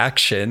live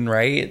reaction,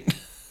 right?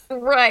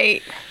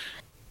 Right.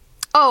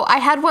 Oh, I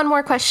had one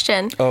more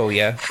question. Oh,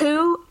 yeah.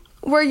 Who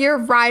were your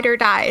ride or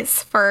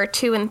dies for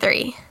 2 and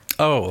 3?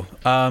 Oh,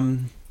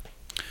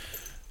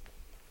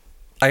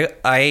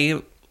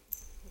 I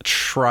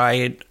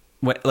tried,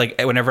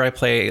 whenever I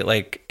play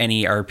like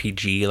any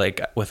RPG, like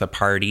with a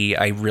party,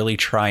 I really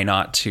try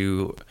not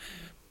to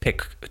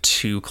pick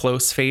too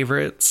close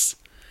favorites.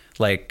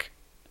 Like,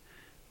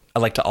 I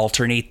like to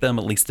alternate them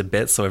at least a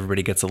bit so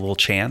everybody gets a little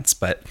chance.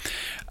 But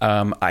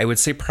I would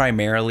say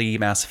primarily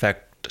Mass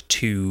Effect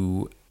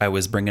 2, I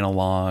was bringing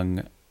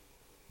along.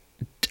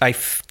 I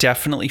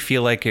definitely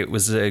feel like it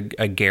was a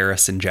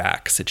Garrus and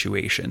Jack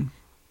situation.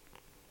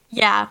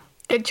 Yeah,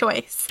 good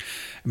choice.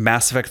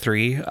 Mass Effect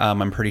 3,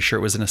 I'm pretty sure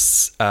it was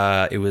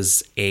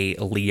a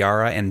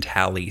Liara and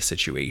Tali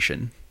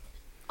situation.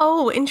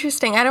 Oh,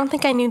 interesting. I don't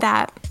think I knew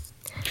that.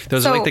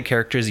 Those are like the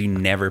characters you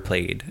never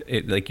played.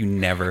 You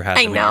never had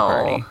them in your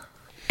party.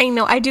 I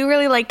know. I do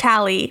really like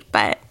Tali,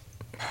 but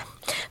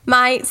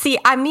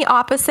I'm the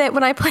opposite.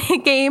 When I play a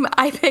game,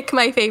 I pick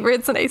my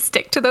favorites and I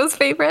stick to those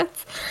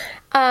favorites.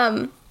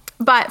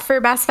 But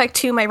for Mass Effect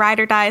 2, my ride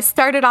or dies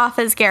started off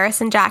as Garrus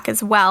and Jack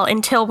as well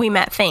until we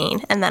met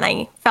Thane. And then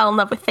I fell in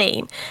love with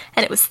Thane.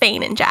 And it was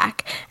Thane and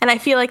Jack. And I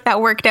feel like that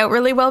worked out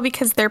really well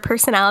because their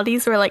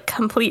personalities were like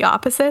complete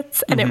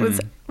opposites. And it was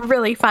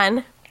really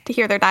fun to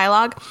hear their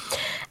dialogue.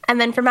 And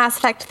then for Mass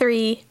Effect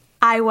 3,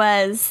 I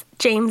was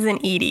James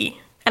and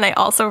EDI. And I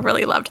also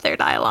really loved their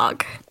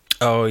dialogue.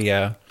 Oh,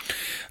 yeah.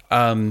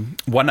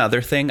 One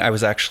other thing I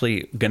was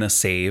actually going to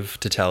save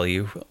to tell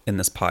you in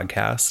this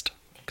podcast,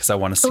 because I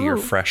want to see your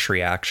fresh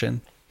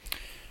reaction.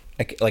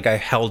 I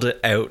held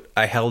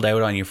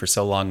out on you for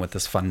so long with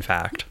this fun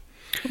fact.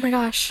 Oh my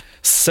gosh.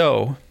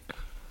 So,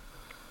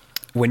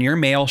 when you're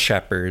male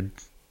shepherd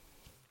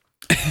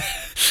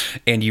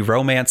and you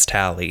romance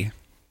Tali,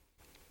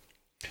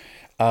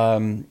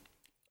 I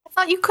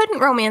thought you couldn't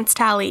romance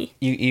Tali.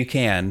 You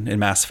can in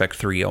Mass Effect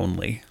 3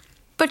 only.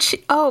 But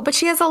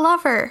she has a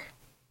lover.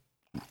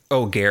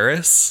 Oh,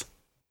 Garrus?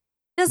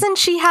 Doesn't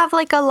she have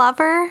like a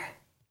lover?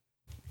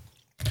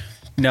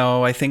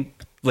 No, I think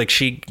like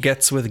she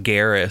gets with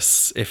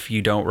Garrus if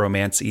you don't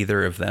romance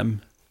either of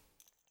them.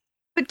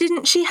 But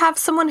didn't she have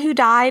someone who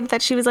died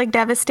that she was like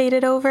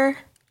devastated over?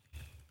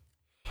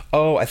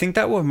 Oh, I think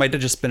that one might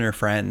have just been her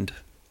friend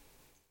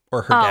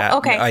or her dad.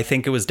 Okay. I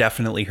think it was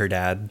definitely her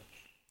dad.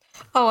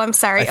 Oh, I'm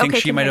sorry. I think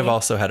she might have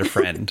also had a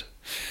friend.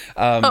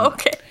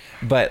 Okay.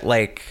 But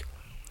like,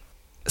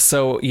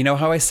 so you know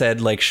how I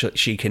said like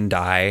she can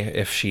die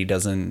if she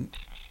doesn't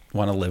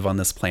want to live on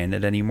this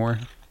planet anymore?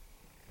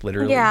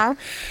 Literally. Yeah.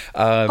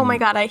 Oh my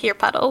God, I hear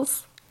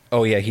Puddles.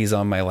 Oh yeah, he's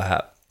on my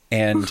lap.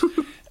 And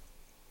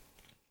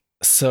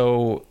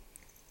so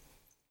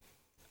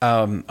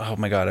Oh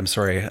my God, I'm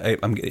sorry.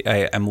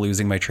 I'm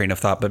losing my train of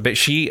thought. But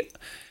she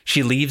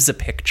leaves a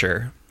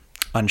picture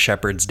on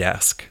Shepard's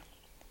desk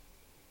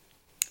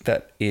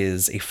that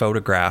is a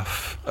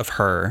photograph of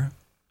her.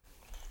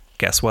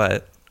 Guess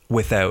what?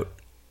 Without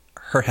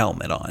her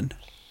helmet on.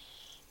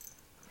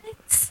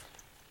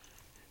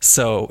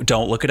 So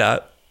don't look it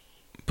up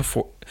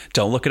before.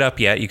 Don't look it up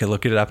yet. You can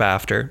look it up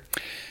after.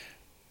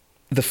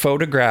 The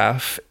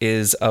photograph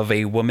is of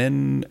a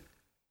woman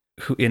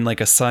who, in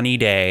like a sunny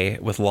day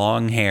with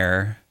long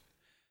hair,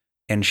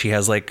 and she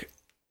has like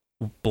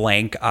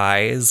blank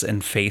eyes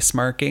and face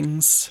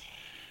markings.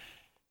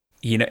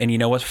 You know, and you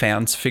know what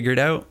fans figured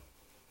out?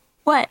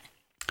 What?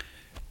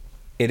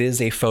 It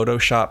is a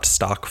photoshopped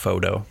stock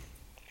photo.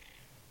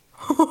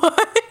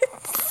 What?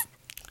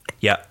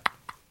 Yeah.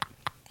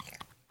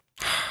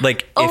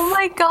 Like, oh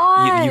my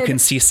God. You can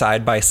see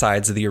side by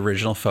sides of the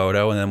original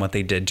photo and then what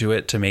they did to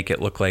it to make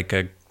it look like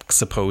a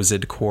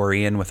supposed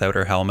Quarian without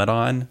her helmet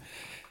on.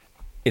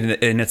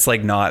 And it's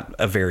like not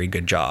a very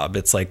good job.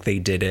 It's like they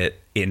did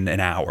it in an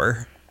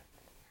hour.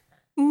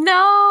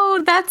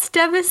 No, that's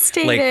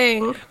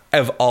devastating. Like,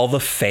 of all the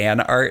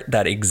fan art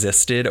that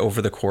existed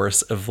over the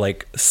course of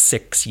like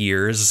 6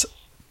 years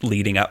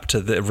leading up to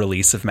the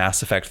release of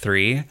Mass Effect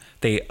 3,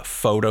 they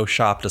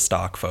photoshopped a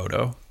stock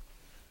photo.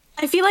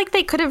 I feel like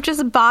they could have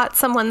just bought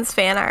someone's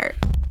fan art.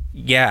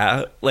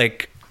 Yeah,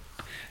 like,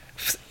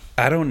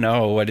 I don't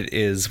know what it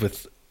is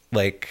with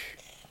like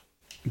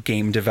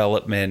game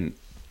development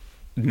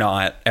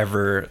not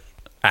ever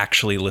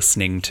actually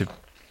listening to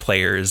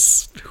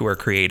players who are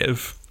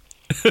creative.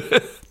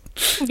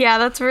 Yeah,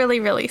 that's really,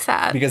 really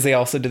sad. Because they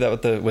also did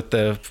that with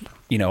the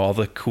you know, all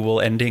the cool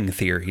ending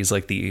theories,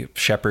 like the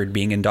Shepard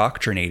being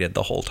indoctrinated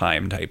the whole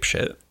time type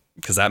shit.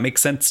 Because that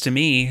makes sense to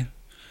me.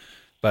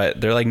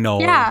 But they're like, no,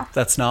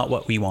 that's not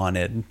what we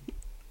wanted.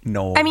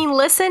 No. I mean,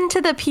 listen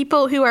to the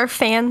people who are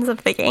fans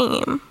of the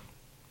game.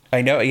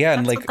 I know, yeah, That's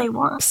and like what they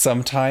want.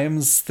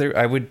 sometimes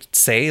I would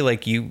say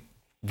like you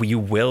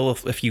will,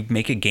 if you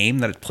make a game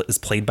that is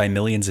played by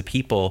millions of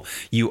people,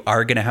 you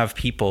are going to have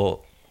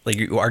people, like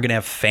you are going to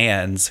have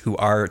fans who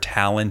are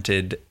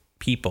talented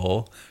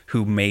people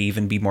who may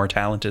even be more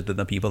talented than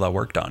the people that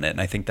worked on it. And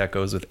I think that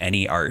goes with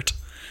any art.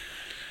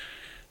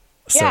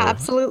 So Yeah,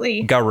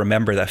 absolutely. Gotta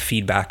remember that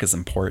feedback is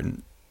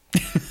important.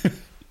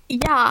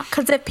 Yeah,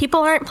 because if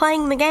people aren't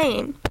playing the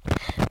game,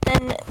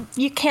 then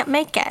you can't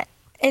make it.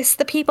 It's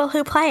the people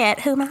who play it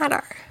who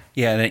matter.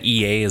 Yeah, and then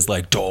EA is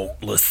like,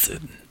 don't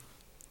listen.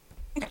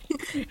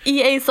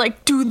 EA's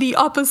like, do the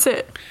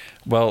opposite.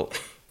 Well,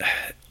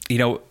 you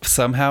know,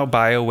 somehow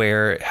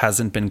BioWare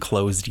hasn't been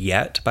closed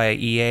yet by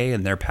EA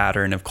and their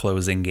pattern of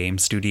closing game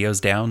studios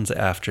down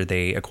after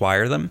they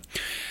acquire them.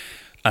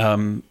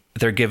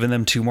 They're giving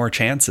them 2 more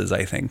chances,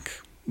 I think,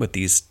 with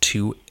these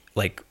 2,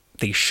 like,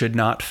 they should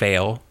not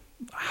fail.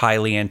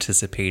 Highly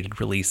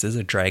anticipated releases,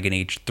 a Dragon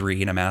Age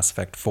 3 and a Mass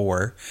Effect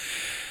 4.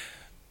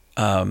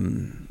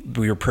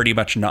 We were pretty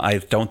much not, I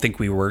don't think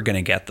we were going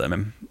to get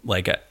them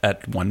like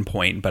at one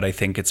point, but I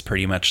think it's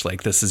pretty much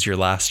like, this is your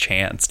last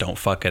chance. Don't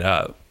fuck it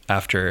up.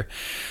 After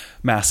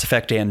Mass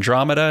Effect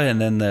Andromeda and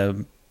then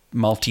the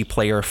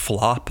multiplayer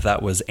flop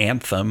that was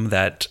Anthem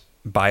that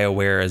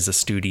BioWare as a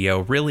studio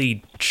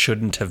really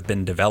shouldn't have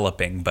been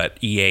developing, but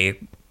EA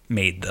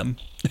made them.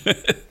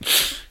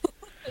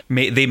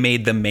 They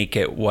made them make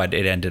it what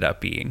it ended up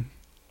being.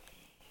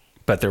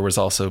 But there was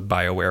also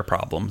BioWare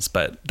problems,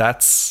 but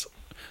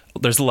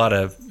there's a lot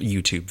of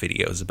YouTube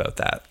videos about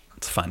that.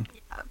 It's fun.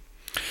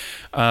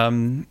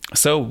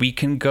 So we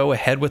can go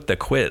ahead with the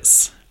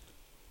quiz.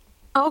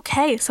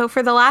 Okay, so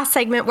for the last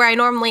segment where I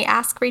normally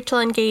ask Rachel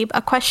and Gabe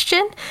a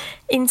question,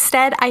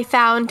 instead I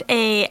found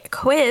a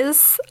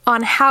quiz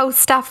on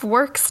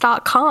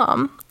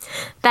howstuffworks.com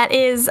that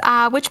is,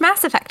 which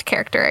Mass Effect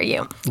character are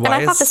you? And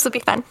I thought this would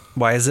be fun.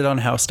 Why is it on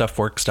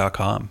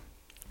howstuffworks.com?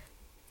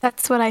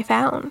 That's what I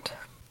found.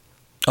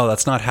 Oh,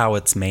 that's not how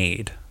it's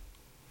made.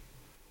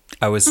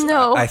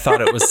 No. I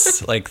thought it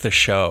was like the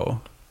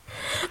show.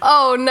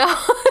 Oh, no.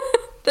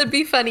 That'd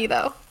be funny,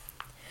 though.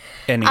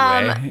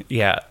 Anyway,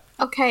 yeah.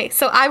 Okay,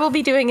 so I will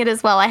be doing it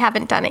as well. I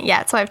haven't done it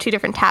yet, so I have 2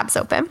 different tabs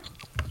open.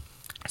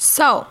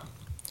 So,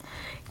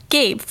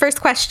 Gabe,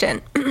 first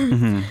question.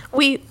 Mm-hmm.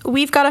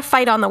 We've got a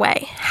fight on the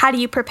way. How do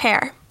you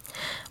prepare?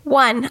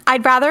 1,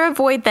 I'd rather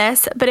avoid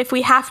this, but if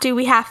we have to,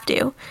 we have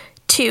to.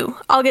 2,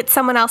 I'll get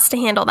someone else to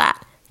handle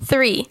that.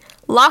 3,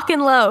 lock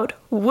and load.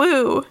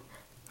 Woo.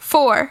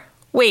 4,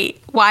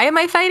 wait, why am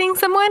I fighting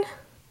someone?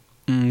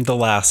 The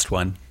last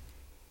one.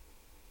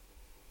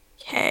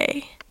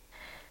 Okay.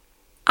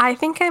 I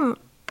think I'm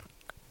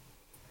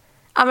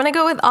going to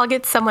go with I'll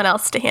get someone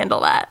else to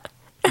handle that.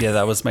 Yeah,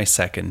 that was my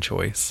second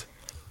choice.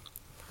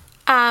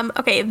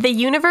 Okay, the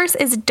universe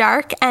is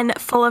dark and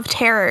full of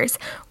terrors.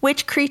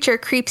 Which creature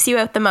creeps you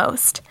out the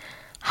most?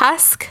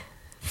 Husk,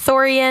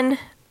 Thorian,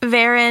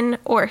 Varen,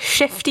 or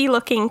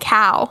shifty-looking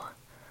cow?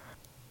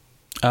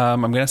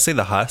 I'm going to say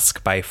the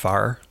Husk by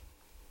far.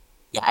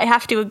 Yeah, I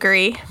have to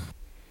agree.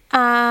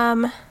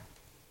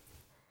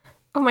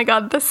 Oh my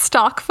god, the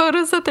stock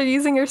photos that they're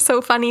using are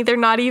so funny. They're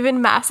not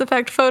even Mass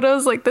Effect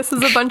photos. Like, this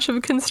is a bunch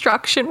of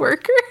construction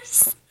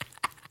workers.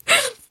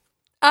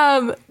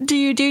 Do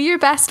you do your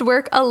best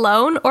work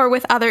alone or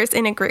with others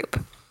in a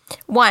group?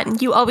 1,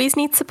 you always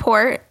need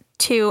support.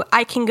 2,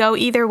 I can go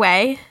either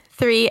way.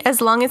 3, as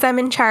long as I'm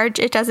in charge,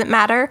 it doesn't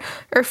matter.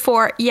 Or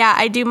 4, yeah,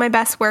 I do my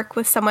best work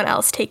with someone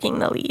else taking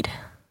the lead.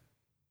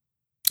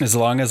 As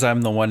long as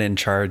I'm the one in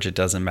charge, it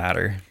doesn't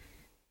matter.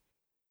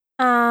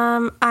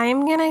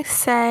 I'm gonna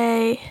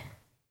say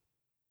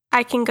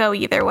I can go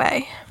either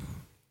way.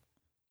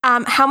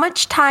 How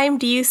much time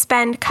do you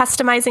spend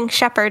customizing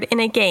Shepard in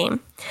a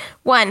game?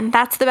 1,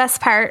 that's the best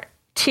part.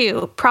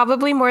 2,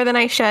 probably more than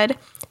I should.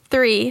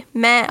 3,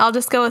 meh, I'll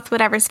just go with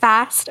whatever's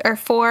fast. Or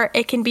 4,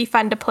 it can be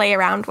fun to play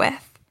around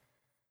with.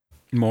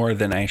 More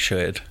than I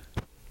should.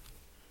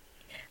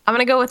 I'm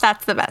gonna go with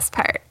that's the best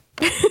part.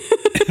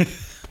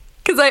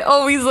 Because I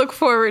always look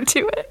forward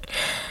to it.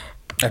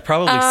 I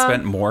probably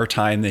spent more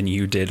time than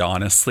you did,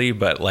 honestly,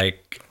 but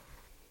like,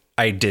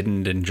 I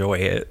didn't enjoy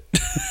it.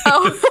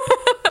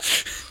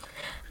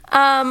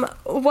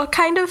 What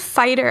kind of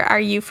fighter are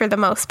you for the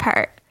most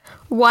part?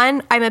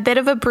 1, I'm a bit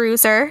of a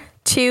bruiser.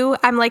 2,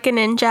 I'm like a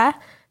ninja.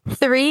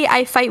 3,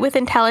 I fight with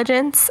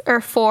intelligence. Or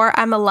 4,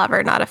 I'm a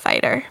lover, not a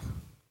fighter.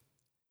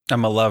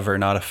 I'm a lover,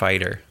 not a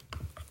fighter.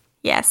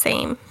 Yeah,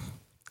 same.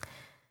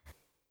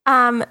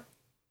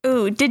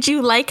 Did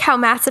you like how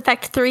Mass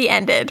Effect 3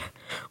 ended?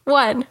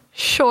 1,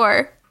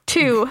 sure.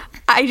 2,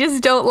 I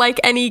just don't like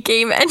any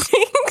game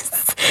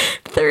endings.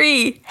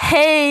 3,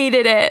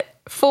 hated it.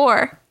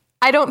 4,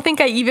 I don't think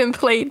I even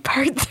played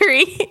part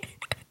 3.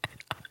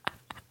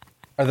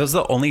 Are those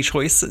the only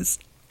choices?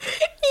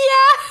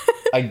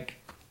 Yeah.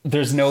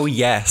 There's no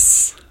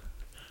yes.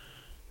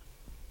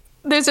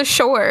 There's a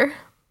sure.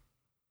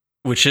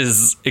 Which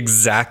is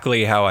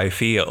exactly how I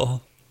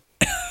feel.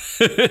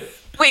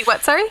 Wait,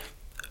 what? Sorry?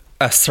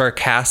 A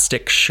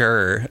sarcastic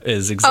sure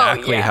is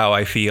exactly how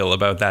I feel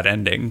about that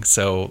ending.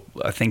 So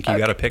I think you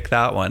got to pick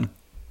that one.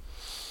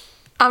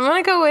 I'm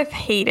going to go with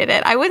hated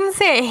it. I wouldn't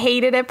say I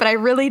hated it, but I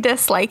really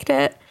disliked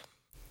it.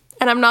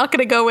 And I'm not going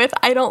to go with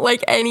I don't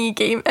like any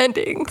game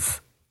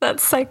endings.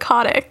 That's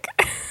psychotic.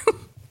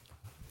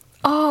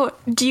 Oh,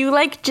 do you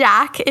like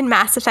Jack in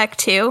Mass Effect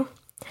 2?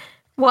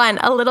 1,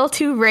 a little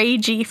too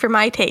ragey for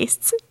my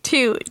tastes.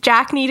 2,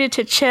 Jack needed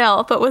to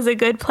chill, but was a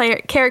good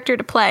character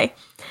to play.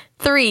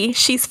 3,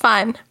 she's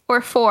fun.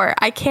 Or 4,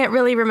 I can't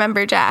really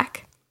remember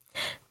Jack.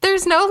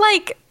 There's no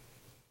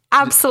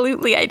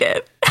absolutely I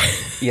did.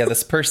 Yeah,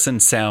 this person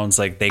sounds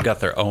like they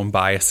got their own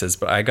biases,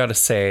 but I gotta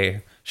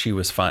say she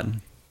was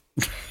fun.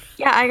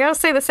 Yeah, I gotta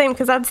say the same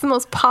because that's the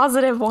most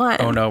positive one.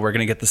 Oh no, we're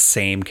gonna get the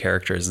same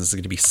characters. This is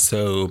gonna be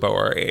so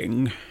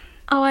boring.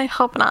 Oh, I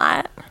hope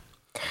not.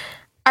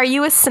 Are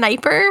you a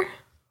sniper?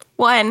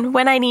 1,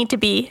 when I need to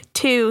be.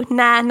 2,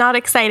 nah, not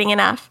exciting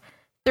enough.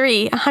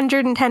 3,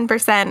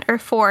 110%. Or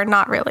 4,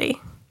 not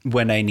really.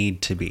 When I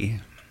need to be.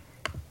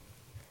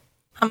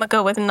 I'm gonna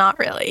go with not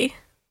really.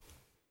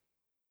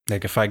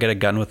 Like if I get a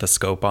gun with a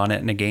scope on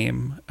it in a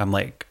game, I'm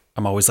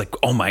always like,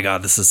 oh my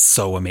god, this is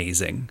so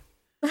amazing.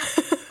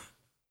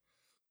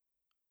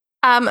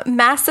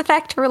 Mass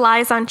Effect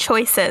relies on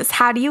choices.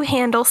 How do you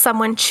handle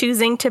someone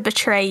choosing to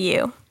betray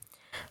you?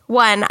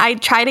 1,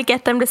 I'd try to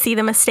get them to see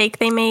the mistake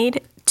they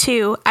made.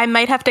 2, I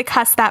might have to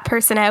cuss that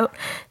person out.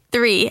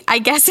 3, I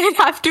guess I'd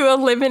have to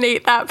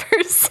eliminate that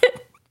person.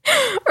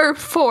 Or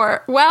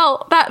 4,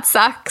 well, that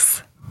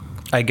sucks.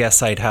 I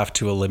guess I'd have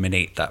to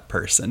eliminate that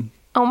person.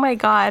 Oh my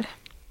god.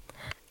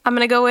 I'm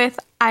going to go with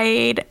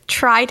I'd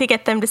try to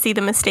get them to see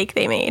the mistake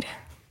they made.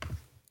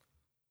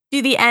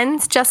 Do the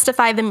ends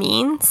justify the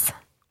means?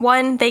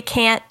 1, they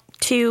can't.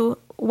 2,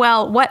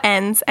 well, what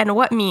ends and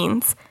what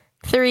means?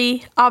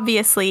 3,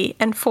 obviously.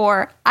 And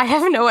 4, I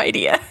have no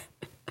idea.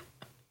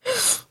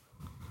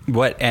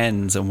 What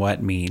ends and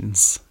what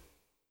means?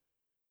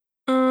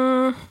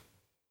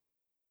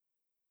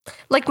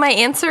 My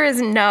answer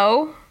is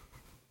no.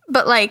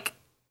 But,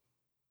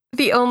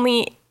 the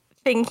only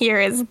thing here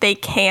is they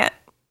can't.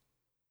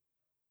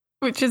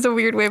 Which is a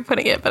weird way of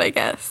putting it, but I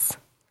guess.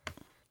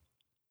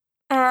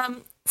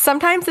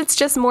 Sometimes it's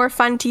just more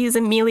fun to use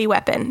a melee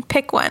weapon.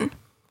 Pick one.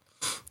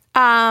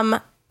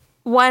 1,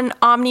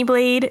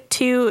 Omniblade.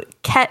 2,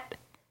 Ket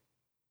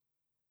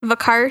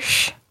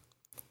Vakarsh.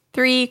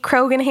 3,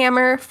 Krogan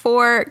Hammer.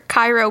 4,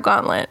 Cryo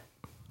Gauntlet.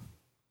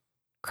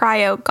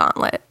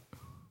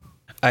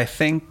 I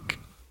think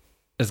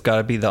it's got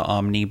to be the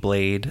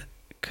Omniblade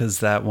because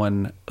that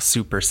one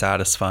super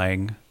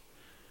satisfying.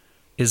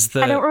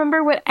 I don't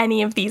remember what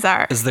any of these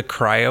are. Is the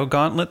Cryo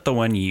Gauntlet the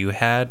one you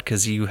had?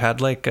 Because you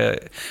had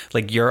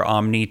your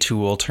Omni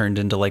tool turned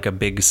into a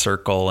big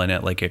circle and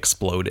it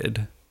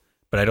exploded.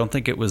 But I don't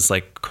think it was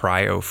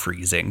cryo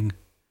freezing.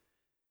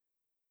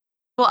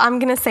 Well, I'm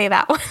going to say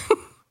that one.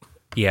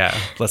 Yeah,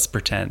 let's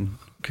pretend.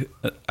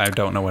 I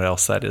don't know what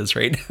else that is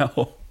right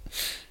now.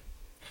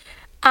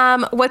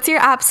 What's your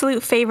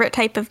absolute favorite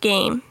type of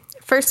game?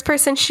 First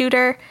person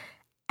shooter,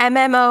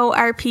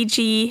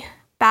 MMORPG,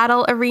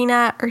 battle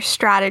arena, or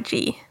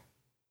strategy?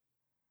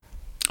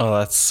 Oh,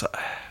 that's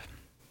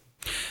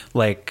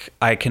Like,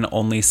 I can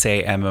only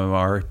say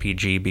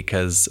MMORPG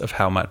because of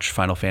how much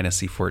Final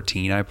Fantasy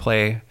 14 I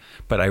play,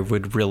 but I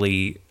would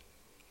really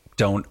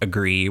don't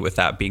agree with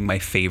that being my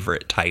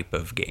favorite type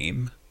of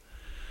game.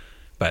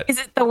 But Is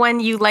it the one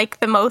you like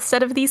the most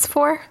out of these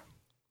four?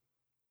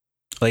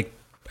 like,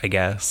 I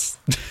guess.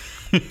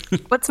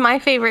 What's my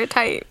favorite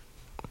type?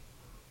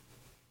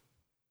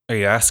 Are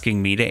you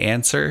asking me to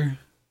answer?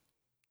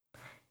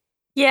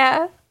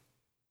 Yeah.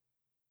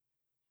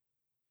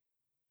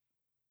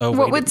 Oh,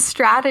 What would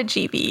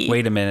strategy be?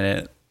 wait a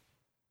minute.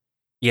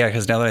 Yeah,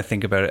 because now that I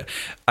think about it,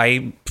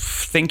 I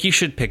think you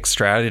should pick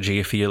strategy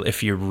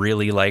if you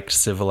really liked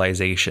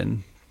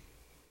Civilization.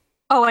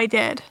 Oh, I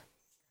did.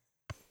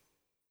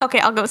 Okay,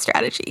 I'll go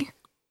strategy.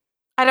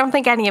 I don't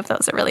think any of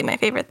those are really my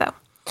favorite though.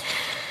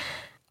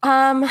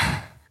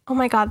 Oh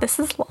my god, this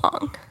is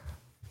long.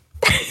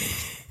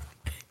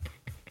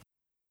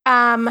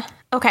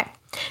 Okay.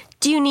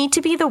 Do you need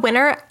to be the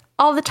winner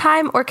all the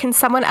time, or can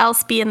someone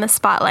else be in the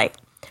spotlight?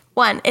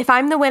 1, if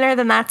I'm the winner,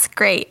 then that's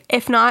great.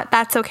 If not,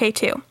 that's okay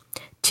too.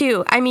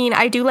 2, I mean,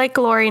 I do like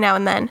glory now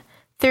and then.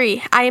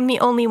 3, I am the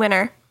only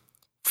winner.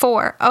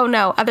 4, oh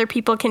no, other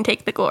people can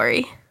take the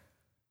glory.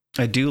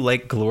 I do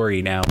like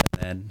glory now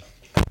and then.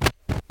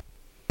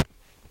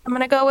 I'm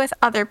going to go with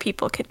other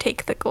people could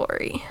take the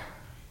glory.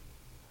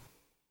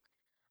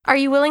 Are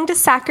you willing to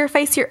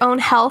sacrifice your own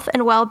health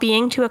and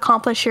well-being to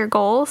accomplish your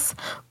goals?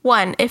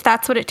 1, if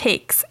that's what it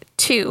takes.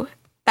 2,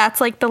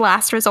 that's like the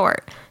last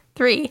resort.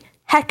 3,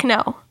 heck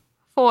no.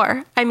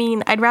 4, I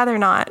mean, I'd rather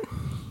not.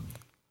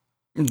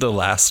 The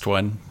last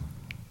one.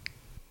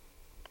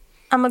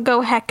 I'm gonna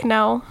go heck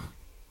no.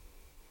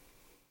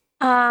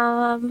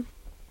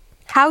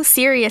 How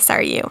serious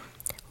are you?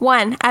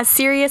 1, as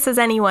serious as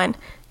anyone.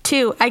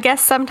 2, I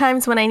guess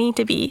sometimes when I need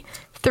to be.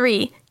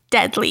 3,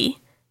 deadly.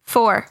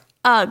 4,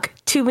 ugh,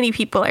 too many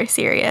people are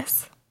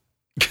serious.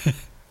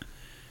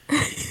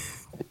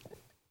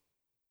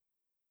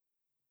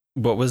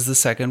 What was the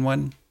second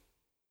one?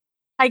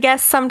 I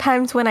guess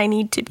sometimes when I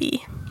need to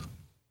be.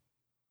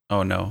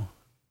 Oh no.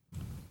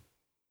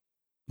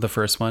 The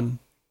first one?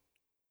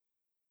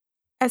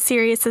 As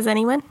serious as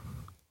anyone?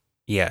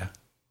 Yeah.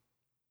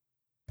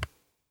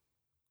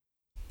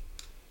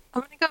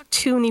 I'm gonna go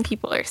too many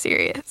people are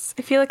serious.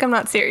 I feel like I'm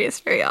not serious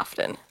very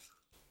often.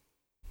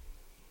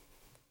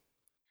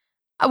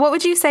 What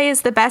would you say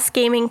is the best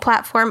gaming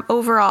platform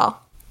overall?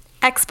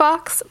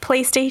 Xbox,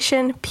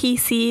 PlayStation,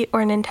 PC,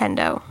 or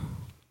Nintendo?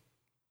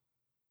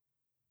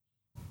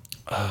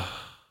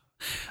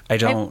 I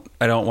don't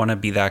want to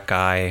be that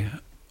guy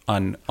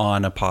on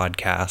a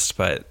podcast,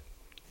 but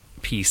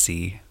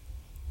PC.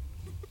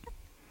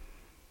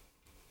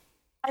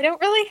 I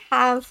don't really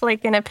have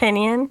like an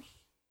opinion,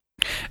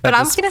 but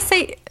I'm gonna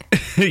say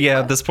yeah.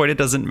 At this point, it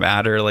doesn't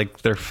matter.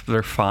 Like they're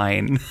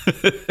fine.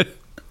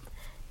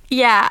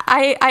 yeah.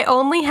 I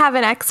only have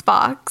an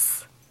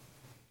Xbox,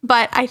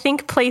 but I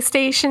think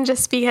PlayStation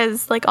just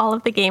because like all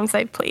of the games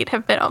I've played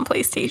have been on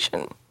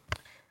PlayStation.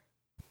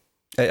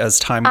 As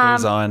time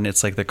goes on,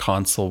 it's like the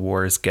console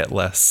wars get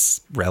less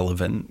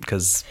relevant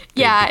because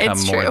they become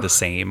it's more true. the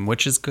same,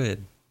 which is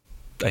good,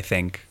 I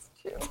think.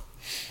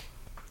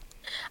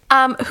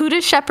 Who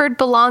does Shepard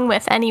belong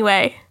with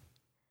anyway?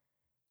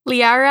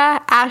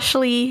 Liara,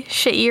 Ashley,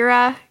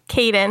 Sha'ira,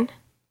 Caden.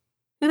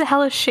 Who the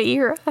hell is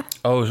Sha'ira?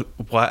 Oh,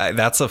 why?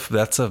 That's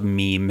a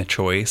meme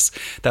choice.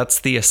 That's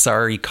the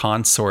Asari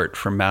consort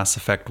from Mass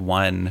Effect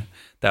 1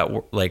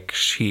 that like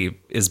she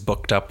is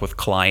booked up with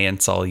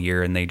clients all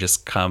year and they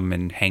just come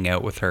and hang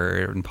out with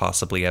her and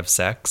possibly have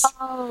sex.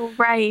 Oh,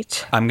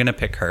 right. I'm going to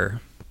pick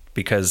her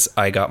because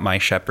I got my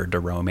Shepard to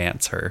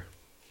romance her.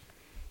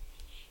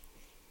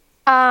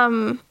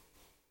 Like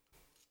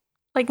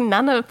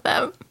none of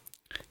them.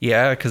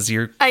 Yeah, because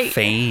you're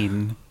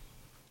Thane.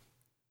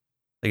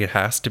 Like it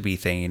has to be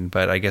Thane,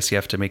 but I guess you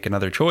have to make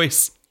another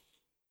choice.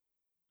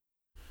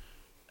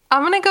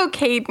 I'm gonna go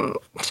Caden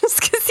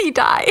just because he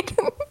died.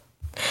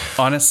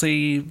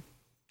 Honestly,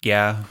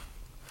 yeah.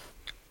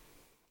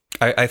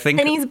 I think...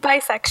 And he's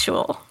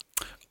bisexual.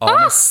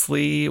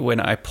 Honestly, when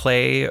I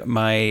play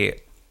my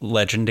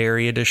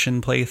Legendary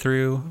Edition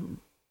playthrough,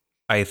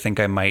 I think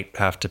I might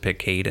have to pick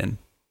Caden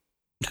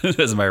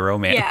as my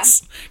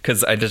romance.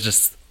 Because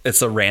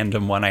it's a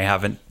random one I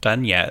haven't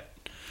done yet.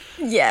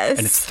 Yes.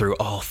 And it's through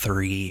all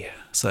 3,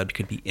 so that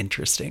could be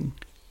interesting.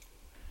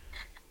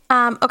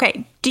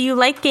 Okay, do you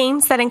like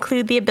games that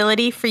include the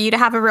ability for you to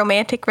have a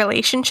romantic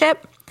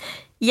relationship?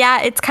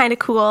 Yeah, it's kind of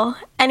cool.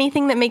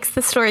 Anything that makes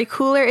the story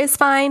cooler is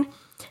fine.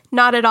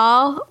 Not at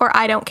all, or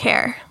I don't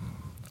care.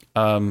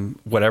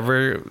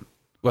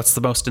 What's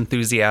the most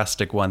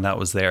enthusiastic one that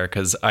was there?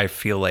 Because I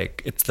feel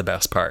like it's the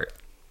best part.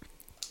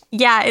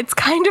 Yeah, it's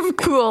kind of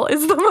cool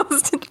is the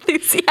most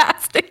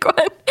enthusiastic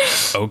one.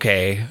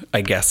 Okay,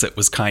 I guess it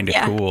was kind of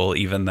cool,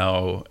 even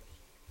though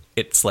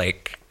it's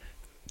like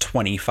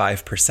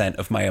 25%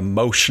 of my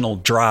emotional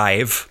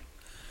drive.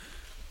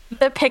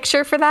 The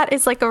picture for that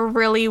is like a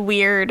really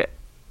weird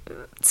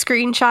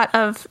screenshot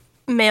of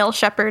male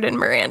Shepard and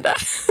Miranda.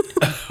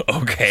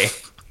 Okay.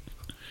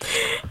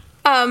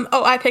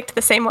 I picked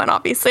the same one,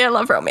 obviously. I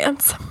love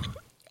romance.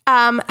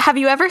 Have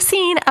you ever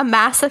seen a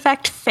Mass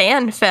Effect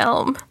fan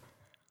film?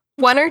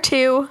 1 or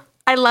 2.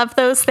 I love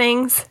those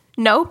things.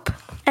 Nope.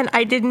 And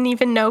I didn't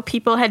even know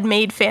people had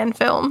made fan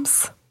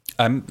films.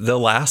 I'm the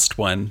last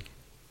one.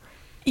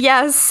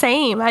 Yeah,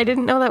 same. I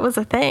didn't know that was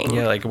a thing.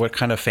 Yeah, like what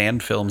kind of fan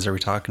films are we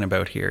talking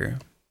about here?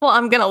 Well,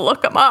 I'm going to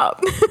look them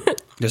up.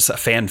 Just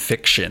fan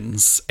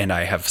fictions, and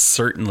I have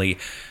certainly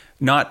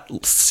not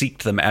seeked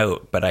them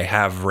out, but I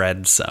have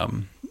read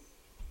some.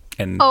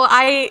 And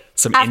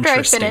some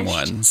interesting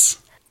ones.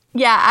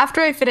 Yeah,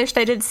 after I finished,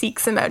 I did seek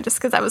some out just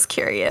because I was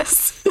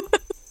curious.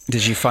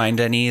 Did you find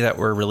any that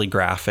were really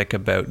graphic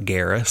about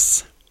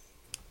Garrus?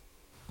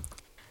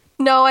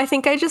 No, I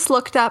think I just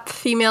looked up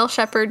female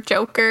shepherd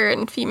Joker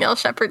and female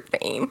shepherd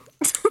Thane.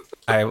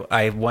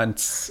 I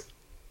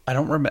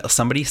don't remember,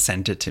 somebody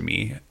sent it to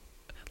me.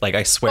 Like,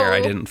 I swear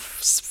I didn't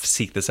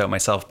seek this out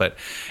myself, but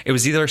it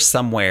was either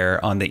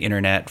somewhere on the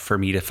internet for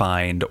me to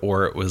find,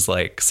 or it was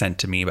like sent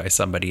to me by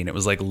somebody, and it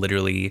was like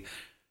literally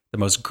the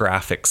most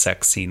graphic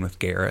sex scene with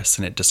Garrus,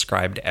 and it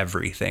described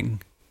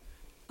everything.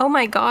 Oh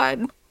my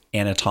god.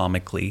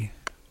 Anatomically.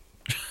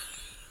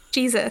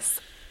 Jesus.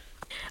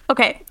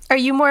 Okay, are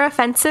you more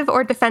offensive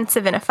or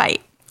defensive in a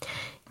fight?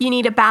 You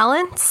need a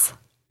balance,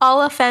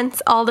 all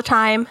offense all the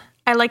time,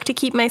 I like to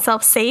keep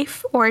myself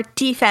safe, or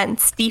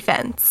defense.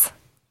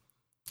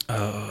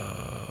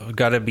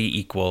 Gotta be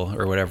equal,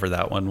 or whatever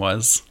that one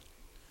was.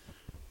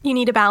 You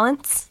need a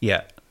balance?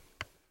 Yeah.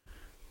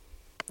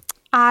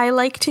 I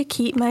like to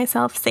keep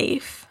myself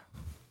safe.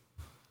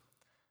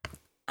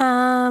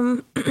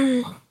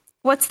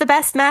 What's the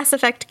best Mass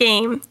Effect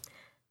game?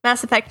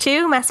 Mass Effect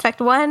 2, Mass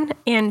Effect 1,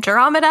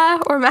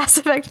 Andromeda, or Mass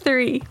Effect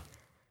 3?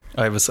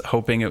 I was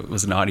hoping it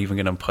was not even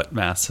going to put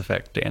Mass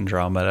Effect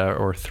Andromeda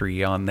or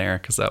 3 on there,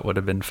 because that would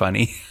have been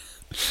funny.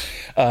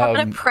 I'm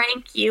going to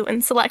prank you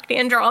and select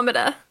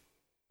Andromeda.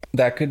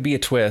 That could be a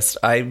twist.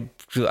 I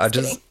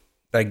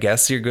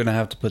guess you're going to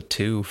have to put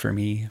 2 for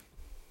me.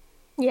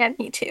 Yeah,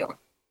 me too.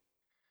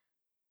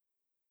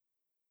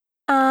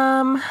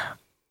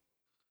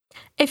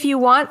 If you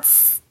want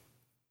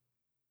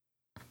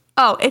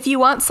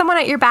someone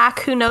at your back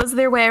who knows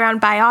their way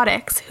around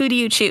biotics, who do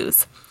you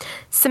choose?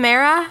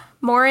 Samara,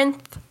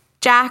 Morinth,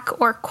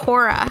 Jack, or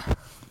Cora?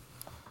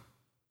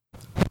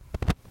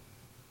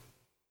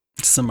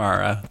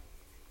 Samara.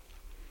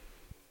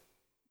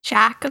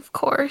 Jack, of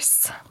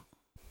course.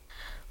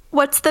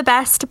 What's the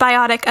best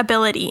biotic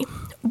ability?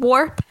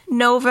 Warp,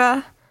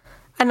 Nova,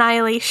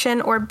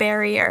 Annihilation, or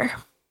Barrier?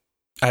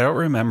 I don't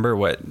remember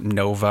what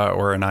Nova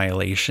or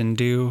Annihilation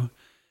do,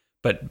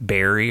 but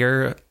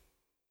Barrier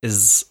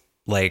is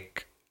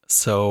like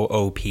so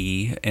OP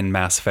in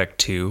Mass Effect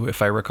 2,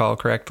 if I recall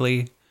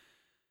correctly.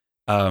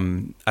 I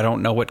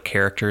don't know what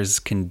characters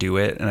can do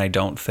it, and I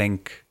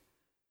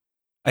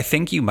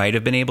think you might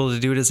have been able to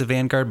do it as a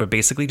Vanguard, but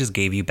basically just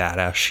gave you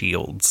badass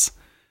shields,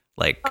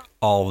 like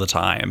all the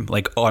time,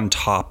 like on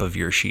top of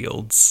your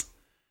shields.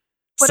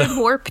 What did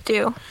Warp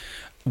do?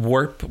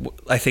 Warp,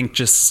 I think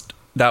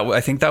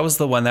that was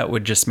the one that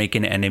would just make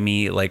an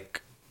enemy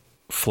like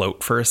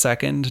float for a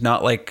second,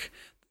 not like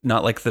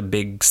the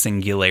big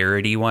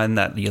singularity one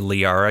that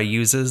Liara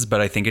uses,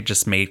 but I think it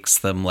just makes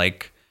them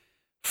like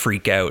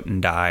freak out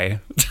and die.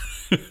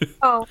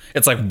 Oh.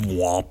 It's like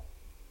womp.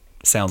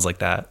 Sounds like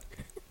that.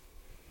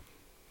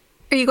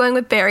 Are you going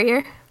with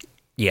Barrier?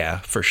 Yeah,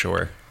 for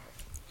sure.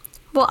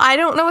 Well, I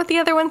don't know what the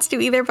other ones do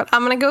either, but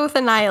I'm going to go with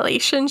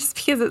Annihilation just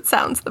because it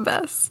sounds the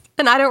best.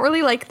 And I don't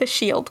really like the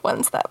shield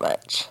ones that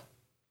much.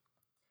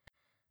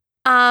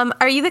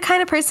 Are you the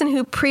kind of person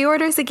who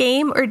pre-orders a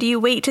game, or do you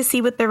wait to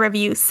see what the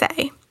reviews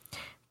say?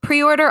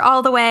 Pre-order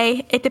all the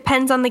way. It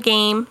depends on the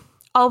game.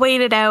 I'll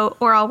wait it out,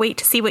 or I'll wait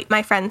to see what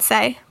my friends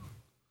say.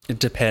 It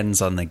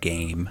depends on the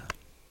game.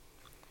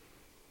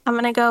 I'm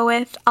going to go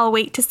with I'll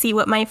wait to see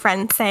what my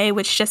friends say,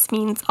 which just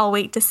means I'll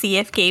wait to see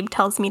if Gabe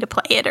tells me to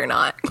play it or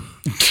not.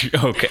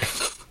 Okay.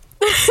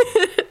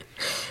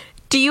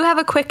 Do you have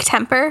a quick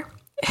temper?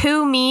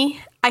 Who,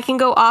 me? I can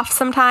go off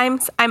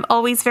sometimes. I'm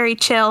always very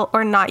chill,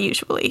 or not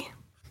usually.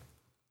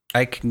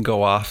 I can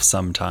go off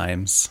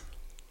sometimes.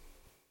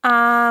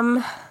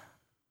 I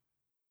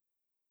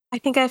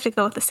think I have to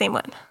go with the same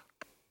one.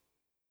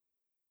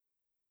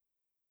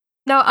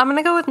 No, I'm going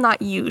to go with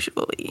not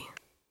usually.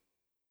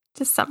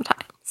 Just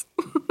sometimes.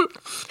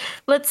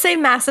 Let's say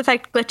Mass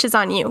Effect glitches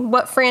on you.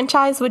 What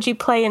franchise would you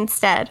play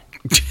instead?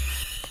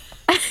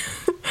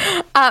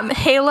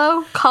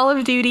 Halo, Call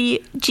of Duty,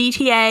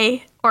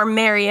 GTA, or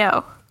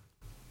Mario?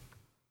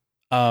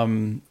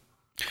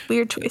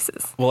 Weird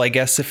choices. Well, I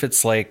guess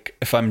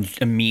if I'm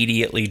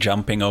immediately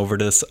jumping over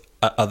to this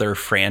other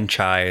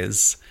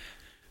franchise,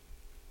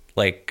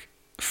 like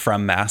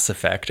from Mass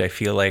Effect, I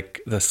feel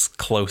like the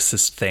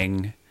closest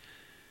thing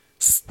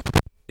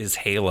is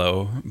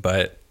Halo,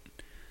 but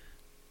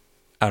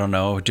I don't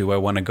know. Do I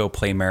want to go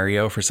play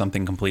Mario for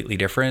something completely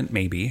different?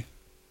 Maybe.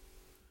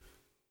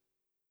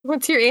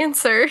 What's your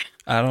answer?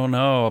 I don't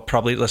know.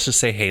 Probably, let's just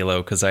say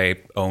Halo, because I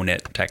own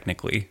it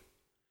technically.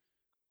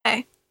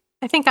 Okay.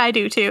 I think I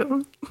do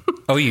too.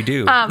 Oh, you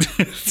do?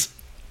 But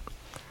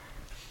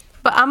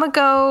I'm going to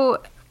go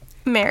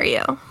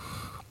Mario.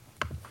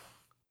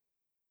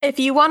 If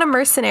you want a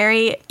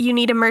mercenary, you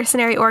need a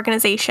mercenary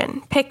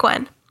organization. Pick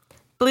one.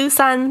 Blue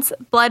Suns,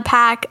 Blood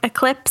Pack,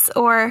 Eclipse,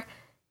 or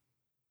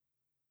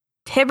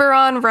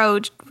Tiburon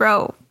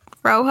Rojo?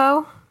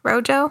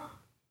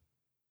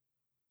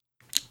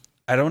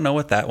 I don't know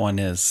what that one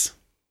is.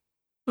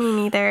 Me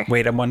neither.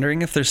 Wait, I'm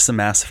wondering if there's some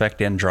Mass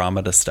Effect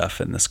Andromeda stuff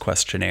in this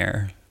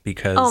questionnaire,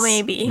 because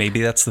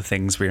maybe that's the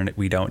things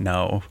we don't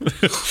know.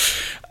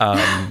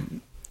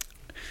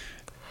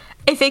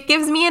 If it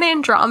gives me an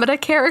Andromeda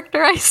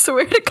character, I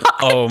swear to God.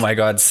 Oh my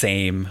God,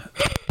 same.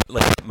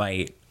 Like it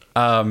might.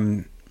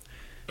 Oh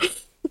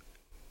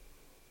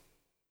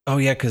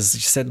yeah, because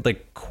you said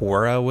like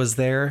Quora was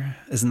there.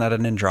 Isn't that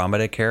an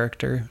Andromeda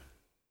character?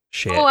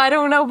 Shit. Oh, I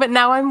don't know, but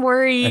now I'm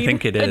worried. I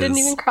think it is. It didn't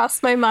even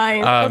cross my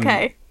mind.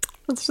 Okay,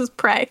 let's just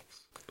pray.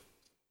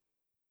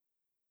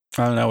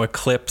 I don't know,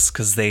 Eclipse,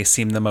 because they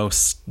seem the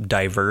most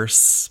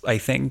diverse, I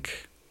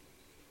think.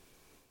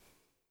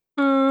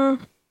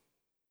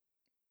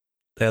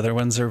 The other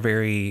ones are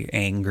very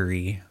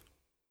angry.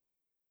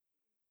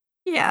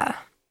 Yeah.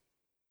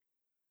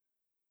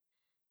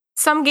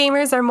 Some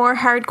gamers are more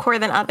hardcore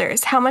than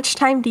others. How much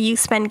time do you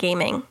spend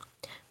gaming?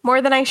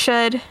 More than I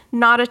should,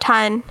 not a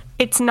ton.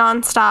 It's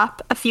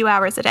nonstop, a few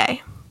hours a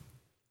day.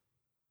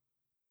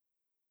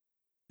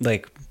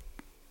 Like,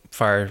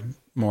 far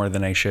more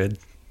than I should.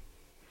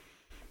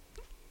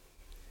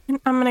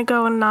 I'm going to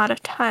go not a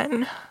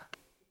ton.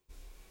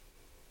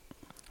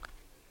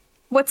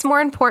 What's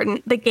more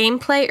important, the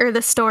gameplay or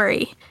the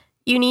story?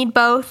 You need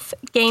both.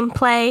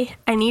 Gameplay.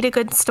 I need a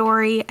good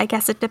story. I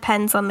guess it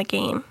depends on the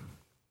game.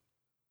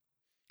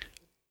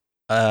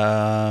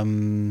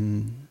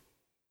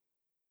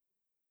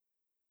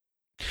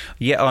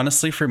 Yeah,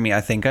 honestly, for me,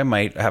 I think I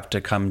might have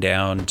to come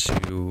down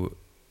to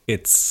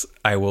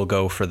I will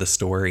go for the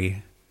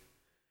story,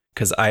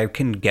 because I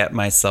can get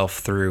myself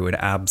through an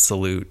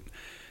absolute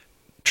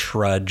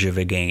trudge of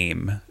a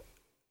game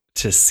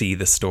to see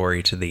the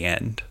story to the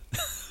end.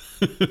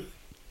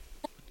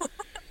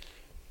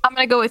 I'm going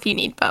to go with you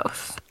need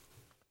both.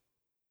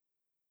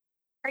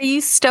 Are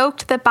you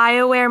stoked that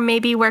BioWare may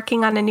be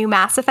working on a new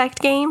Mass Effect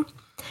game?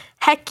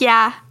 Heck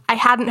yeah, I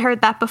hadn't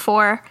heard that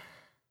before.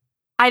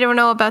 I don't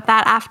know about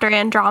that after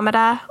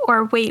Andromeda.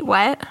 Or wait,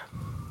 what?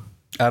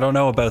 I don't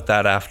know about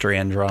that after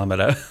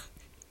Andromeda.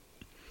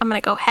 I'm going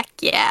to go heck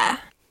yeah.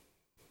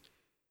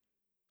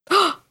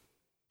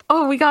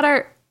 Oh, we got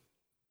our...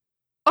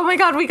 Oh my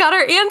God, we got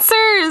our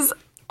answers!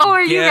 Oh,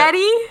 are you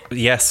ready?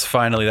 Yes,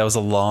 finally. That was a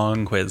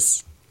long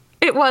quiz.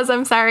 It was,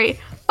 I'm sorry.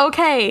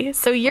 Okay,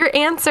 so your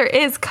answer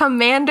is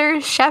Commander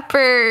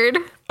Shepard.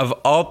 Of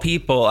all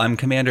people, I'm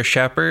Commander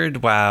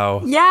Shepard?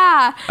 Wow.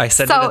 Yeah. I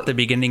said it at the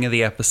beginning of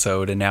the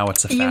episode, and now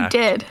it's a fact. You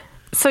did.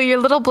 So your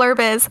little blurb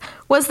is,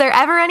 was there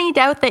ever any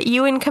doubt that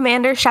you and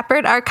Commander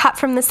Shepard are cut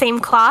from the same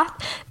cloth?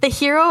 The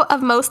hero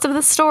of most of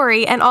the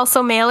story, and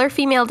also male or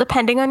female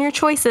depending on your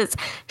choices.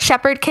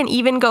 Shepard can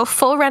even go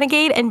full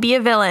renegade and be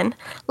a villain.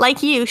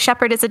 Like you,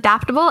 Shepard is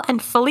adaptable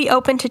and fully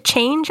open to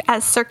change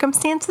as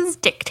circumstances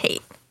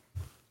dictate.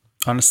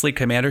 Honestly,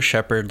 Commander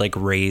Shepard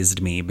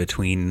raised me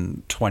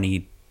between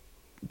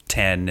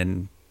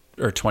 2010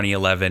 or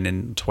 2011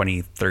 and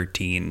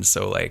 2013.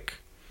 So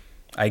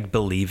I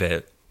believe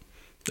it.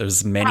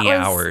 There's many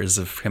hours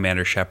of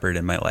Commander Shepard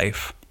in my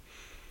life.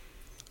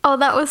 Oh,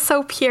 that was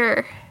so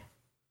pure.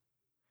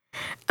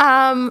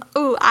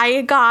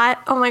 I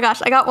got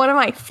one of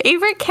my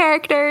favorite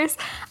characters.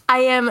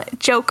 I am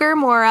Joker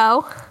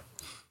Moro.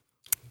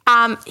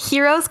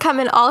 Heroes come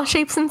in all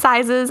shapes and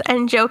sizes,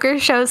 and Joker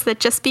shows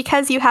that just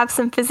because you have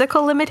some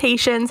physical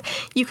limitations,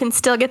 you can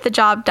still get the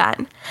job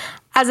done.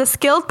 As a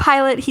skilled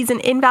pilot, he's an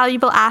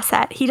invaluable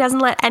asset. He doesn't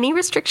let any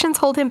restrictions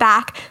hold him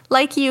back.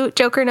 Like you,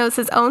 Joker knows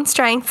his own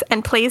strengths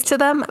and plays to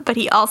them, but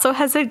he also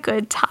has a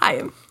good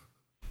time.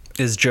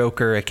 Is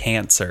Joker a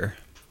Cancer?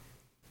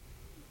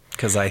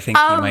 Because I think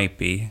he might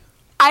be.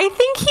 I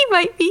think he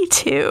might be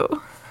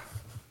too.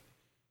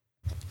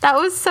 That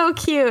was so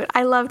cute.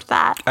 I loved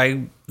that.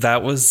 I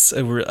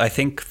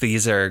think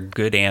these are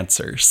good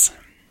answers.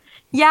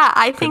 Yeah,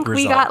 I think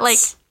we got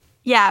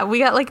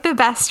the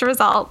best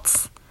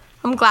results.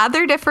 I'm glad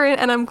they're different,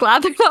 and I'm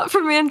glad they're not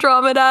from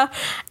Andromeda,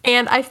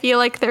 and I feel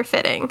like they're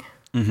fitting.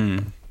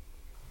 Mm-hmm.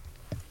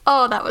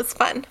 Oh, that was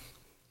fun.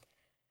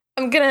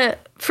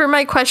 For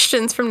my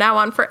questions from now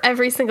on, for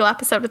every single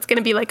episode, it's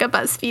gonna be like a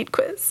BuzzFeed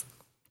quiz.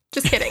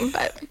 Just kidding,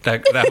 but...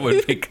 that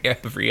would make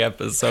every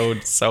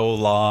episode so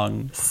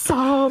long.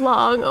 So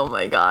long, oh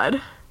my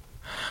God.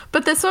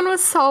 But this one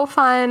was so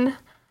fun.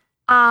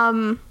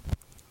 I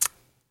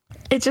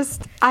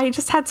just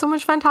had so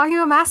much fun talking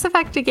about Mass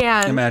Effect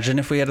again. Imagine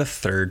if we had a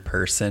third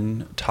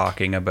person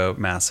talking about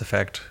Mass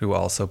Effect who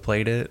also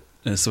played it.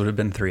 This would have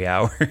been 3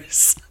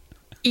 hours.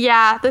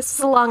 Yeah, this is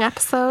a long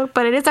episode,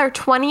 but it is our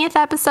 20th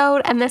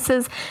episode, and this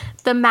is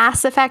the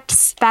Mass Effect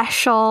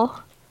special,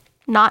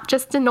 not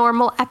just a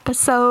normal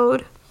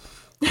episode.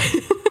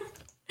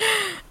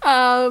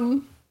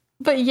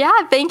 But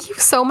yeah, thank you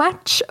so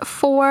much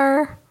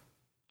for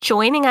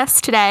joining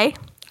us today.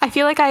 I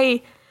feel like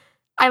I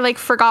I like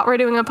forgot we're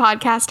doing a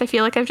podcast. I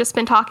feel like I've just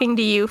been talking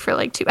to you for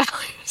like 2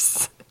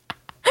 hours.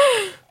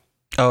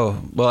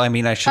 Oh, well, I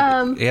mean, I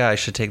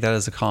should take that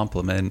as a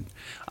compliment.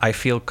 I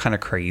feel kind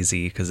of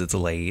crazy because it's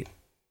late.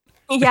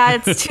 Yeah,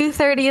 it's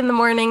 2:30 in the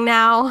morning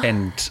now.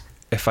 And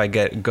if I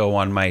go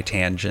on my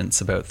tangents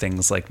about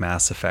things like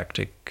Mass Effect,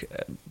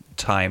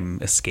 time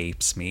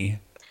escapes me.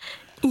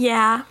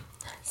 Yeah.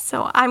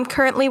 So I'm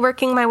currently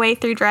working my way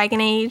through Dragon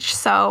Age.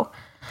 So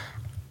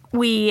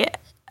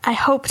I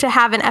hope to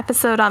have an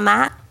episode on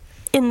that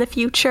in the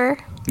future.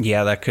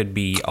 Yeah, that could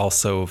be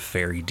also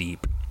very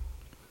deep.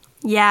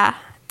 Yeah,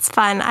 it's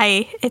fun.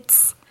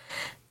 It's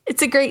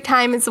a great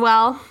time as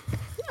well.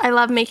 I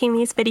love making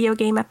these video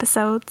game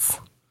episodes.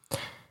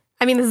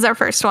 I mean, this is our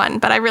first one,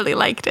 but I really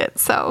liked it,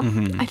 so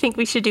I think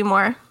we should do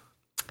more.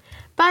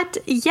 But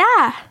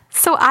yeah,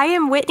 so I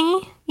am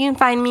Whitney. You can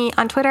find me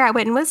on Twitter at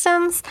Wit and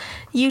Wisdoms,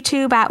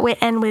 YouTube at Wit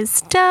and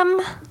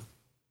Wisdom.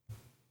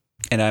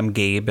 And I'm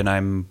Gabe, and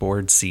I'm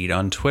Board Seed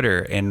on Twitter.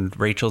 And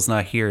Rachel's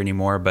not here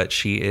anymore, but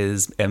she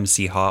is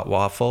MC Hot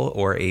Waffle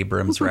or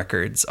Abrams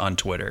Records on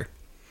Twitter.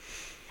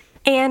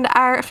 And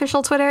our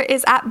official Twitter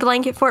is at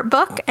Blanket Fort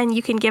Book, and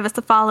you can give us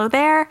a follow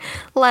there.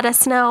 Let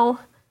us know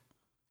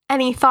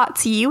any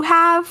thoughts you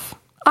have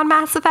on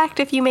Mass Effect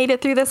if you made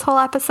it through this whole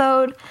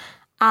episode.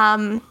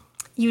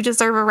 You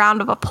deserve a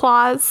round of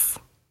applause.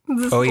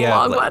 This is a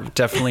long one.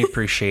 Definitely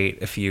appreciate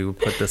if you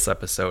put this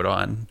episode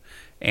on,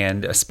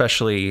 and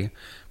especially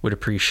would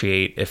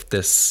appreciate if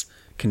this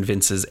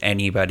convinces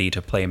anybody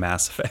to play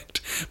Mass Effect.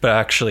 But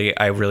actually,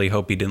 I really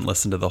hope you didn't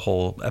listen to the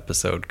whole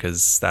episode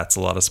because that's a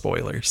lot of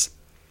spoilers.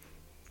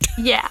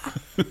 Yeah,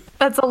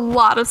 that's a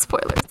lot of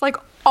spoilers. Like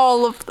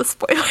all of the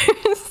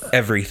spoilers.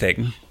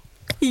 Everything.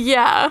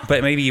 Yeah.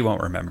 But maybe you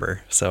won't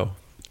remember, so.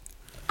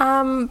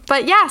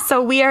 But yeah,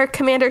 so we are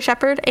Commander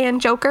Shepard and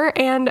Joker,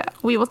 and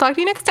we will talk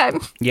to you next time.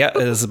 Yeah,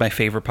 this is my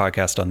favorite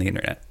podcast on the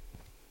internet.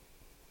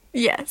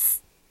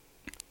 Yes.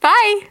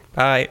 Bye.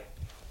 Bye.